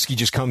this basically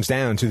just comes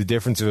down to the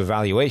difference of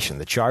evaluation.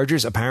 The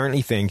Chargers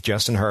apparently think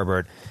Justin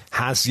Herbert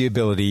has the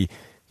ability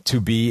to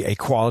be a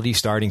quality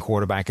starting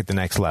quarterback at the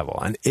next level.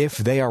 And if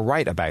they are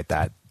right about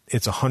that,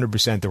 it's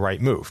 100% the right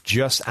move.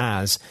 Just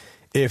as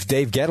if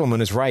Dave Gettleman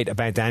is right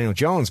about Daniel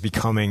Jones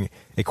becoming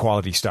a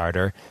quality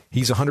starter,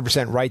 he's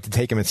 100% right to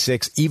take him at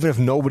 6, even if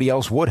nobody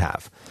else would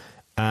have.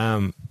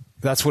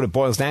 That's what it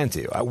boils down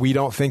to. We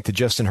don't think that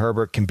Justin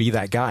Herbert can be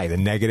that guy. The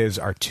negatives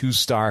are too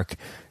stark.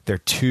 They're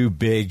too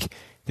big.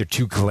 They're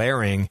too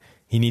glaring.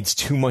 He needs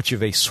too much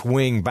of a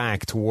swing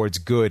back towards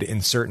good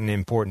in certain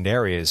important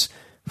areas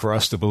for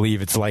us to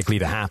believe it's likely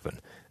to happen.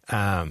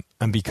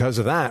 And because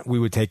of that, we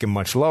would take him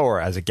much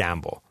lower as a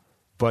gamble.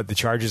 But the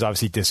Chargers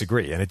obviously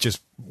disagree. And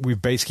we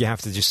basically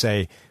have to just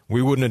say,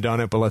 we wouldn't have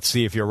done it, but let's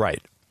see if you're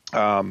right.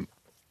 I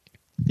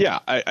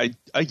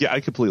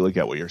completely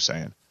get what you're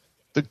saying.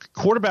 The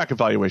quarterback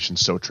evaluation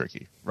is so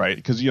tricky, right?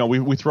 Because,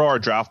 we throw our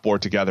draft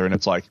board together and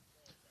it's like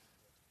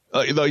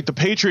the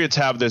Patriots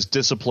have this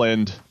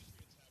disciplined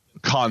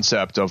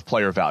concept of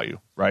player value,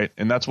 right?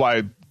 And that's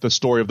why the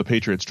story of the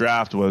Patriots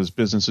draft was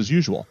business as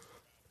usual.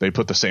 They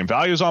put the same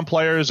values on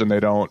players and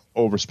they don't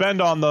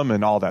overspend on them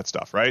and all that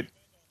stuff, right?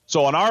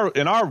 So in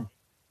our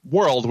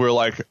world, we're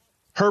like,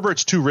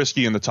 Herbert's too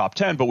risky in the top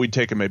 10, but we'd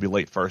take him maybe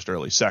late 1st,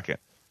 early 2nd.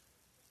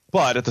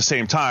 But at the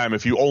same time,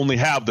 if you only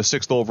have the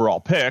 6th overall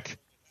pick,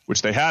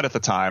 which they had at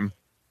the time,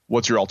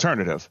 what's your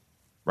alternative,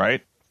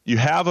 right? You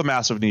have a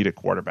massive need at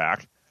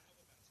quarterback,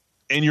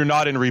 and you're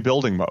not in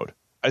rebuilding mode.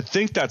 I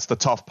think that's the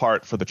tough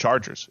part for the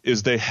Chargers,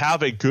 is they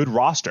have a good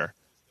roster,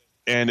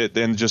 and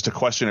then just a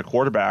question at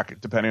quarterback,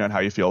 depending on how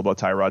you feel about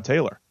Tyrod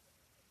Taylor.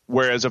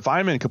 Whereas if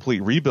I'm in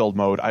complete rebuild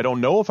mode, I don't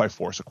know if I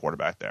force a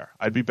quarterback there.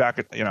 I'd be back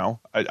at,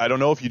 I don't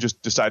know if you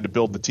just decide to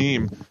build the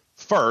team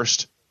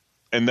first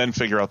and then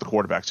figure out the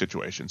quarterback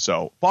situation.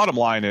 So bottom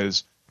line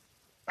is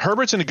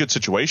Herbert's in a good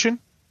situation.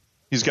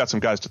 He's got some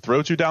guys to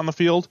throw to down the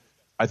field.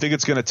 I think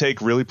it's going to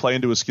take really play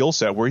into his skill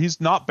set where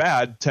he's not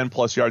bad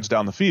 10-plus yards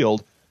down the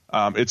field.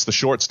 It's the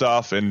short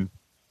stuff and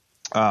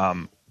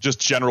just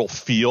general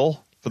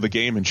feel for the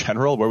game in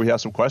general where we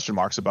have some question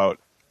marks about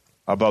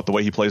the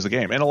way he plays the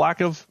game and a lack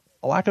of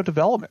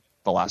development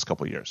the last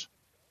couple of years.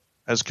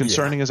 As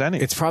concerning as any.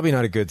 It's probably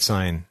not a good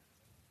sign.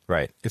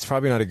 Right. It's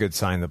probably not a good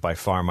sign that by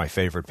far my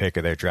favorite pick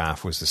of their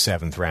draft was the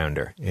 7th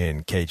rounder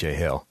in KJ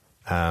Hill.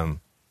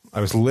 I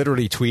was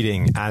literally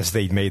tweeting as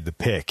they made the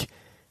pick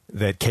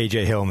that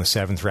KJ Hill in the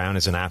 7th round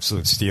is an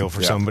absolute steal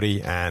for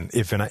somebody. And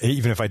even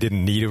if I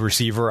didn't need a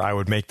receiver, I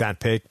would make that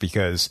pick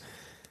because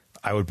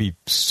I would be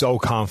so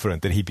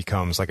confident that he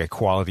becomes like a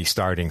quality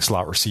starting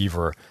slot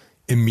receiver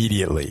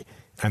immediately.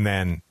 And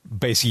then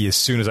basically as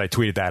soon as I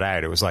tweeted that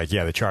out, it was like,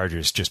 the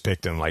Chargers just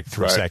picked him like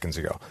 3 seconds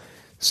ago.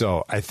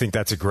 So I think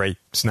that's a great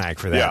snag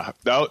for them. Yeah,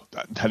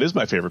 that is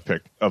my favorite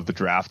pick of the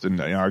draft.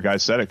 And our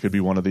guys said it could be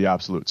one of the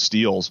absolute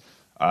steals.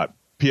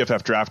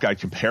 PFF draft guide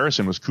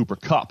comparison was Cooper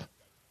Kupp.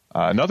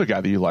 Another guy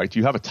that you liked.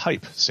 You have a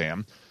type,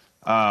 Sam.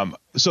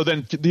 So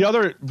then the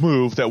other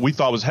move that we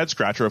thought was head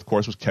scratcher, of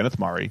course, was Kenneth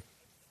Murray,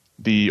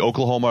 the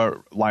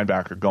Oklahoma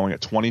linebacker going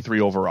at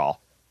 23 overall.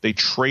 They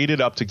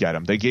traded up to get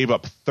him. They gave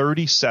up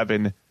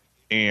 37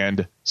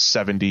 and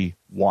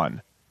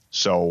 71.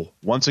 So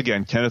once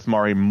again, Kenneth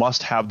Murray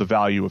must have the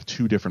value of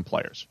 2 different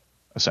players,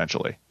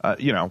 essentially,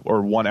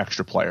 or one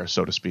extra player,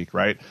 so to speak,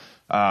 right?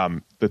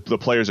 The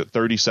players at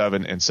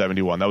 37 and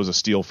 71, that was a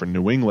steal for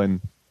New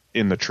England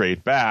in the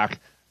trade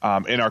back.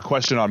 In our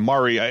question on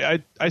Murray,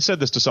 I said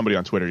this to somebody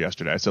on Twitter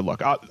yesterday. I said,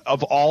 look,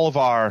 of all of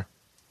our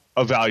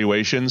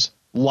evaluations,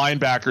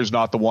 linebacker's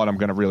not the one I'm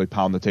going to really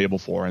pound the table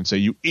for and say,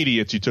 you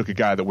idiots, you took a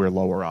guy that we're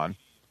lower on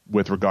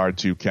with regard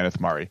to Kenneth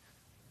Murray.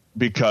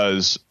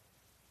 Because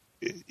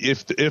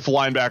if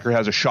linebacker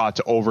has a shot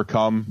to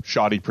overcome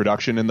shoddy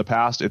production in the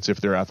past, it's if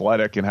they're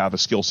athletic and have a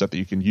skill set that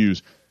you can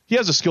use. He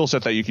has a skill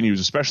set that you can use,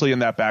 especially in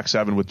that back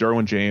 7 with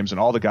Derwin James and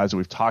all the guys that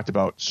we've talked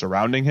about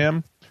surrounding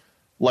him.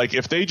 Like,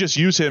 if they just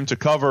use him to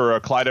cover a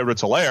Clyde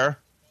Edwards-Helaire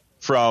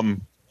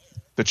from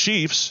the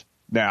Chiefs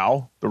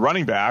now, the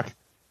running back,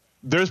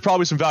 there's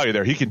probably some value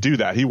there. He can do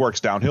that. He works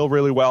downhill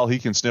really well. He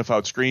can sniff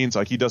out screens.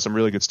 Like, he does some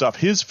really good stuff.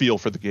 His feel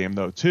for the game,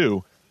 though,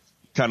 too,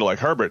 kind of like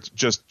Herbert's,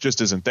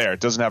 just isn't there.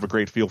 It doesn't have a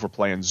great feel for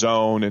playing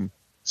zone and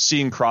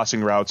seeing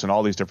crossing routes and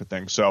all these different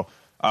things. So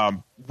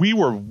we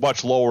were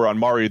much lower on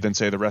Murray than,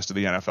 say, the rest of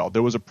the NFL.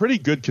 There was a pretty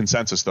good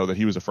consensus, though, that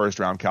he was a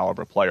first-round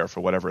caliber player for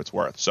whatever it's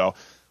worth. So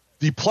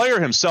the player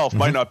himself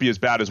might not be as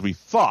bad as we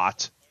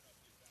thought,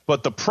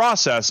 but the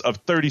process of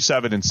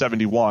 37 and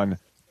 71,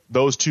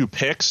 those 2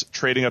 picks,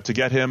 trading up to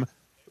get him,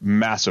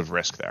 massive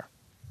risk there.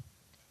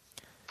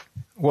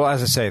 Well,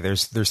 as I say,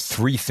 there's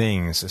 3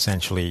 things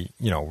essentially,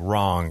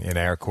 wrong in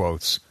air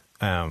quotes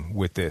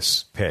with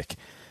this pick.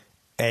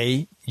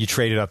 A, you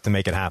traded up to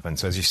make it happen.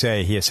 So as you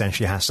say, he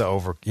essentially has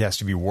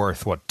to be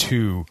worth what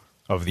 2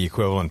 of the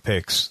equivalent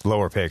picks,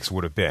 lower picks,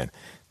 would have been.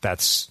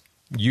 That's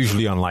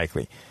usually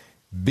unlikely.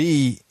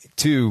 B,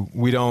 2,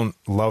 we don't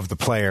love the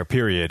player,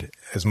 period,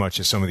 as much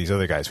as some of these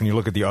other guys. When you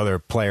look at the other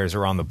players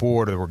around the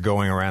board that were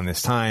going around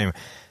this time,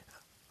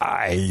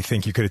 I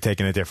think you could have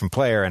taken a different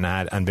player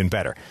and been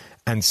better.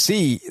 And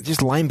C, just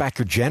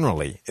linebacker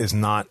generally is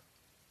not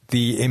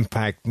the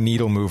impact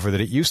needle mover that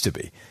it used to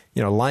be.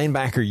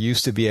 Linebacker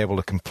used to be able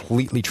to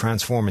completely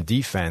transform a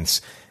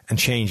defense and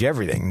change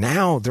everything.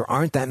 Now there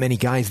aren't that many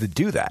guys that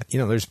do that.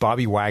 There's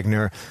Bobby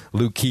Wagner,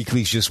 Luke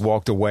Kuechly's just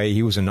walked away.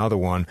 He was another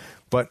one.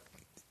 But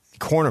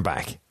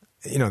cornerback,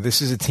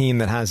 this is a team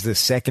that has this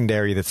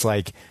secondary that's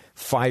like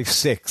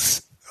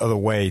 5/6 of the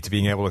way to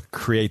being able to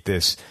create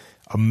this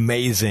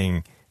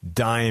amazing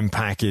dime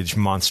package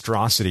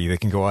monstrosity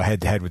that can go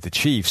head to head with the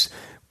Chiefs.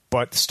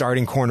 But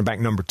starting cornerback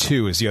number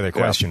 2 is the other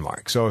question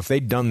mark. So if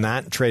they'd done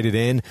that, traded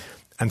in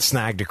and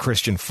snagged a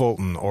Christian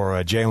Fulton or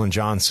a Jalen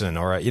Johnson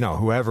or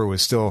whoever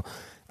was still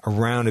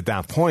around at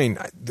that point,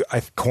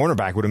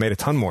 cornerback would have made a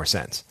ton more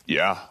sense.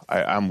 Yeah,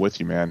 I'm with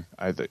you, man.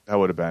 I think that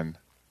would have been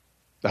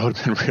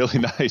really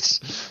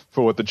nice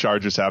for what the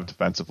Chargers have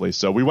defensively.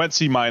 So we went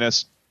C-,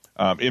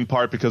 in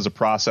part because of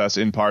process,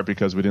 in part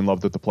because we didn't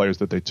love the players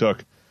that they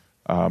took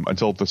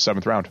until the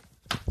 7th round.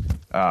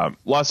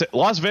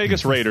 Las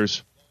Vegas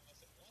Raiders,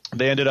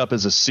 they ended up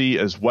as a C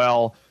as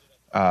well.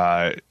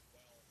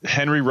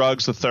 Henry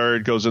Ruggs III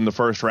goes in the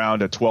first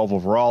round at 12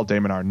 overall.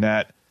 Damon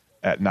Arnett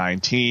at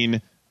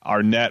 19.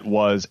 Arnett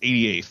was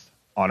 88th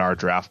on our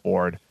draft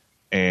board.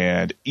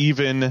 And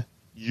even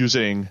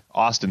using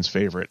Austin's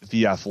favorite,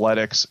 the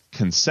Athletics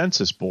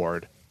consensus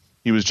board,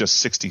 he was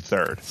just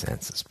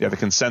 63rd. The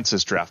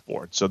consensus draft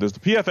board. So there's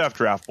the PFF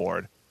draft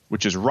board,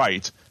 which is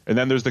right. And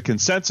then there's the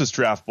consensus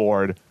draft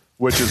board,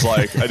 which is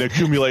like an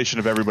accumulation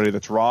of everybody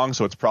that's wrong.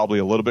 So it's probably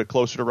a little bit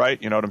closer to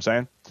right. You know what I'm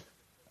saying?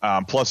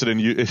 Plus it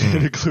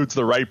includes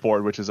the right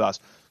board, which is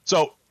us.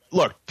 So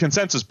look,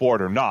 consensus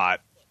board or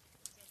not,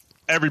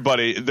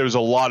 there's a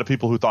lot of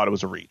people who thought it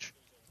was a reach,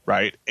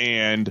 right?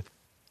 And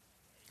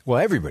Well,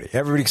 everybody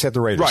except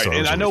the Raiders. Right,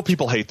 and I know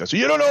people hate this.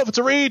 You don't know if it's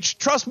a reach.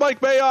 Trust Mike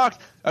Mayock.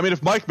 I mean,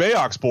 if Mike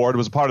Mayock's board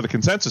was a part of the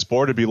consensus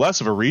board, it'd be less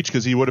of a reach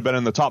because he would have been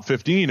in the top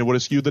 15 and would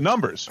have skewed the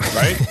numbers,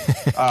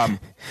 right?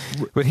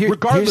 But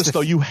regardless,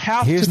 though, you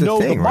have to know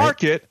the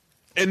market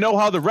and know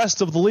how the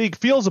rest of the league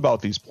feels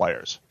about these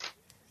players.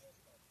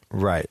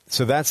 Right.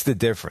 So that's the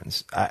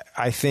difference.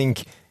 I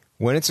think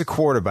when it's a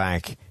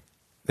quarterback,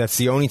 that's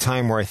the only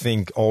time where I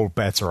think all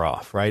bets are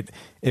off, right?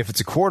 If it's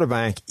a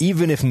quarterback,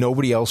 even if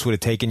nobody else would have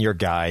taken your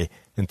guy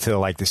until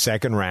like the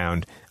second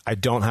round, I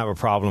don't have a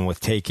problem with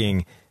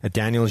taking a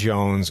Daniel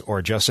Jones or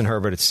a Justin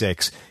Herbert at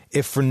 6,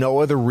 if for no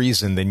other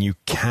reason than you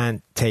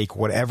can't take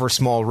whatever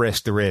small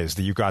risk there is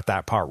that you got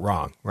that part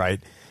wrong,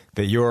 right?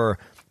 That your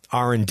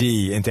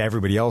R&D into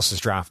everybody else's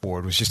draft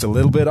board was just a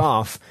little bit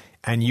off,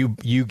 and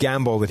you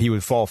gamble that he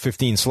would fall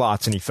 15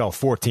 slots and he fell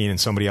 14 and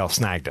somebody else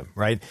snagged him,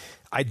 right?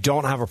 I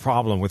don't have a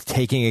problem with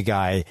taking a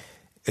guy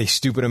a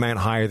stupid amount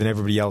higher than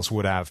everybody else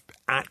would have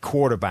at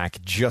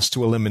quarterback just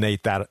to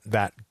eliminate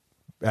that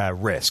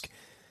risk.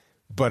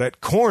 But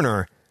at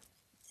corner,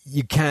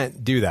 you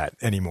can't do that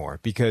anymore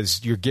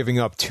because you're giving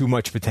up too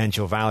much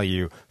potential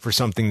value for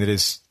something that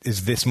is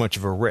this much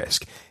of a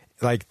risk.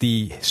 Like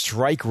the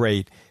strike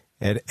rate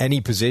at any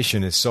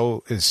position is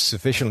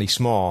sufficiently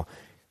small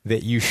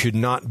that you should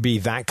not be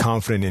that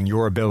confident in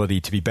your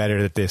ability to be better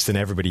at this than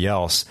everybody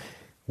else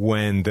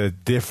when the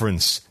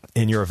difference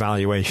in your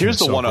evaluation Here's is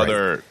the so one great.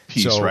 other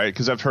piece, right?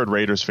 Because I've heard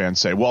Raiders fans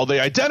say, well, they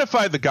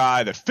identified the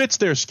guy that fits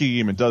their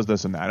scheme and does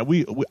this and that.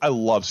 And I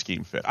love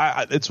scheme fit.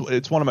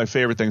 It's one of my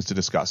favorite things to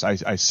discuss.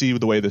 I see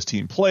the way this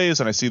team plays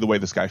and I see the way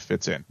this guy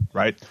fits in,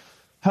 right?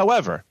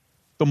 However,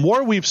 the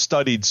more we've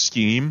studied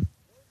scheme,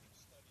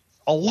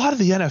 a lot of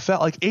the NFL,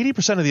 like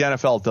 80% of the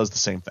NFL does the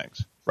same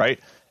things, right?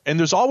 And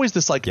there's always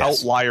this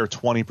outlier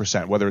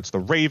 20%, whether it's the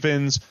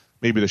Ravens,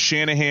 maybe the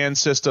Shanahan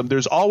system.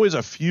 There's always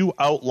a few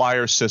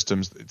outlier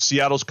systems.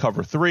 Seattle's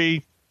cover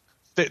 3.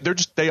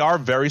 They are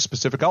very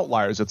specific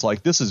outliers. It's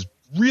like, this is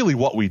really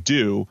what we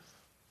do.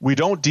 We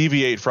don't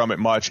deviate from it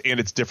much, and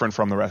it's different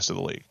from the rest of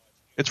the league.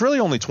 It's really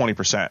only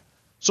 20%.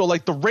 So,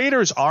 like, the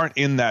Raiders aren't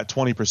in that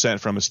 20%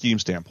 from a scheme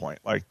standpoint.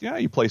 Like, yeah,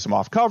 you play some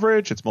off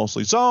coverage. It's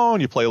mostly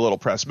zone. You play a little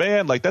press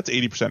man. Like, that's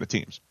 80% of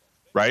teams,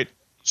 right?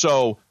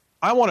 So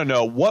I want to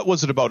know, what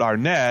was it about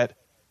Arnett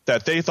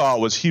that they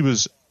thought he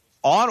was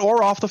on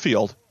or off the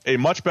field a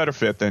much better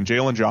fit than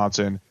Jalen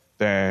Johnson,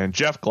 than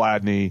Jeff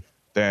Gladney,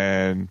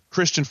 than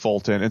Christian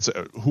Fulton, and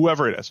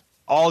whoever it is,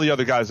 all the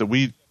other guys that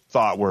we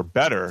thought were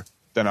better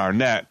than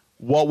Arnett.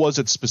 What was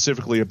it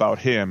specifically about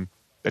him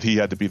that he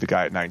had to be the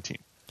guy at 19?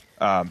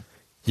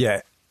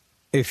 Yeah,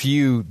 if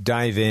you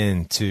dive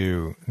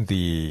into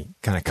the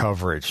kind of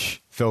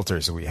coverage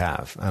filters that we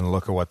have and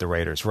look at what the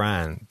Raiders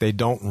ran, they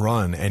don't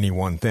run any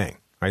one thing,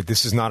 right?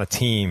 This is not a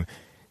team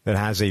that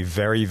has a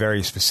very,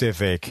 very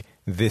specific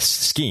this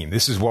scheme.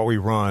 This is what we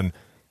run,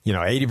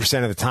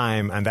 80% of the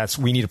time, and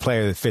we need a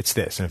player that fits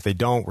this. And if they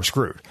don't, we're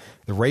screwed.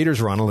 The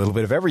Raiders run a little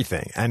bit of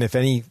everything. And if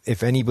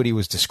anybody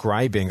was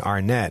describing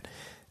Arnett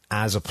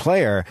as a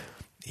player,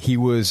 he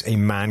was a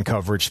man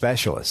coverage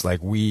specialist.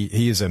 Like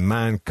he is a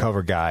man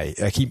cover guy.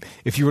 Like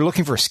if you were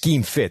looking for a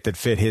scheme fit that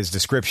fit his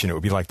description, it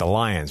would be like the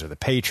Lions or the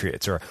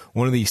Patriots or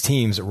one of these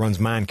teams that runs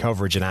man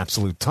coverage an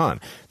absolute ton.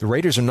 The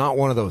Raiders are not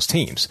one of those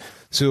teams.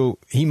 So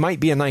he might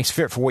be a nice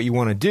fit for what you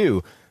want to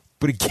do.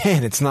 But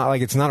again, it's not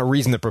a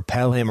reason to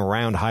propel him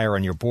around higher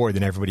on your board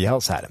than everybody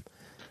else had him.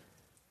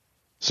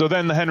 So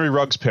then the Henry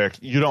Ruggs pick,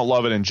 you don't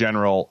love it in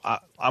general.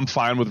 I'm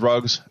fine with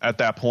Ruggs at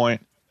that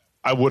point.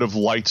 I would have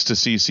liked to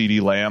see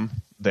CeeDee Lamb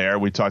there.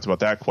 We talked about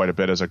that quite a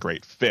bit as a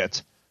great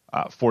fit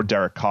for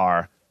Derek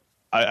Carr.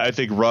 I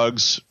think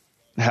Ruggs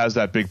has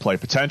that big play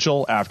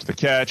potential after the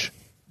catch,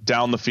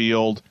 down the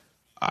field.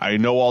 I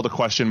know all the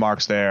question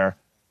marks there.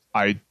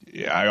 I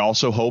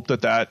also hope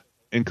that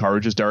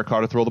encourages Derek Carr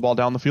to throw the ball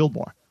down the field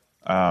more.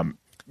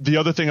 The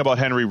other thing about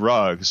Henry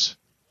Ruggs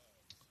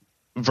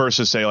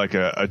versus, say, like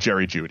a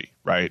Jerry Jeudy,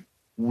 right?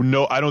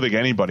 No, I don't think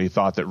anybody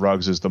thought that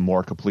Ruggs is the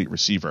more complete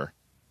receiver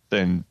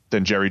than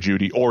Jerry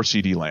Jeudy or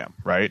CeeDee Lamb,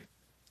 right?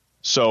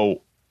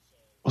 So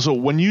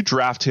when you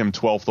draft him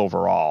 12th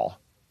overall,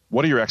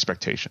 what are your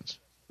expectations,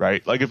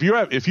 right? Like when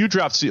you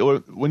draft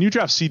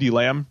CeeDee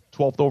Lamb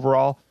 12th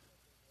overall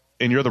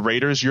and you're the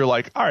Raiders, you're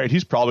like, all right,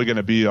 he's probably going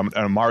to be an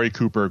Amari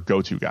Cooper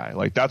go-to guy.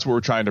 Like that's what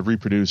we're trying to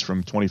reproduce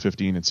from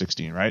 2015 and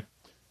 16, right?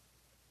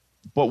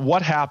 But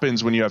what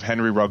happens when you have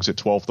Henry Ruggs at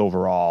 12th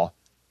overall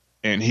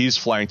and he's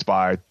flanked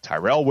by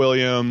Tyrell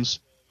Williams,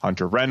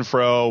 Hunter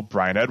Renfrow,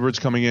 Brian Edwards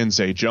coming in,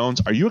 Zay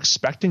Jones? Are you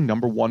expecting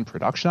number 1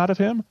 production out of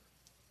him?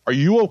 Are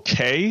you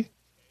okay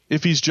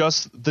if he's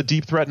just the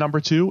deep threat number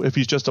 2? If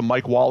he's just a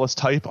Mike Wallace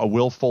type, a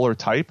Will Fuller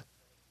type?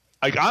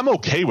 Like, I'm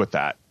okay with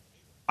that.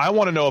 I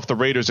want to know if the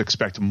Raiders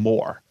expect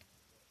more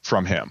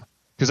from him,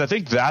 because I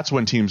think that's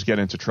when teams get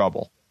into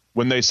trouble.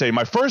 When they say,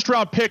 my first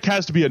round pick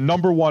has to be a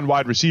number 1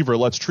 wide receiver,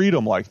 let's treat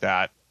him like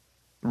that,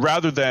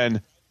 rather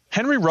than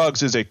Henry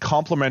Ruggs is a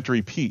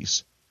complementary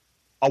piece,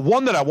 a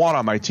one that I want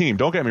on my team.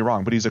 Don't get me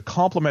wrong, but he's a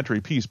complementary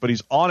piece, but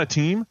he's on a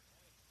team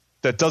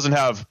that doesn't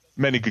have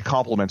many good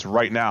compliments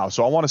right now.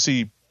 So I want to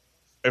see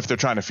if they're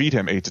trying to feed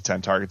him 8 to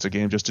 10 targets a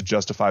game just to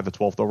justify the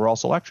 12th overall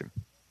selection.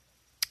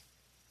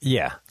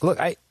 Yeah. Look,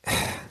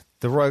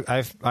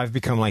 I've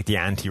become like the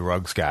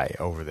anti-Ruggs guy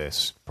over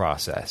this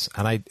process.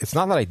 And it's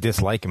not that I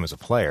dislike him as a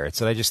player. It's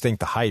that I just think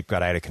the hype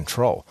got out of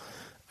control.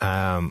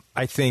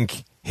 I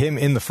think him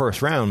in the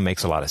first round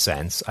makes a lot of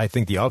sense. I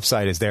think the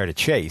upside is there to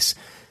chase.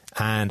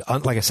 And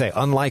like I say,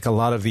 unlike a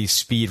lot of these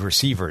speed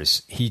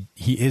receivers, he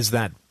is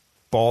that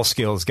ball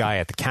skills guy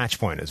at the catch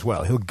point as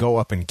well. He'll go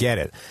up and get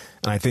it.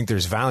 And I think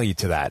there's value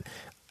to that.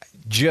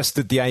 Just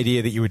that the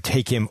idea that you would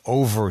take him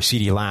over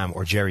CeeDee Lamb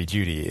or Jerry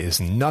Jeudy is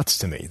nuts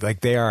to me.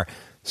 Like, they are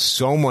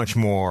so much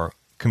more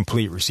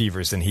complete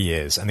receivers than he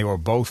is. And they were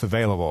both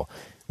available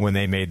when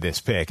they made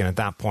this pick. And at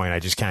that point, I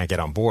just can't get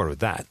on board with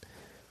that.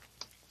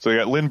 So they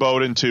got Lynn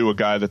Bowden, too, a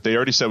guy that they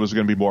already said was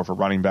going to be more of a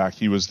running back.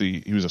 He was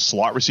a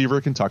slot receiver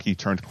at Kentucky,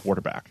 turned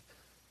quarterback,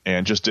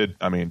 and just a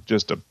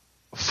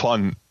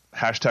fun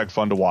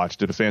to watch.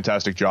 Did a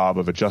fantastic job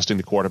of adjusting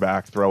the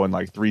quarterback, throwing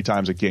like 3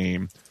 times a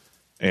game,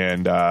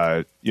 and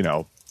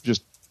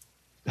just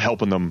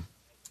helping them,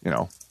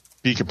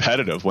 be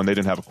competitive when they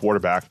didn't have a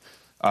quarterback.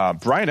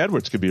 Brian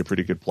Edwards could be a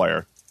pretty good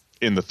player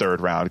in the third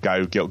round, a guy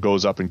who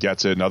goes up and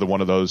gets it. Another one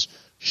of those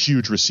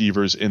huge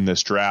receivers in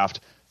this draft.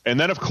 And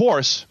then, of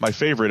course, my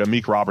favorite,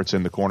 Amik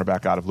Robertson, the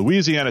cornerback out of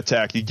Louisiana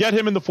Tech. You get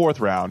him in the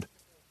 4th round,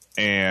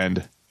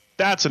 and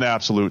that's an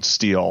absolute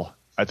steal.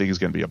 I think he's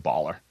going to be a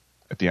baller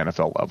at the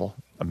NFL level,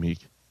 Amik.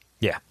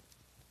 Yeah.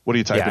 What are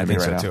you typing in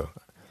right now? Too.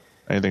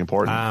 Anything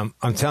important?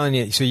 I'm telling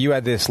you, so you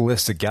had this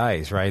list of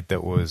guys, right,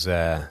 that was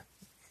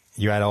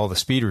you had all the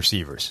speed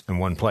receivers in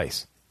one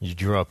place.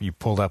 You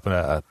pulled up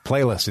a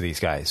playlist of these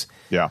guys.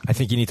 Yeah. I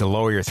think you need to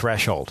lower your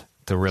threshold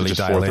to really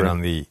dial in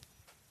on the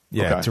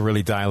to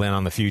really dial in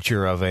on the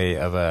future of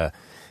a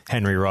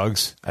Henry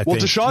Ruggs.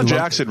 Deshaun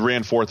Jackson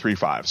ran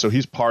 4.35, so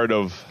he's part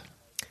of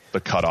the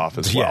cutoff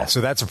as well. Yeah,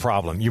 so that's a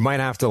problem. You might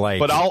have to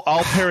But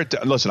I'll pare it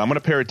down. Listen, I'm going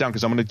to pare it down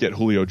because I'm going to get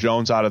Julio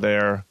Jones out of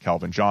there,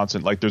 Calvin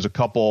Johnson. Like, there's a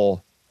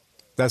couple.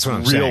 That's what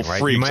I'm real saying, right?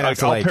 freaks. You might have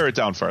to, I'll pare it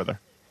down further.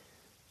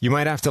 You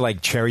might have to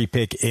cherry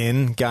pick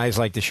in guys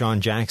like Deshaun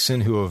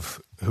Jackson who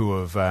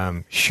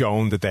have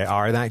shown that they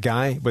are that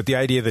guy. But the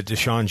idea that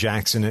Deshaun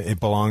Jackson, it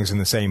belongs in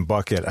the same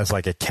bucket as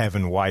like a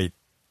Kevin White,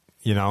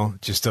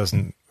 just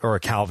doesn't, or a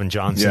Calvin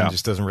Johnson,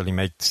 just doesn't really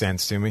make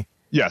sense to me.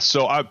 Yeah.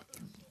 So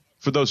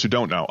for those who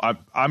don't know,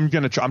 I'm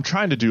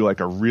trying to do like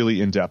a really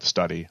in-depth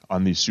study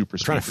on these super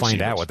speed receivers. Trying to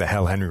find out what the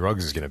hell Henry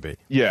Ruggs is going to be.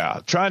 Yeah,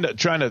 trying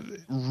to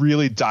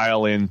really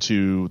dial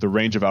into the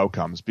range of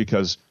outcomes,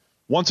 because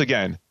once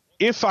again,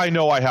 if I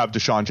know I have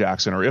Deshaun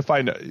Jackson, or if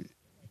I know,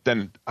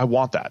 then I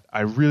want that.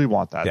 I really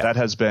want that. Yeah. That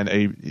has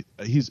been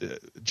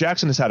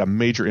Jackson has had a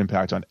major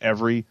impact on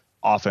every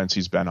offense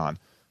he's been on.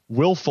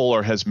 Will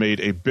Fuller has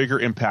made a bigger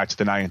impact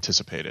than I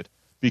anticipated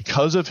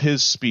because of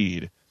his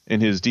speed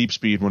and his deep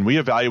speed. When we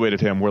evaluated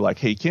him, we're like,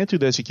 hey, he can't do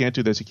this, he can't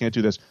do this, he can't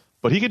do this,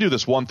 but he can do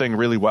this one thing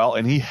really well,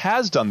 and he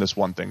has done this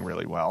one thing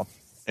really well,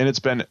 and it's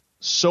been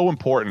so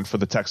important for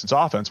the Texans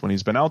offense when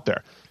he's been out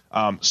there.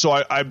 So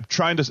I'm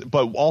trying to,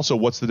 but also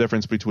what's the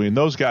difference between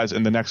those guys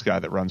and the next guy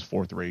that runs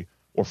 4.3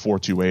 or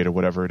 4.28 or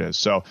whatever it is.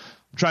 So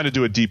I'm trying to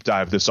do a deep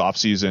dive this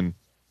offseason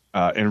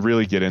and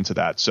really get into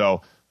that.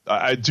 So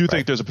I do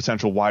think there's a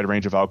potential wide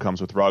range of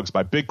outcomes with Ruggs.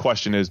 My big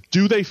question is,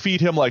 do they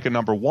feed him like a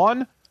number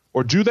one,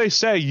 or do they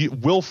say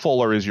Will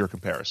Fuller is your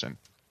comparison?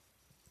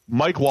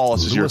 Mike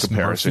Wallace is your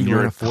comparison.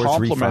 You're a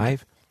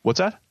compliment. What's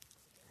that?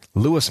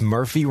 Lewis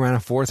Murphy ran a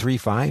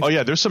 4.35. Oh,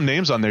 yeah. There's some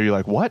names on there. You're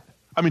like, what?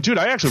 I mean, dude,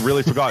 I actually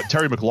really forgot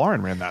Terry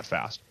McLaurin ran that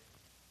fast.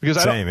 Because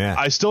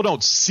I still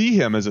don't see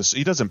him as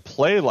he doesn't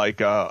play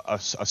like a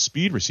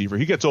speed receiver.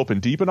 He gets open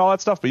deep and all that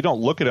stuff, but you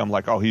don't look at him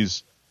like, oh,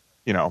 he's,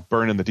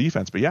 burning the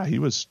defense. But yeah, he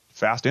was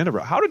fast and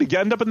how did he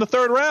end up in the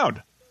 3rd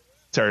round?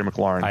 Terry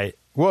McLaurin.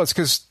 Well, it's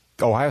because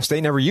Ohio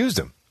State never used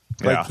him.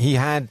 Like he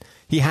had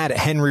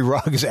Henry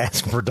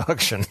Ruggs-esque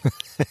production.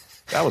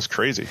 That was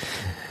crazy.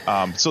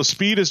 So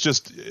speed is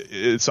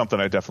it's something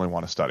I definitely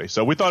want to study.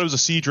 So we thought it was a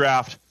C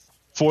draft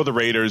for the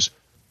Raiders.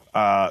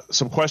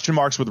 Some question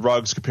marks with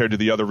Ruggs compared to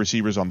the other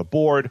receivers on the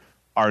board.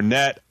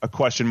 Arnett, a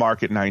question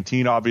mark at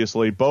 19,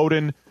 obviously.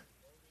 Bowden,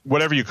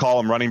 whatever you call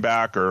him, running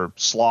back or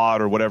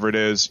slot or whatever it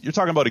is, you're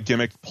talking about a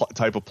gimmick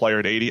type of player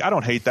at 80. I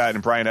don't hate that.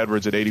 And Brian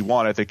Edwards at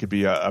 81, I think could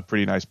be a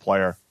pretty nice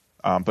player.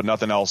 But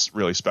nothing else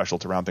really special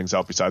to round things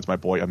out besides my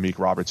boy Amik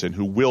Robertson,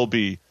 who will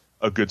be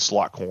a good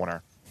slot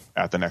corner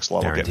at the next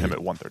level. Guaranteed. Get him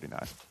at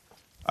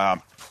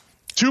 139.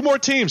 2 more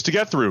teams to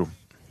get through.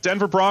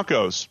 Denver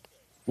Broncos,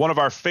 one of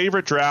our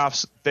favorite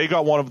drafts. They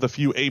got one of the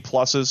few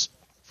A-pluses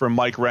from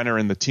Mike Renner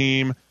and the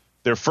team.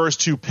 Their first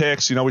 2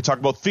 picks, we talk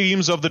about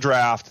themes of the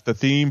draft. The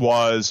theme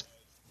was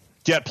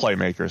get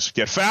playmakers.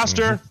 Get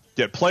faster,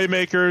 get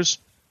playmakers.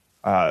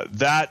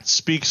 That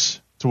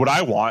speaks to what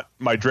I want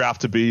my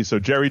draft to be. So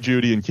Jerry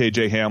Jeudy and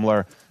KJ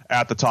Hamler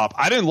at the top.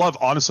 I didn't love,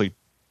 honestly,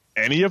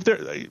 any of their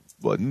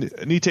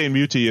Nite and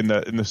Muti in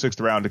the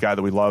 6th round, a guy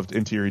that we loved,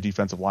 interior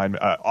defensive lineman,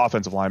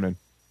 offensive lineman,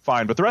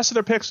 fine. But the rest of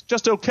their picks,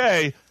 just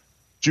okay.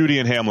 Jeudy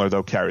and Hamler,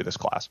 though, carry this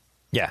class.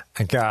 Yeah,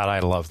 and God, I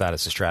love that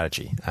as a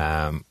strategy.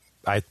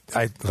 I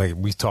like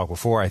we talked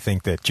before, I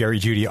think that Jerry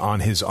Jeudy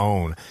on his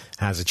own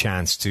has a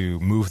chance to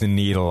move the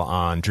needle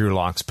on Drew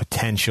Lock's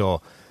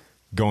potential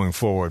going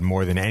forward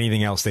more than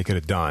anything else they could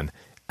have done.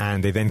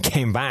 And they then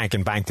came back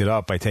and banked it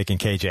up by taking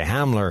KJ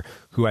Hamler,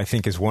 who I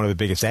think is one of the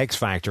biggest X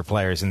Factor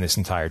players in this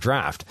entire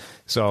draft.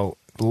 So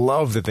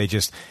love that they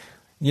just,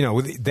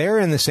 they're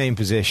in the same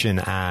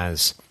position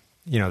as,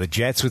 the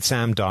Jets with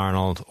Sam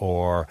Darnold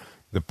or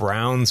the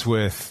Browns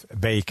with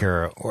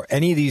Baker or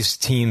any of these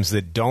teams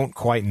that don't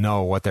quite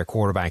know what their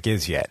quarterback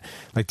is yet.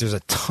 Like there's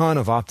a ton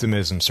of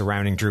optimism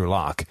surrounding Drew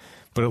Lock,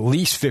 but at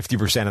least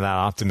 50% of that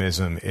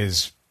optimism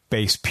is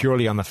based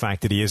purely on the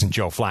fact that he isn't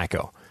Joe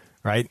Flacco.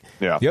 Right?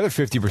 Yeah. The other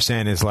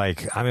 50% is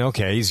like,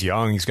 okay, he's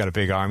young, he's got a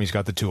big arm, he's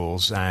got the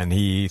tools, and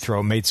he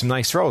made some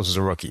nice throws as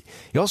a rookie.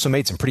 He also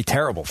made some pretty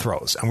terrible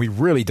throws, and we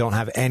really don't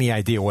have any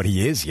idea what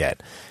he is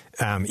yet,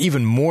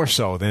 even more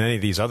so than any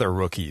of these other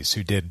rookies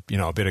who did,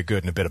 a bit of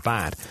good and a bit of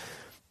bad.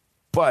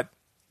 But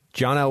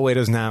John Elway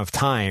doesn't have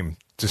time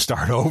to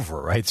start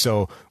over, right?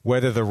 So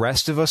whether the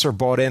rest of us are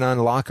bought in on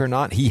Locke or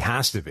not, he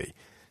has to be.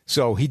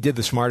 So he did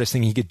the smartest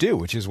thing he could do,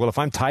 which is, well, if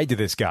I'm tied to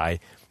this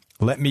guy,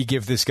 let me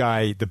give this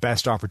guy the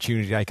best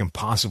opportunity I can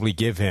possibly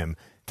give him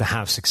to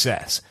have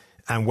success.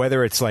 And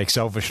whether it's like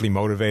selfishly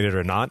motivated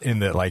or not, in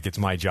that like it's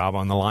my job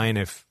on the line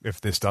if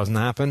this doesn't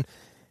happen,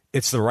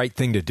 it's the right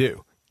thing to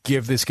do.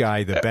 Give this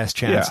guy the best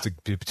chance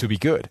to be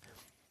good.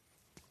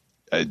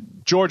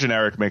 George and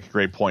Eric make a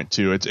great point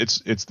too.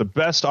 It's the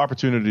best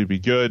opportunity to be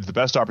good, the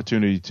best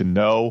opportunity to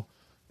know.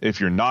 If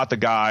you're not the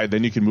guy,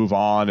 then you can move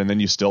on, and then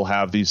you still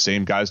have these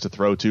same guys to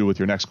throw to with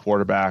your next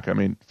quarterback. I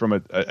mean, from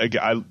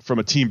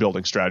a team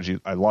building strategy,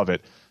 I love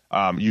it.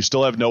 You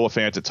still have Noah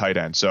Fant at tight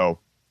end. So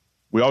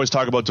we always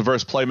talk about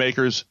diverse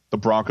playmakers. The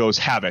Broncos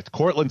have it.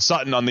 Cortland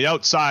Sutton on the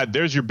outside.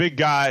 There's your big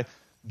guy.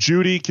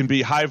 Jeudy can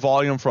be high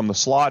volume from the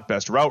slot,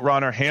 best route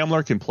runner.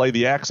 Hamler can play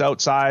the X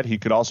outside. He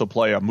could also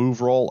play a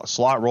move role, a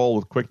slot role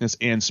with quickness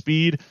and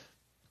speed.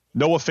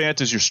 Noah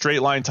Fant is your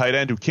straight line tight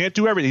end who can't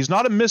do everything. He's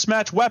not a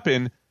mismatch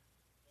weapon,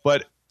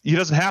 but he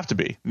doesn't have to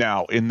be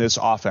now in this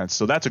offense.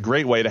 So that's a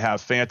great way to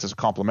have Fant as a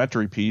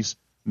complementary piece,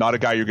 not a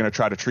guy you're going to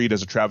try to treat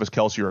as a Travis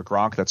Kelce or a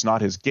Gronk. That's not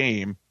his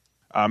game.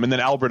 And then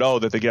Albert O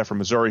that they get from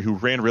Missouri, who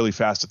ran really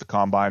fast at the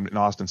combine, and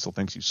Austin still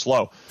thinks he's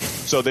slow.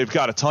 So they've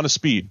got a ton of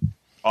speed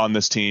on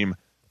this team.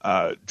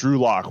 Drew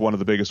Lock, one of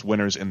the biggest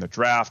winners in the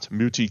draft.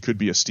 Muti could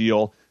be a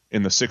steal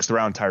in the 6th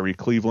round. Tyree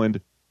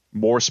Cleveland,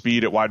 more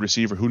speed at wide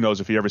receiver. Who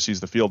knows if he ever sees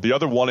the field. The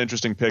other one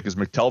interesting pick is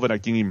McTelvin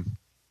Agim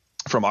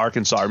from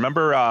Arkansas.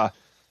 Remember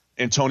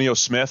Antonio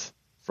Smith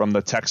from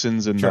the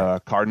Texans and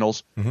the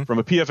Cardinals? Mm-hmm. From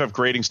a PFF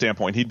grading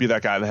standpoint, he'd be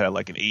that guy that had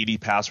like an 80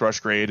 pass rush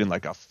grade and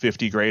like a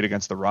 50 grade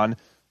against the run.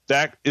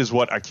 That is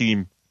what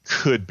Akeem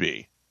could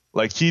be.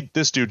 Like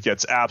this dude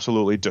gets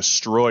absolutely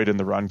destroyed in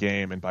the run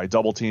game and by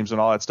double teams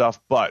and all that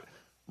stuff. But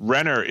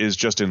Renner is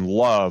just in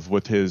love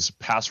with his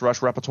pass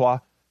rush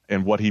repertoire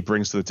and what he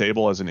brings to the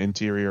table as an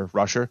interior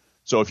rusher.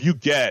 So if you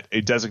get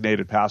a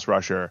designated pass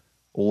rusher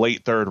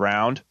late 3rd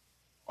round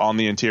on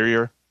the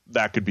interior,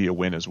 that could be a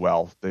win as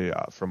well.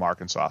 From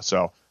Arkansas.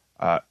 So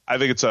I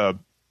think it's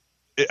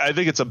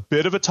a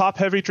bit of a top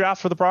heavy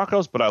draft for the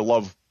Broncos, but I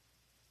love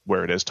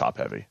where it is top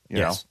heavy. You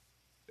know,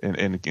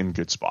 in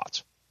good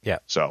spots. Yeah.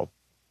 So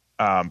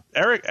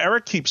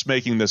Eric keeps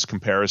making this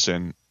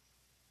comparison.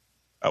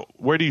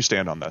 Where do you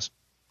stand on this?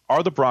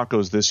 Are the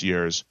Broncos this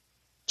year's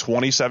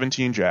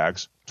 2017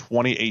 Jags,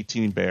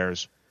 2018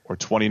 Bears, or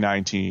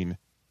 2019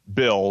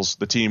 Bills,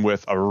 the team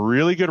with a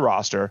really good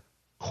roster,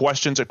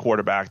 questions at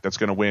quarterback that's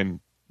going to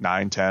win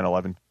 9, 10,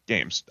 11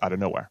 games out of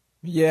nowhere?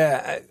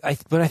 Yeah,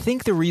 but I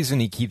think the reason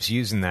he keeps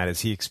using that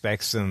is he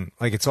expects them,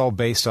 like it's all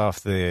based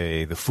off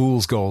the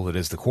fool's goal that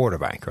is the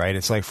quarterback, right?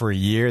 It's like for a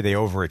year they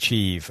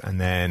overachieve,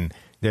 and then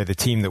they're the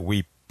team that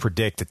we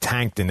predict to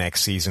tank the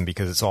next season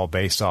because it's all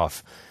based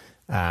off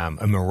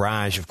a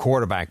mirage of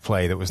quarterback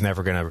play that was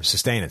never going to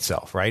sustain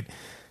itself, right?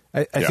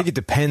 I think it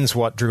depends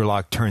what Drew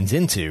Lock turns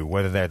into,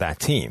 whether they're that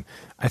team.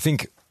 I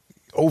think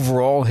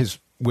overall,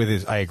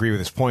 I agree with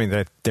his point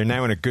that they're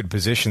now in a good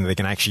position that they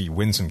can actually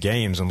win some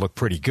games and look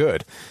pretty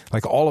good.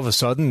 Like all of a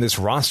sudden, this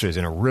roster is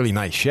in a really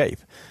nice shape.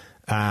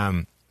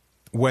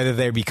 Whether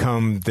they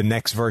become the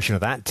next version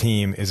of that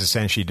team is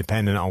essentially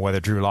dependent on whether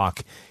Drew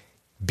Lock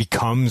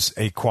becomes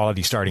a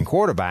quality starting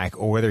quarterback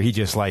or whether he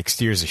just like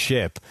steers the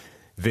ship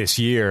this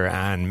year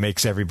and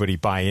makes everybody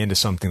buy into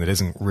something that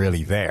isn't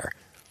really there.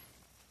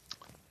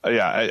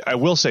 I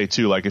will say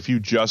too, like if you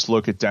just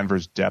look at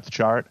Denver's depth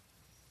chart,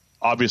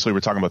 obviously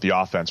we're talking about the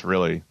offense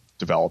really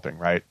developing,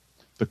 right?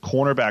 The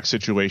cornerback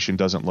situation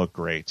doesn't look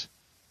great.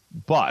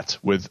 But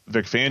with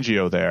Vic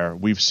Fangio there,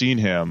 we've seen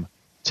him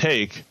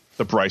take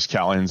the Bryce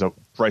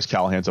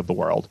Callahans of the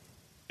world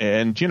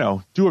and,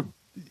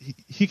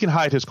 he can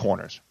hide his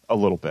corners a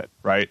little bit,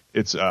 right?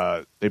 It's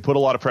they put a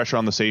lot of pressure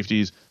on the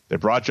safeties. They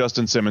brought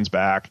Justin Simmons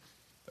back.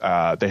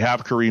 They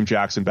have Kareem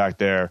Jackson back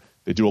there.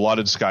 They do a lot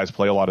of disguise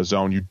play, a lot of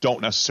zone. You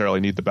don't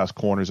necessarily need the best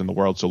corners in the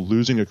world. So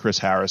losing a Chris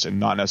Harris and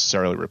not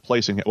necessarily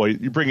replacing him. Well,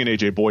 you bring in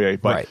AJ Boye,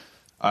 but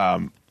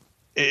right.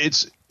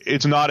 It's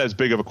it's not as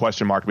big of a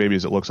question mark maybe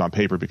as it looks on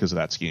paper because of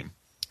that scheme.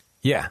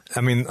 Yeah,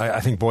 I mean, I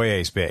think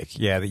Boye's big.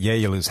 Yeah,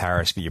 you lose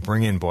Harris, but you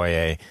bring in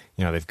Boye.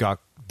 They've got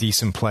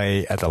decent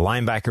play at the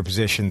linebacker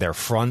position. Their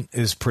front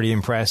is pretty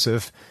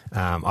impressive.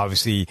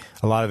 Obviously,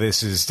 a lot of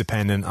this is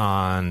dependent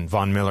on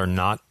Von Miller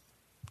not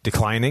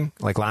declining.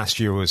 Like last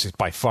year was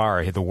by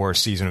far the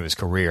worst season of his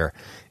career.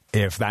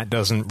 If that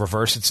doesn't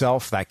reverse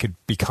itself, that could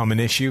become an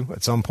issue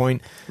at some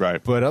point.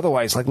 Right. But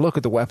otherwise, look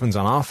at the weapons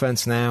on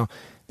offense now.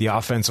 The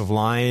offensive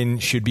line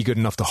should be good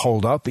enough to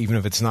hold up, even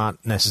if it's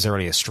not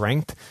necessarily a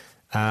strength.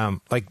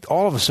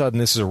 All of a sudden,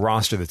 this is a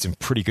roster that's in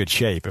pretty good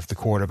shape if the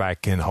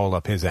quarterback can hold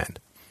up his end.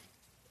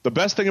 The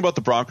best thing about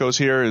the Broncos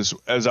here is,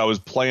 as I was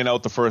playing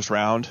out the first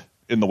round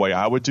in the way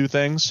I would do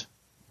things,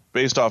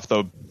 based off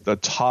the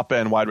top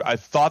end wide, I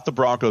thought the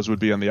Broncos would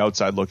be on the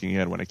outside looking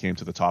in when it came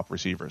to the top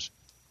receivers.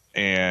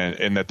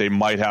 And that they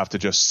might have to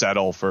just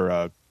settle for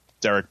a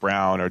Derek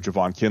Brown or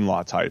Javon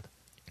Kinlaw type.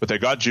 But they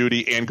got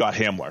Judy and got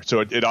Hamler.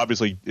 So it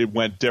obviously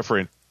went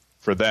different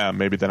for them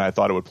maybe than I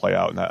thought it would play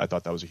out, and I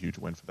thought that was a huge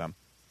win for them.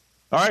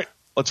 All right,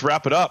 let's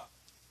wrap it up.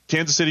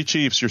 Kansas City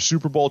Chiefs, your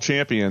Super Bowl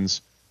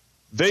champions.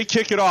 They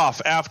kick it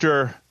off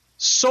after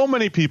so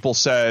many people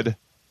said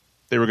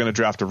they were going to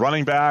draft a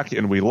running back,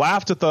 and we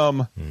laughed at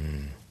them.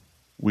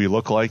 We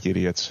look like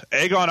idiots.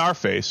 Egg on our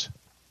face.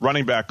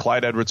 Running back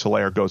Clyde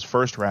Edwards-Helaire goes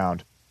first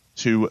round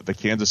to the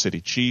Kansas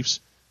City Chiefs.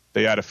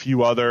 They had a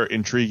few other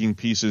intriguing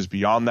pieces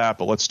beyond that,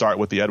 but let's start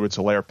with the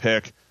Edwards-Helaire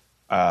pick.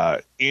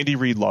 Andy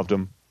Reid loved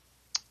him.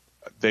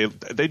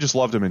 They just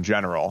loved him in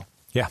general.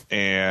 Yeah.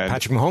 And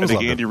Patrick Mahomes I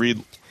think loved Andy him.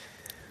 Reid,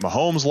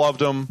 Mahomes loved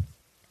him.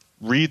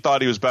 Reid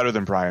thought he was better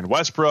than Brian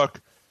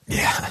Westbrook.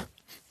 Yeah.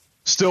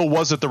 Still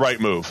wasn't the right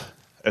move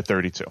at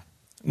 32.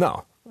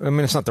 No. I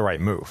mean, it's not the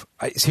right move.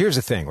 Here's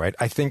the thing, right?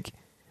 I think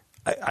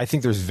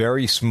there's a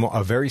very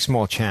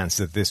small chance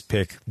that this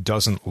pick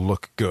doesn't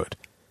look good.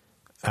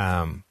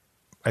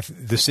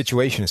 The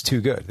situation is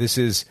too good. This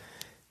is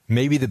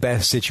maybe the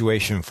best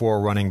situation for a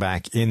running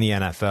back in the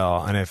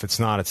NFL, and if it's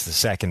not, it's the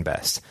second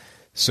best.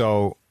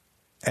 So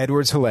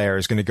Edwards-Helaire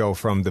is going to go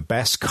from the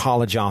best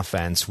college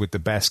offense with the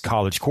best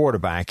college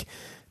quarterback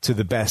to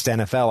the best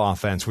NFL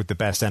offense with the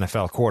best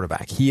NFL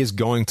quarterback. He is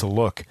going to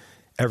look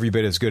every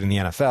bit as good in the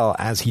NFL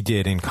as he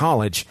did in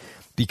college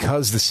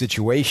because the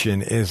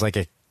situation is like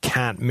a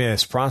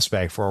can't-miss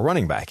prospect for a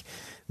running back.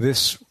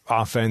 This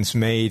offense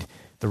made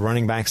the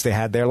running backs they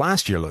had there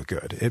last year look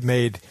good. It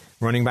made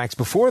running backs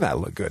before that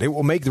look good. It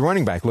will make the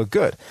running back look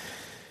good.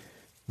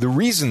 The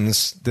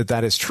reasons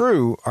that is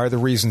true are the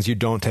reasons you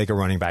don't take a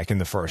running back in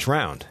the first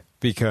round,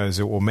 because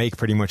it will make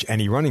pretty much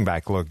any running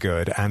back look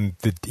good. And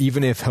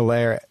even if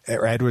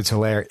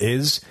Edwards-Helaire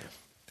is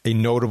a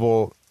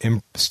notable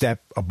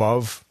step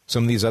above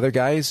some of these other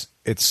guys,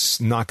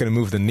 it's not going to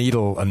move the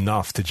needle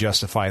enough to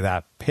justify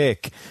that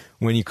pick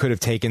when you could have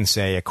taken,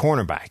 say, a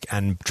cornerback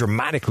and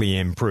dramatically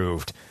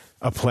improved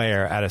a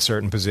player at a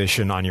certain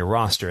position on your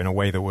roster in a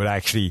way that would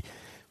actually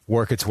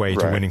work its way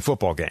to winning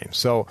football games.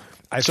 So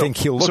I think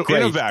he'll look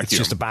great. In a vacuum, it's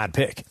just a bad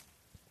pick.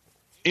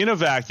 In a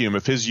vacuum,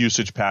 if his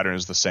usage pattern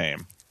is the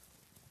same,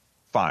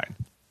 fine.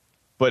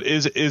 But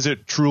is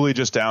it truly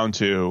just down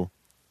to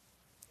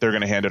they're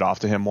going to hand it off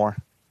to him more?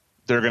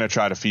 They're going to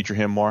try to feature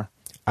him more?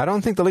 I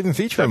don't think they'll even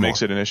feature him more. That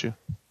makes it an issue?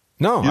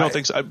 No. You don't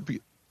think so?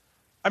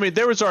 I mean,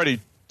 there was already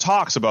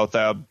talks about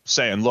that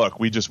saying, look,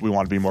 we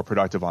want to be more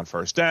productive on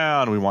first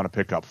down. We want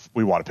to pick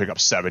up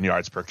 7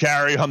 yards per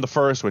carry on the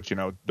first, which,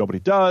 nobody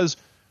does.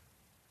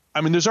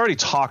 I mean, there's already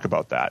talk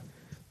about that.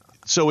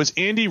 So is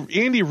Andy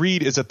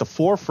Reid is at the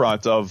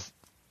forefront of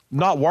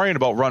not worrying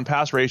about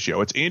run-pass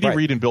ratio. It's Andy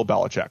Reid and Bill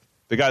Belichick,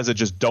 the guys that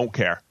just don't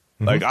care.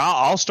 Mm-hmm. Like,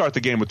 I'll start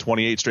the game with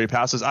 28 straight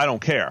passes. I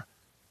don't care.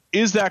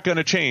 Is that going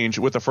to change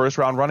with the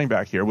first-round running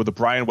back here with the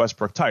Brian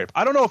Westbrook type?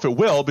 I don't know if it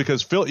will,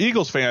 because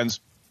Eagles fans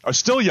are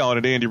still yelling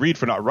at Andy Reid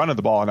for not running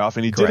the ball enough,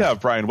 and he did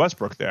have Brian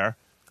Westbrook there.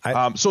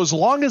 So as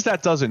long as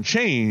that doesn't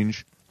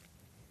change,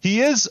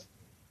 he is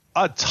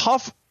a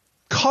tough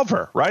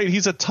cover, right?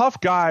 He's a tough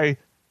guy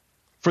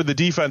for the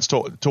defense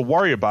to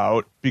worry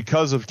about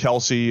because of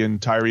Kelsey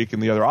and Tyreek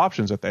and the other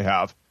options that they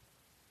have.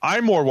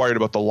 I'm more worried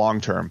about the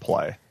long-term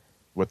play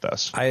with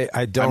this.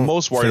 I'm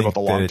most worried about the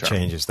long term. It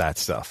changes that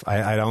stuff.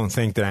 I don't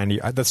think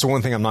that that's the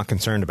one thing I'm not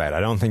concerned about. I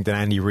don't think that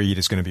Andy Reid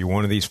is going to be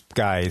one of these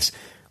guys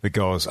that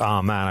goes,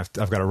 oh man,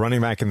 I've got a running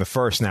back in the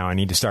first now. I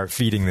need to start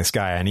feeding this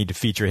guy. I need to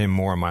feature him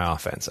more in my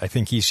offense. I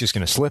think he's just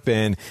going to slip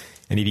in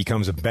and he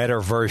becomes a better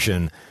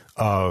version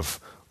of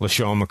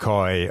LaShawn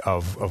McCoy,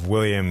 of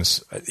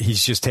Williams.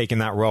 He's just taking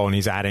that role and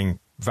he's adding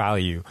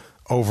value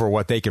over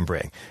what they can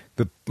bring.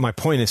 My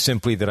point is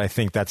simply that I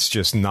think that's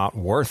just not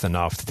worth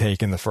enough to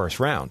take in the first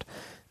round.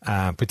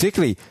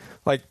 Particularly,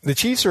 like, the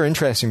Chiefs are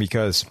interesting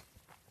because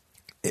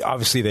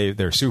obviously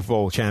they're Super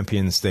Bowl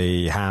champions.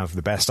 They have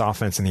the best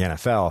offense in the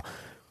NFL.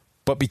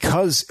 But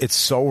because it's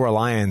so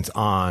reliant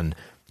on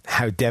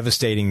how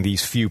devastating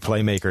these few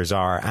playmakers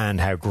are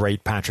and how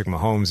great Patrick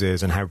Mahomes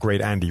is and how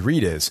great Andy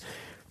Reid is,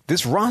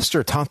 this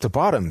roster top to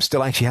bottom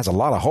still actually has a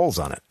lot of holes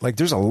on it. Like,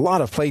 there's a lot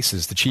of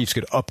places the Chiefs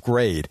could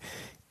upgrade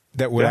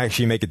that would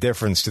actually make a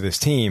difference to this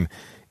team.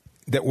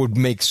 that would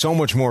make so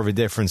much more of a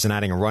difference than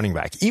adding a running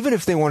back. Even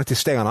if they wanted to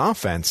stay on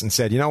offense and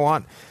said, you know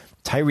what,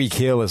 Tyreek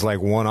Hill is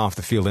like one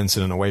off-the-field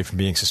incident away from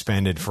being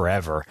suspended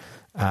forever.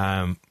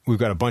 We've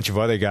got a bunch of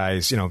other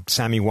guys.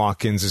 Sammy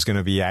Watkins is going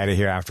to be out of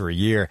here after a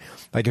year.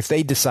 Like, if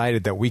they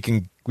decided that we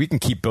can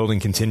keep building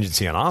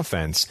contingency on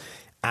offense,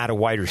 add a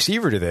wide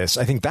receiver to this,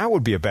 I think that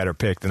would be a better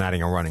pick than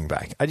adding a running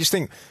back. I just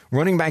think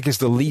running back is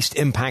the least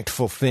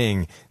impactful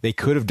thing they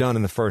could have done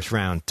in the first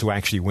round to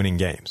actually winning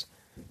games.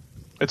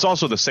 It's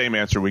also the same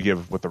answer we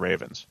give with the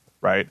Ravens,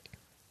 right?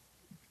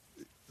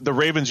 The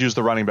Ravens use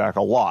the running back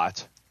a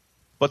lot,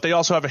 but they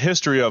also have a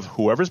history of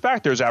whoever's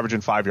back there is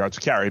averaging 5 yards a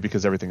carry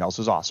because everything else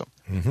is awesome.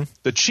 Mm-hmm.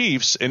 The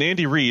Chiefs and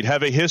Andy Reid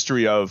have a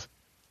history of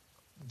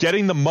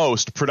getting the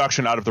most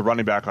production out of the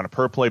running back on a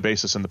per-play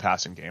basis in the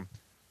passing game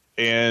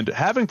and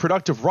having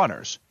productive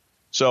runners.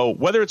 So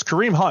whether it's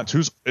Kareem Hunt,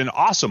 who's an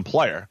awesome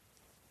player,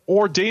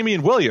 or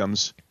Damian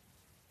Williams,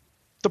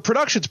 the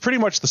production's pretty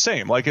much the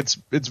same. Like, it's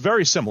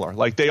very similar.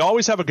 Like, they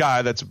always have a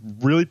guy that's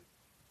really,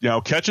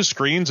 catches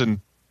screens,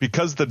 and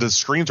because the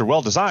screens are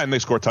well designed, they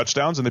score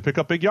touchdowns and they pick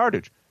up big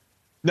yardage.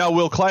 Now,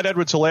 will Clyde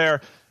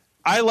Edwards-Helaire,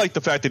 I like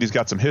the fact that he's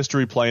got some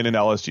history playing in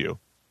LSU,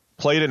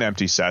 played in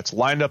empty sets,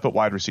 lined up at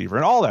wide receiver,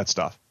 and all that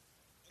stuff.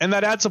 And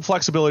that adds some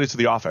flexibility to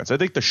the offense. I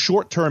think the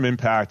short-term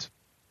impact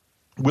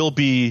will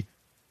be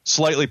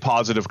slightly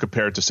positive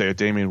compared to, say, a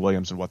Damian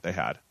Williams and what they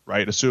had,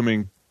 right?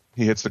 Assuming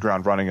he hits the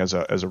ground running as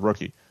a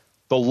rookie.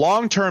 The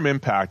long-term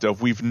impact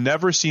of we've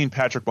never seen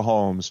Patrick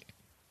Mahomes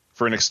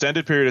for an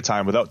extended period of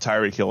time without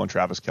Tyreek Hill and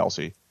Travis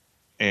Kelce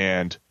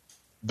and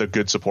the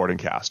good supporting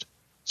cast.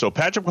 So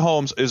Patrick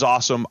Mahomes is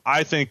awesome.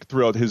 I think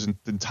throughout his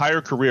entire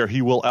career,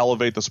 he will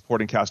elevate the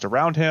supporting cast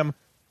around him.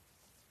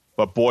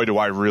 But boy, do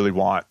I really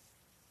want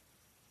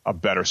a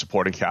better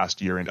supporting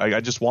cast year in.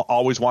 I just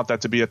always want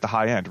that to be at the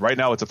high end. Right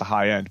now it's at the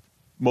high end,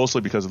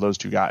 mostly because of those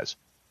two guys.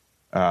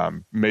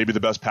 Maybe the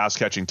best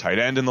pass-catching tight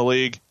end in the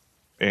league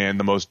and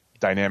the most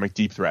dynamic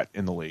deep threat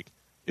in the league.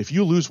 If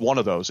you lose one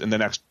of those in the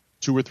next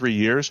 2 or 3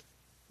 years,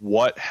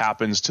 what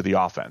happens to the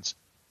offense,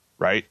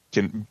 right?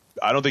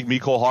 I don't think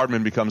Mecole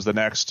Hardman becomes the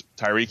next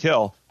Tyreek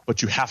Hill,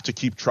 but you have to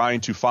keep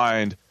trying to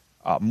find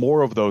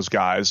more of those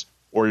guys,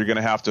 or you're going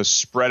to have to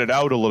spread it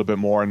out a little bit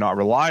more and not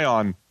rely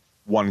on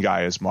one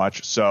guy as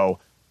much. So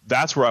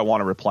that's where I want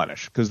to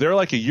replenish, because they're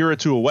like a year or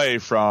two away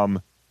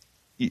from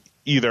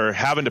either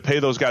having to pay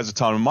those guys a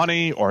ton of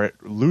money or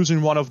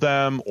losing one of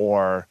them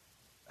or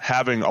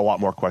having a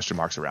lot more question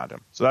marks around him.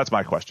 So that's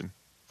my question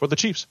for the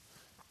Chiefs.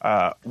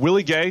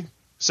 Willie Gay,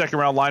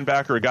 second-round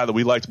linebacker, a guy that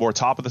we liked more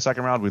top of the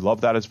second round. We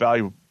love that as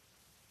value.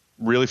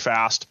 Really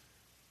fast,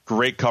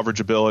 great coverage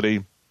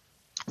ability.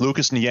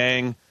 Lucas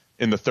Niang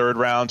in the third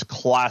round,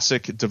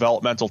 classic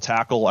developmental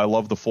tackle. I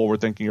love the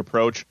forward-thinking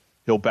approach.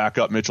 He'll back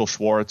up Mitchell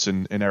Schwartz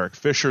and Eric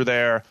Fisher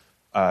there.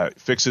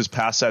 Fix his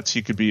pass sets.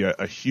 He could be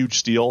a huge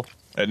steal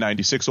at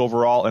 96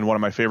 overall, and one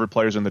of my favorite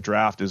players in the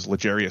draft is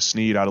L'Jarius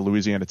Sneed out of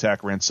Louisiana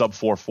Tech, ran sub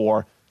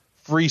 4.4,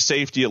 free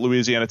safety at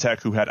Louisiana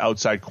Tech who had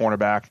outside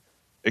cornerback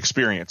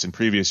experience in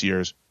previous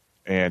years,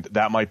 and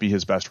that might be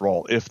his best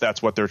role. If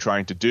that's what they're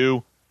trying to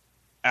do,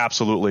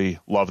 absolutely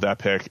love that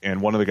pick,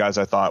 and one of the guys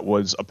I thought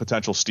was a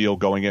potential steal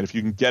going in. If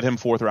you can get him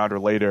fourth round or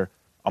later,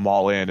 I'm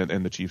all in,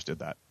 and the Chiefs did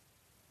that.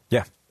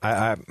 Yeah.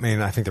 I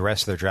mean, I think the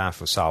rest of their draft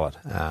was solid.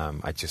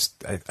 I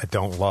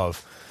don't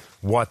love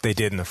what they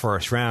did in the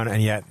first round,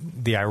 and yet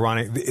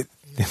the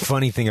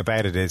funny thing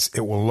about it is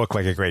it will look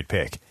like a great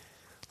pick.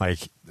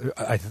 Like,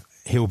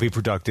 he'll be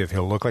productive.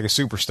 He'll look like a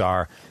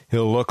superstar.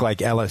 He'll look like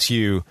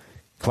LSU,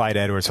 Clyde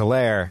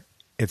Edwards-Helaire.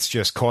 It's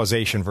just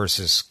causation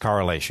versus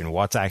correlation.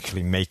 What's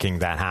actually making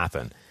that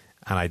happen?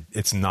 And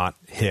it's not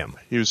him.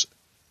 Here's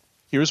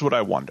what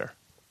I wonder,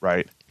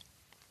 right?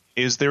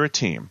 Is there a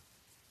team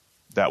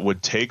that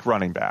would take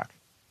running back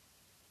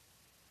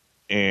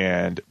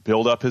and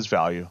build up his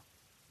value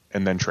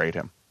and then trade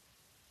him,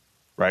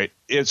 right?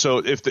 So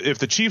if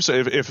the Chiefs,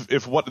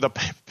 if what the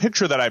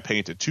picture that I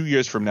painted 2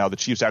 years from now, the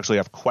Chiefs actually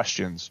have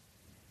questions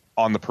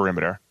on the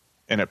perimeter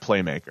and at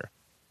playmaker,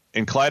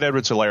 and Clyde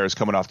Edwards-Helaire is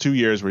coming off 2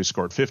 years where he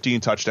scored 15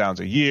 touchdowns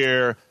a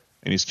year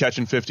and he's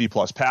catching 50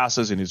 plus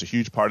passes and he's a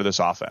huge part of this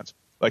offense.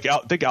 Like,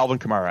 think Alvin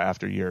Kamara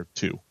after year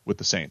 2 with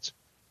the Saints,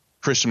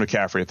 Christian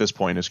McCaffrey at this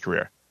point in his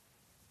career.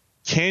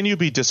 Can you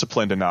be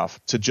disciplined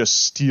enough to just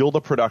steal the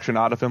production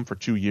out of him for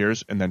 2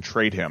 years and then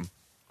trade him,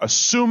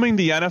 assuming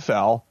the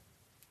NFL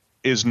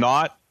is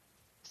not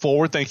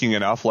forward-thinking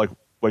enough, like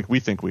we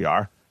think we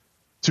are,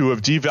 to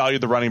have devalued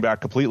the running back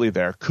completely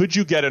there? Could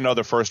you get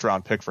another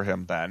first-round pick for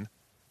him then?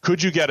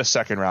 Could you get a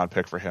second-round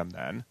pick for him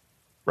then?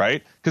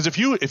 Right? Because if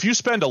you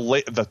spend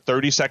the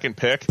 32nd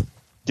pick,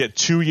 get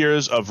 2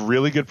 years of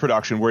really good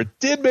production where it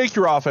did make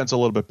your offense a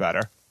little bit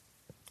better,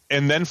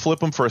 and then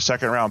flip him for a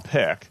second-round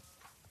pick,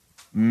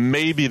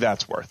 maybe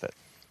that's worth it.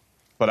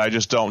 But I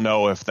just don't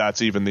know if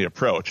that's even the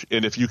approach.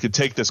 And if you could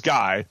take this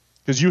guy,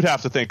 because you'd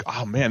have to think,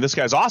 oh, man, this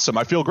guy's awesome.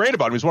 I feel great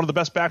about him. He's one of the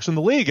best backs in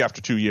the league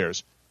after 2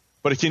 years.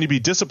 But can you be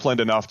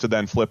disciplined enough to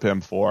then flip him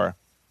for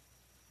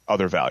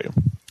other value?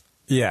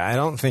 Yeah, I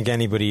don't think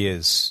anybody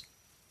is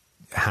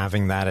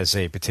having that as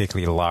a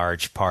particularly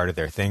large part of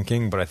their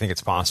thinking, but I think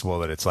it's possible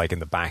that it's like in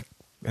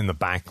the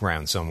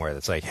background somewhere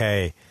that's like,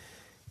 hey,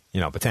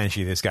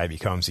 potentially this guy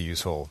becomes a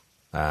useful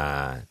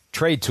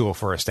trade tool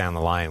for us down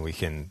the line. We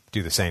can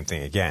do the same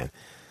thing again.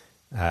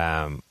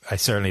 I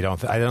certainly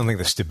don't. I don't think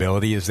the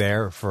stability is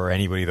there for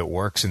anybody that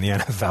works in the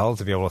NFL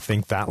to be able to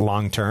think that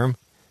long term.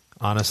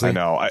 Honestly, I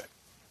know.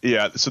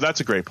 Yeah, so that's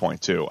a great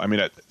point too. I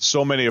mean,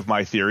 so many of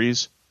my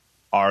theories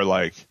are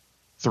like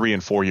 3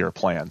 and 4 year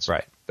plans,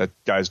 right? That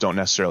guys don't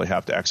necessarily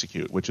have to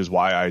execute, which is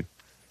why I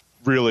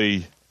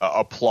really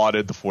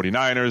applauded the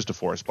 49ers,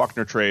 DeForest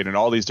Buckner trade, and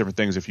all these different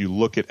things. If you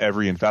look at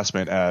every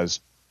investment as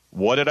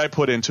what did I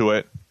put into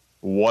it,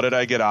 what did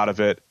I get out of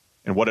it,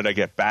 and what did I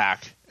get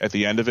back at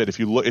the end of it? If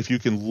you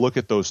can look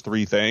at those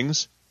 3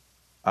 things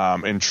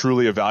and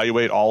truly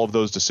evaluate all of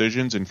those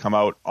decisions and come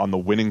out on the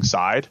winning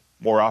side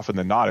more often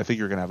than not, I think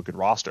you're going to have a good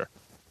roster.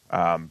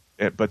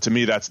 But to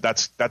me,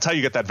 that's how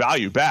you get that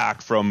value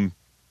back from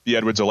the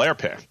Edwards-Helaire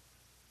pick,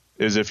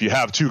 is if you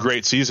have 2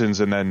 great seasons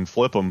and then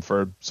flip them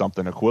for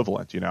something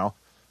equivalent,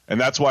 And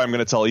that's why I'm going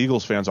to tell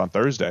Eagles fans on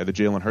Thursday the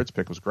Jalen Hurts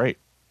pick was great,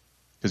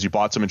 because you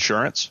bought some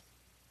insurance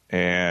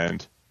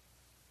and,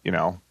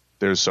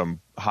 there's some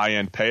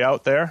high-end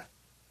payout there,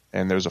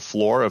 and there's a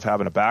floor of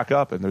having a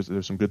backup, and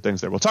there's some good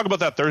things there. We'll talk about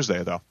that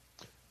Thursday, though.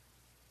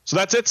 So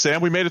that's it,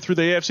 Sam. We made it through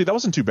the AFC. That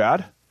wasn't too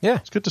bad. Yeah.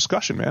 It's good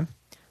discussion, man.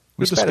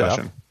 Good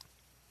discussion.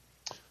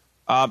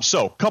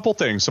 So, couple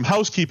things, some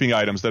housekeeping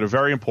items that are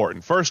very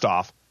important. First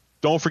off,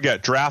 don't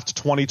forget, Draft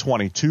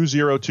 2020,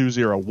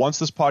 2020. Once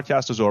this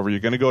podcast is over,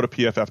 you're going to go to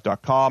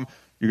pff.com.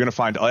 You're going to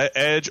find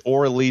Edge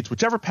or Elites,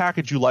 whichever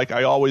package you like.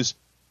 I always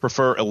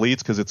prefer Elites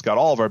because it's got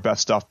all of our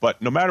best stuff. But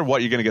no matter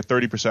what, you're going to get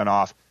 30%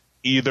 off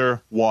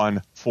either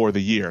one for the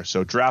year.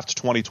 So Draft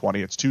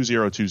 2020, it's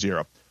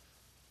 2020.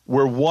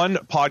 We're one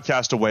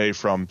podcast away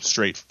from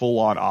straight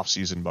full-on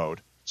off-season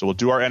mode. So we'll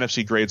do our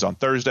NFC grades on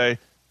Thursday.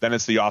 Then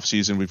it's the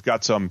off-season. We've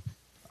got some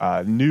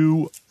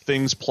new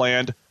things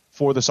planned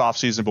for this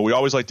offseason, but we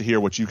always like to hear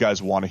what you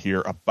guys want to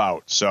hear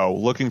about. So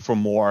looking for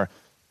more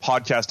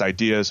podcast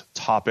ideas,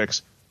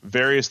 topics,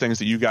 various things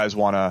that you guys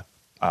want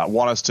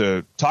us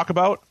to talk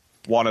about,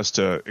 want us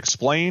to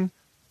explain,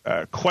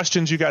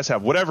 questions you guys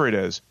have, whatever it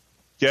is,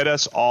 get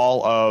us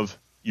all of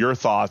your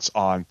thoughts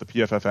on the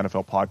PFF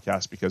NFL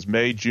podcast, because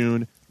May,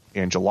 June,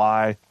 and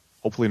July,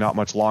 hopefully not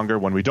much longer,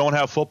 when we don't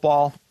have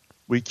football,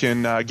 we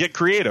can get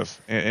creative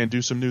and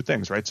do some new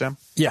things, right, Sam?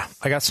 Yeah,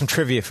 I got some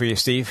trivia for you,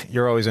 Steve.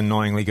 You're always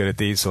annoyingly good at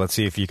these, so let's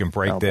see if you can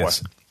break this.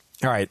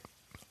 Boy. All right.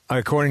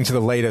 According to the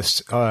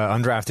latest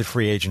undrafted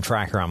free agent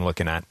tracker I'm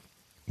looking at,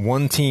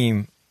 one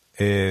team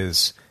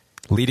is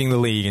leading the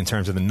league in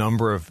terms of the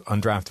number of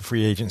undrafted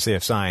free agents they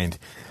have signed.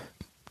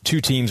 2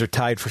 teams are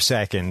tied for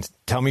second.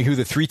 Tell me who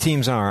the 3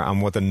 teams are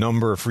and what the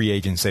number of free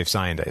agents they've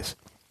signed is.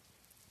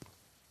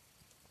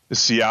 Is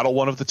Seattle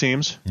one of the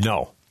teams?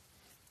 No.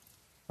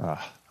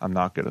 I'm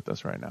not good at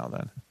this right now,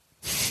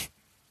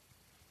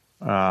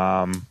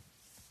 then.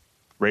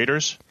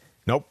 Raiders?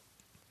 Nope.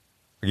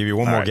 I'll give you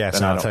one more guess,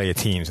 and I'll tell you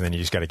teams, and then you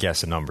just got to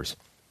guess the numbers.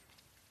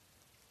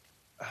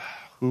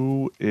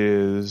 Who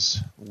is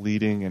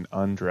leading in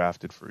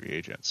undrafted free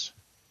agents?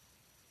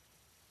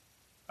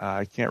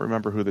 I can't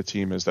remember who the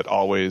team is that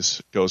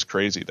always goes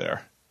crazy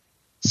there.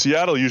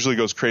 Seattle usually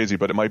goes crazy,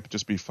 but it might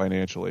just be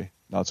financially,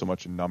 not so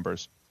much in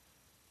numbers.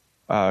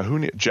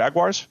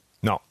 Jaguars?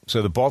 No.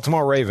 So the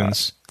Baltimore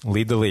Ravens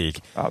lead the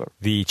league.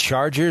 The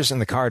Chargers and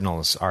the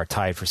Cardinals are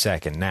tied for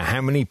second. Now,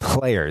 how many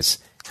players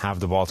have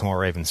the Baltimore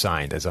Ravens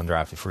signed as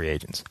undrafted free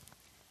agents?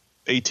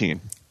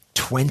 18.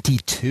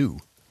 22.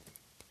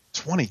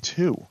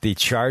 22? The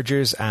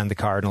Chargers and the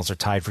Cardinals are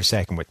tied for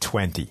second with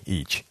 20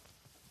 each.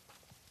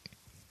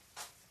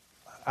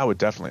 I would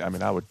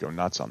go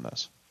nuts on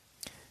this.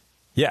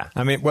 Yeah.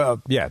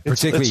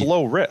 Particularly. It's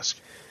low risk.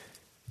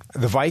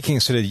 The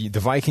Vikings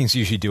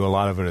usually do a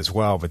lot of it as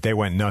well, but they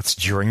went nuts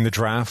during the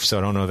draft, so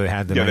I don't know if they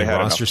had many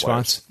roster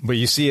spots. But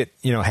you see it,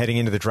 heading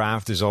into the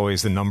draft, there's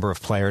always the number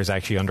of players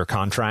actually under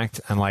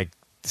contract, and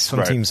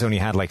some teams only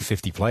had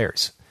 50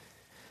 players.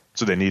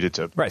 So they needed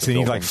to. Right, so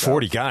they need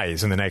 40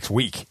 guys in the next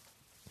week.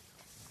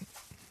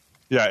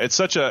 Yeah, it's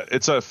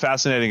a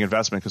fascinating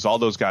investment because all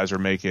those guys are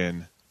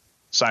making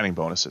signing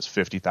bonuses,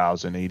 $50,000,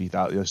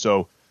 $80,000.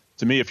 So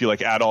to me, if you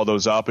add all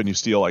those up and you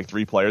steal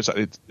 3 players,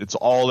 it's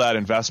all that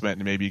investment,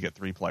 and maybe you get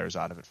 3 players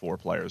out of it, 4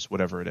 players,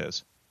 whatever it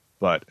is.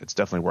 But it's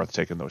definitely worth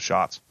taking those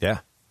shots. Yeah.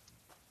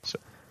 So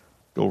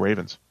go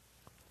Ravens.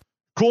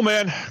 Cool,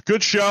 man.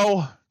 Good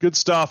show. Good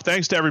stuff.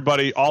 Thanks to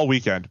everybody all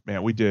weekend.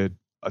 Man, we did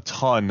a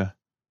ton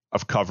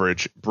of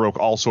coverage, broke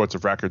all sorts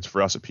of records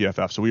for us at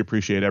PFF. So we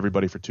appreciate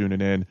everybody for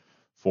tuning in,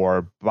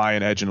 for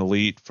buying Edge and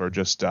Elite, for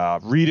just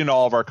reading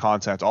all of our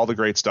content, all the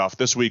great stuff.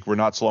 This week, we're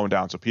not slowing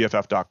down. So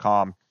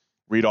pff.com.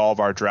 Read all of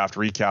our draft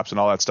recaps and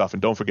all that stuff.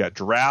 And don't forget,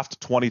 Draft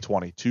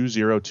 2020,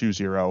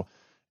 2020,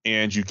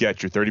 and you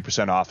get your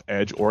 30% off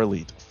Edge or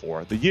Elite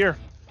for the year.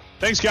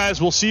 Thanks, guys.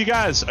 We'll see you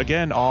guys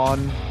again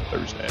on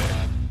Thursday.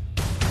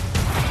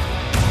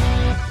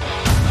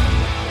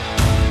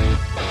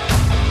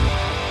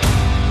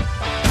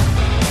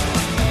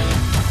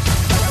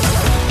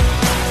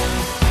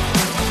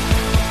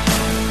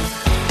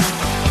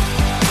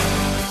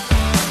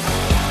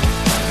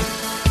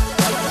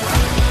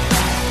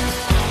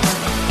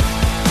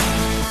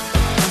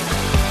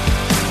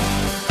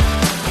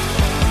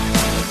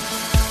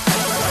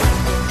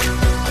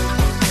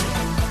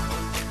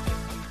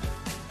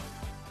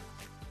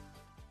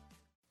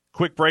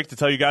 quick break to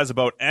tell you guys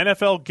about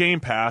NFL Game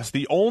Pass,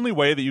 the only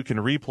way that you can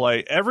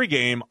replay every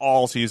game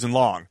all season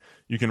long.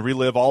 You can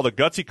relive all the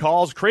gutsy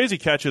calls, crazy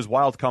catches,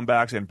 wild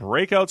comebacks, and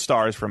breakout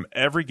stars from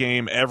every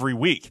game every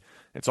week.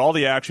 It's all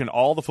the action,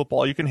 all the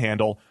football you can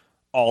handle,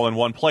 all in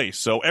one place.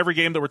 So every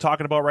game that we're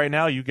talking about right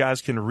now, you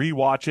guys can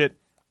rewatch it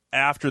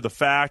after the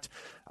fact.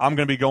 I'm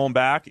going to be going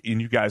back,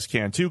 and you guys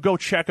can too. Go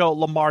check out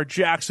Lamar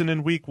Jackson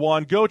in week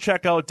 1. Go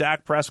check out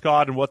Dak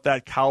Prescott and what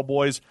that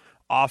Cowboys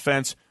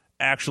offense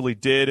actually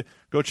did.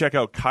 Go check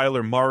out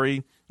Kyler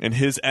Murray and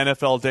his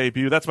NFL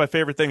debut. That's my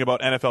favorite thing about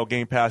NFL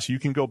Game Pass. You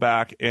can go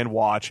back and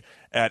watch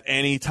at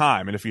any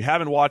time. And if you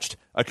haven't watched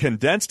a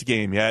condensed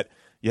game yet,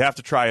 you have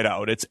to try it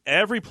out. It's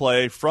every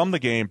play from the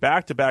game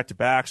back to back to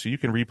back, so you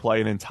can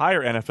replay an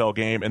entire NFL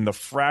game in the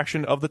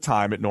fraction of the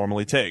time it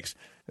normally takes.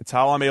 It's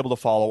how I'm able to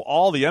follow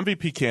all the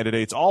MVP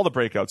candidates, all the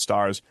breakout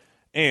stars,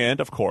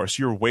 and, of course,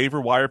 your waiver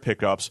wire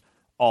pickups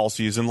all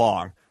season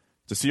long.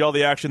 To see all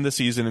the action this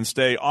season and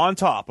stay on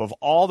top of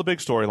all the big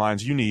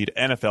storylines, you need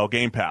NFL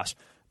Game Pass.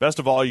 Best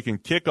of all, you can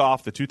kick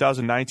off the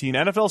 2019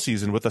 NFL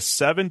season with a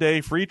 7-day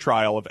free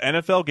trial of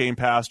NFL Game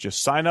Pass.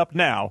 Just sign up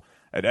now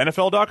at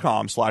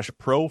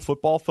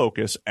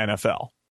NFL.com/ProFootballFocusNFL.